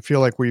great. I feel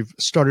like we've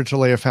started to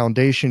lay a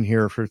foundation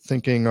here for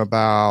thinking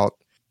about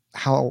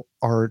how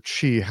our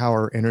qi, how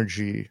our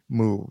energy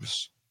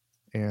moves,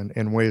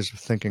 and ways of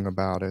thinking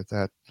about it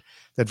that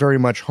very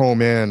much home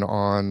in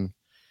on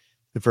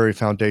the very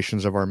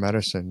foundations of our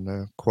medicine,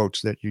 the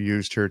quotes that you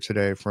used here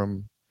today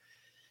from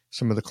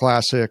some of the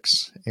classics.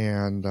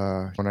 And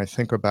when I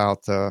think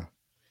about the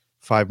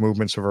 5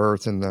 movements of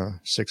earth and the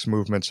 6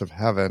 movements of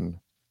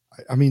heaven,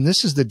 I mean,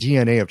 this is the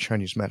DNA of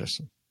Chinese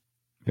medicine.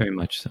 Very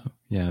much so.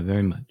 Yeah,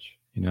 very much.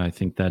 You know, I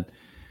think that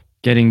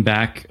getting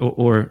back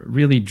or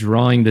really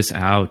drawing this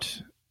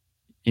out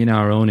in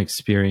our own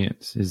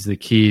experience is the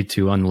key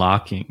to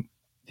unlocking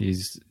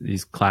these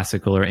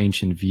classical or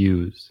ancient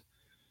views.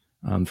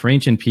 For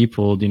ancient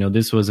people, you know,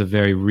 this was a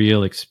very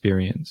real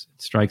experience.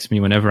 It strikes me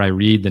whenever I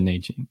read the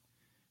Neijing,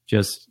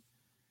 just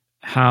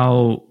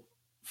how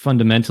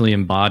fundamentally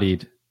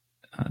embodied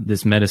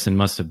this medicine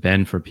must have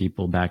been for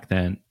people back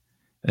then,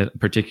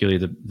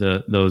 particularly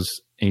those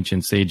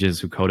ancient sages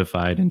who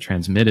codified and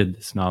transmitted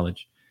this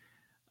knowledge.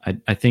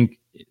 I think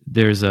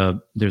there's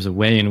a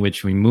way in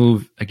which we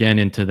move again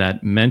into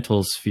that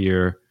mental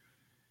sphere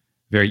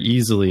very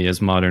easily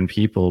as modern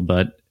people,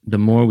 but the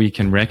more we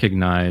can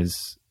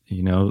recognize,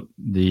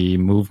 the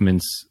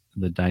movements,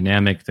 the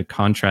dynamic, the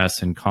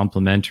contrasts and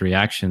complementary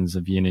actions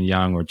of yin and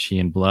yang, or qi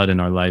and blood in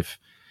our life,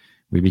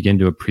 we begin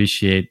to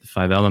appreciate the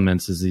 5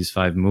 elements as these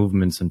 5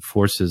 movements and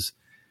forces,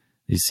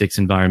 these 6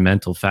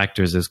 environmental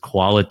factors as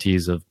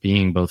qualities of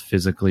being, both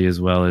physically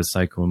as well as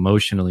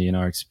psycho-emotionally in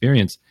our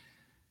experience.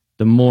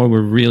 The more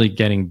we're really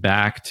getting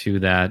back to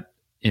that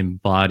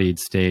embodied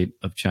state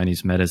of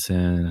Chinese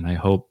medicine, and I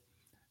hope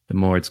the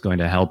more it's going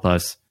to help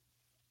us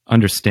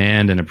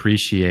understand and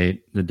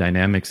appreciate the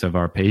dynamics of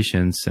our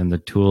patients and the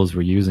tools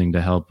we're using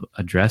to help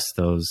address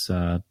those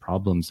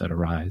problems that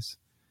arise.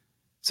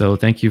 So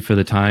thank you for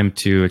the time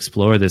to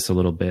explore this a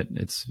little bit.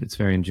 It's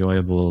very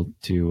enjoyable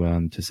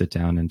to sit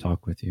down and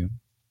talk with you.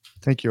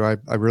 Thank you. I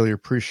really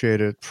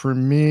appreciate it. For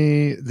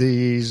me,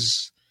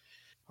 these,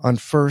 on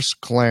first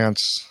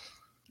glance,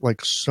 like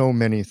so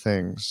many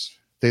things,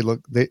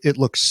 it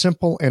looks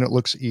simple and it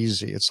looks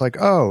easy. It's like,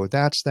 oh,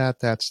 that's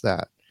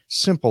that.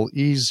 Simple,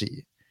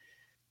 easy.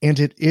 And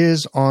it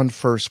is on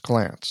first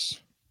glance.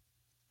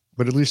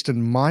 But at least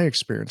in my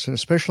experience, and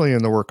especially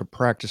in the work of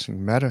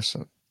practicing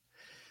medicine,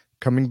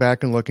 coming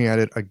back and looking at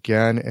it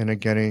again and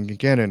again and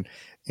again,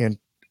 and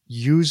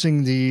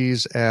using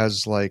these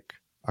as like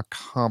a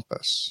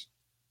compass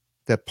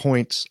that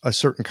points a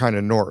certain kind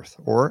of north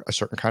or a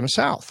certain kind of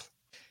south,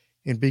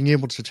 and being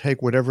able to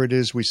take whatever it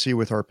is we see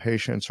with our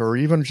patients, or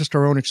even just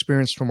our own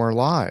experience from our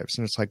lives,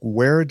 and it's like,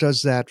 where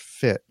does that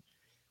fit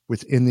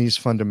within these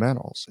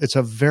fundamentals? It's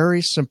a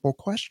very simple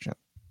question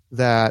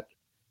that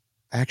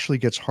actually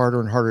gets harder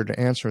and harder to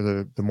answer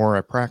the more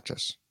I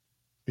practice,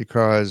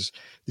 because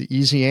the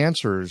easy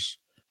answers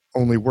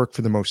only work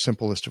for the most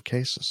simplest of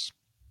cases.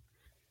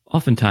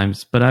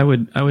 Oftentimes, but I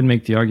would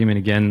make the argument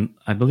again,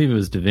 I believe it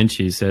was Da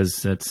Vinci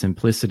says that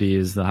simplicity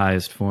is the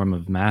highest form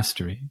of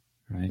mastery,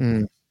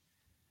 right?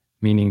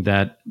 Meaning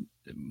that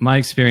my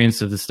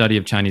experience of the study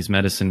of Chinese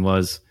medicine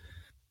was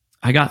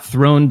I got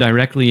thrown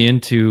directly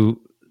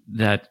into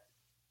that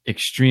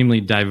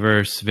extremely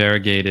diverse,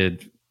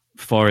 variegated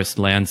forest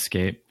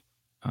landscape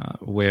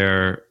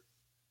where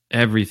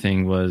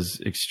everything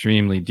was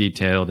extremely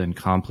detailed and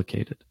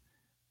complicated.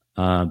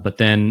 But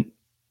then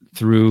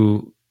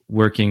through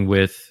working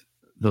with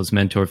those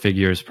mentor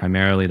figures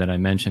primarily that I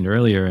mentioned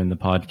earlier in the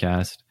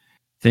podcast,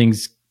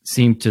 things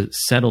seem to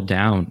settle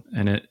down,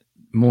 and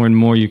more and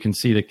more you can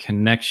see the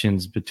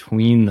connections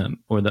between them,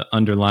 or the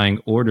underlying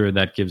order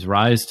that gives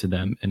rise to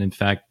them. And in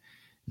fact,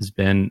 has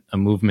been a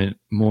movement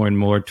more and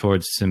more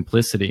towards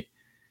simplicity.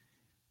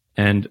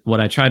 And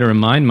what I try to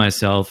remind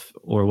myself,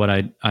 or what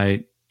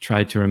I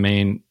try to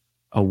remain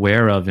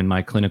aware of in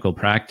my clinical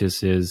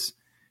practice, is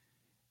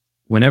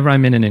whenever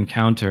I'm in an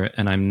encounter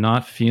and I'm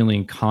not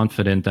feeling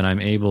confident that I'm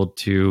able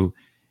to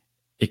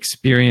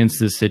experience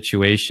the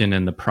situation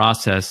and the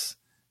process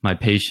my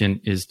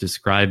patient is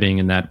describing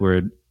and that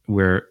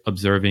we're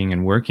observing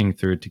and working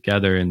through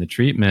together in the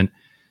treatment,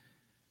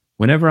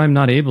 whenever I'm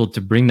not able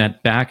to bring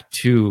that back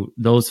to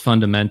those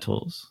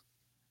fundamentals,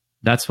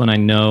 that's when I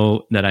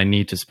know that I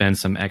need to spend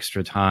some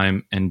extra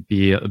time and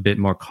be a bit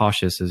more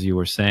cautious, as you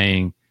were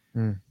saying,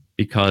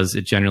 because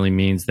it generally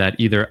means that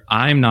either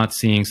I'm not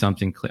seeing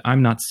something clear,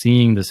 I'm not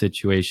seeing the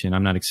situation,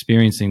 I'm not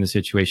experiencing the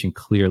situation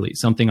clearly.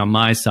 Something on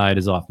my side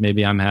is off.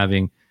 Maybe I'm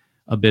having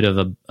a bit of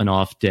an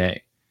off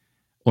day,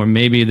 or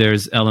maybe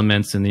there's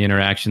elements in the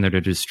interaction that are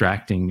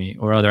distracting me,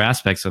 or other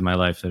aspects of my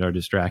life that are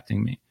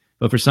distracting me.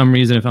 But for some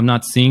reason, if I'm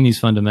not seeing these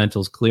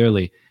fundamentals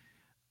clearly,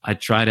 I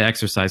try to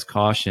exercise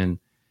caution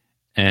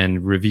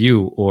and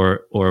review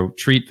or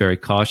treat very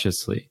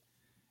cautiously,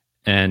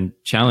 and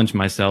challenge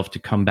myself to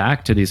come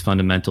back to these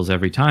fundamentals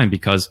every time,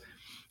 because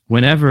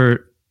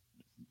whenever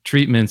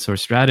treatments or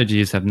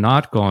strategies have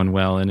not gone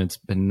well and it's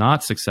been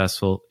not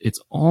successful, it's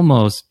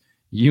almost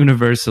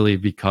universally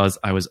because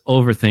I was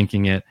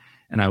overthinking it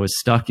and I was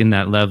stuck in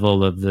that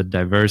level of the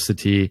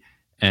diversity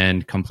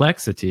and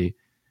complexity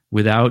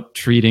without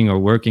treating or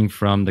working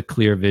from the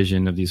clear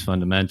vision of these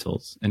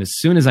fundamentals. And as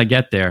soon as I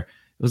get there, it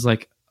was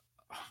like,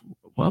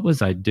 what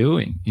was I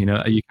doing? You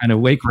kind of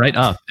wake right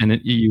up and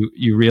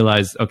you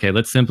realize, okay,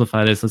 let's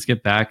simplify this. Let's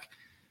get back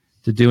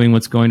to doing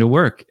what's going to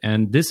work.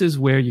 And this is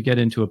where you get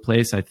into a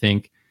place, I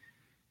think,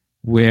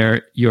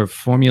 where your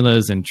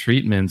formulas and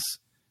treatments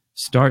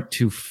start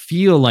to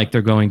feel like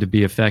they're going to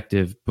be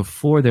effective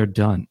before they're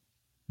done.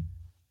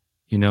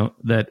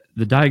 That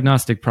the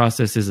diagnostic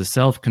process is a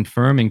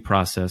self-confirming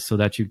process so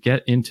that you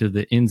get into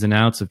the ins and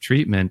outs of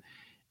treatment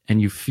and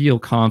you feel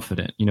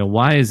confident.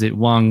 Why is it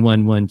Wang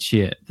Wen Wen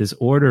Qie? This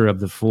order of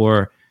the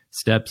 4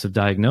 steps of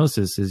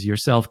diagnosis is you're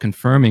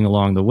self-confirming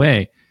along the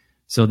way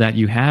so that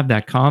you have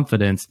that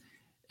confidence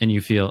and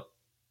you feel,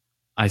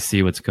 I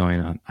see what's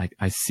going on.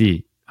 I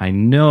see. I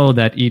know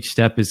that each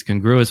step is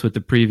congruous with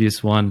the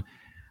previous one.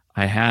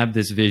 I have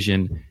this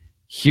vision.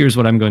 Here's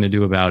what I'm going to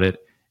do about it.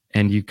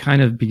 And you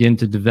kind of begin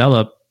to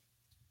develop,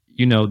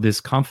 this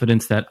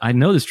confidence that I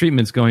know this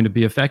treatment's going to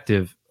be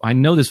effective. I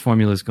know this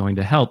formula is going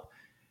to help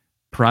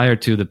prior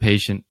to the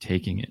patient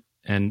taking it.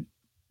 And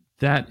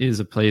that is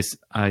a place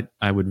I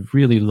would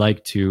really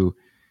like to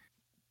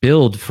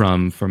build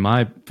from for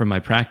my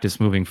practice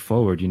moving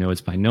forward.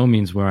 It's by no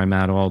means where I'm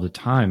at all the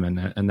time.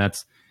 And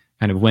that's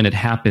kind of when it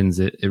happens,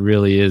 it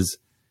really is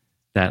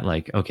that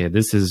like, okay,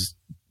 this is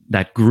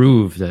that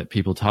groove that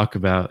people talk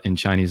about in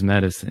Chinese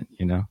medicine,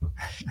 Well,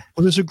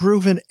 there's a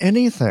groove in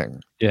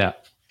anything. Yeah.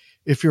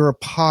 If you're a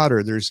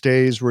potter, there's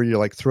days where you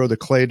like throw the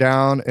clay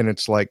down and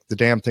it's like the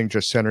damn thing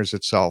just centers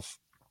itself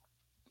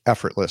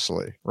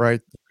effortlessly,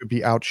 right? You could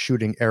be out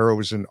shooting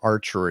arrows in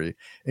archery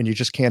and you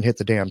just can't hit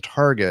the damn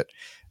target.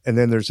 And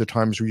then there's the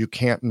times where you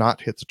can't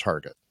not hit the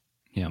target.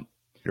 Yeah.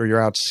 Or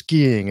you're out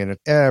skiing and at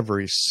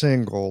every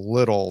single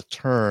little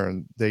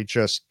turn,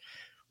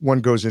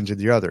 one goes into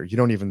the other.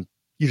 You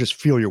just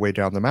feel your way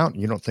down the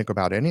mountain. You don't think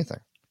about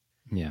anything.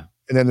 Yeah.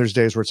 And then there's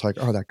days where it's like,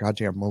 oh, that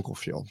goddamn mogul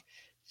field.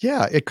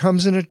 Yeah, it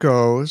comes and it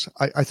goes.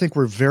 I think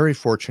we're very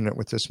fortunate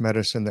with this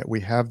medicine that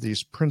we have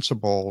these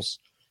principles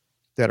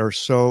that are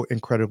so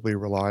incredibly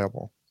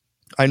reliable.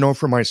 I know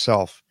for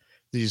myself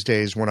these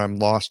days when I'm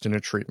lost in a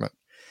treatment,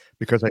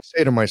 because I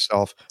say to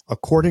myself,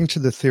 according to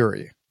the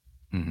theory,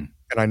 and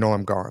I know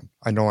I'm gone,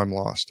 I know I'm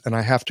lost, and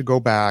I have to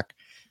go back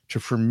to,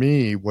 for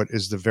me, what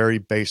is the very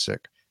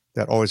basic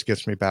that always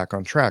gets me back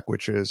on track,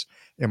 which is,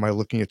 am I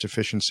looking at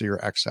deficiency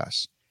or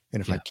excess?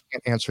 And if I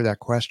can't answer that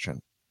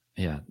question.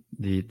 Yeah,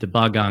 the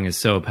Bagong is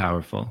so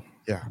powerful.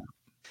 Yeah.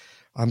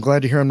 I'm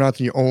glad to hear I'm not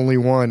the only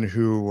one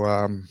who,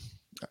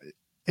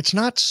 it's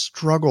not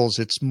struggles.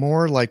 It's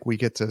more like we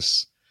get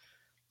this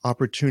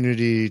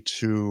opportunity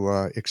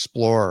to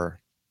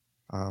explore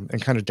and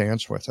kind of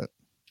dance with it.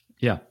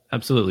 Yeah,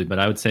 absolutely. But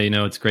I would say,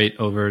 it's great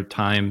over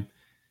time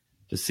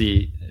to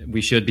see,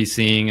 we should be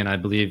seeing, and I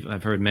believe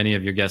I've heard many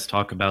of your guests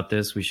talk about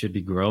this, we should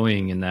be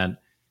growing in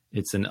that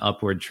it's an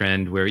upward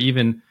trend where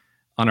even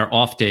on our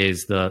off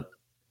days, the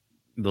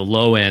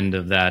low end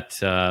of that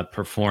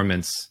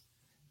performance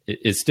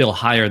is still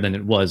higher than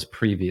it was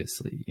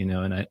previously,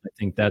 and I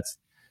think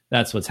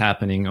that's what's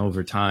happening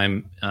over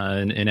time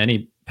in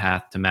any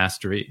path to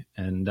mastery.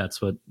 And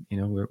that's what,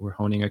 we're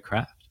honing a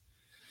craft.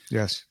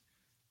 Yes,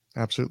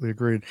 absolutely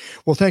agreed.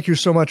 Well, thank you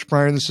so much,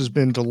 Brian. This has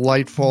been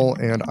delightful,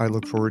 and I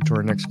look forward to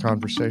our next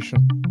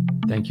conversation.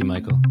 Thank you,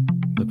 Michael.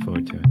 Look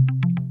forward to it.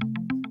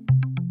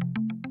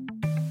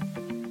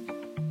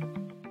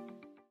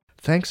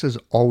 Thanks as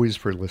always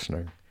for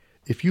listening.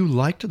 If you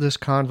liked this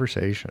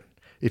conversation,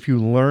 if you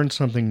learned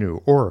something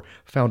new or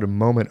found a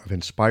moment of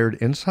inspired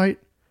insight,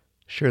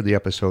 share the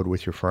episode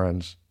with your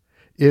friends.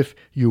 If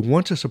you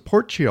want to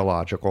support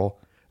Qiological,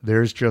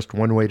 there's just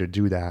one way to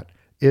do that.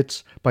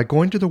 It's by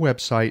going to the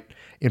website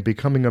and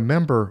becoming a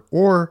member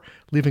or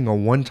leaving a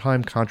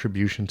one-time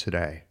contribution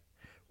today.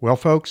 Well,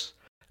 folks,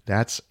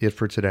 that's it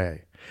for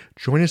today.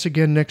 Join us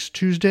again next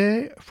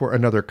Tuesday for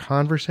another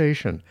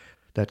conversation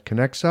that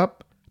connects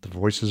up the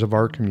voices of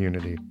our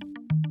community.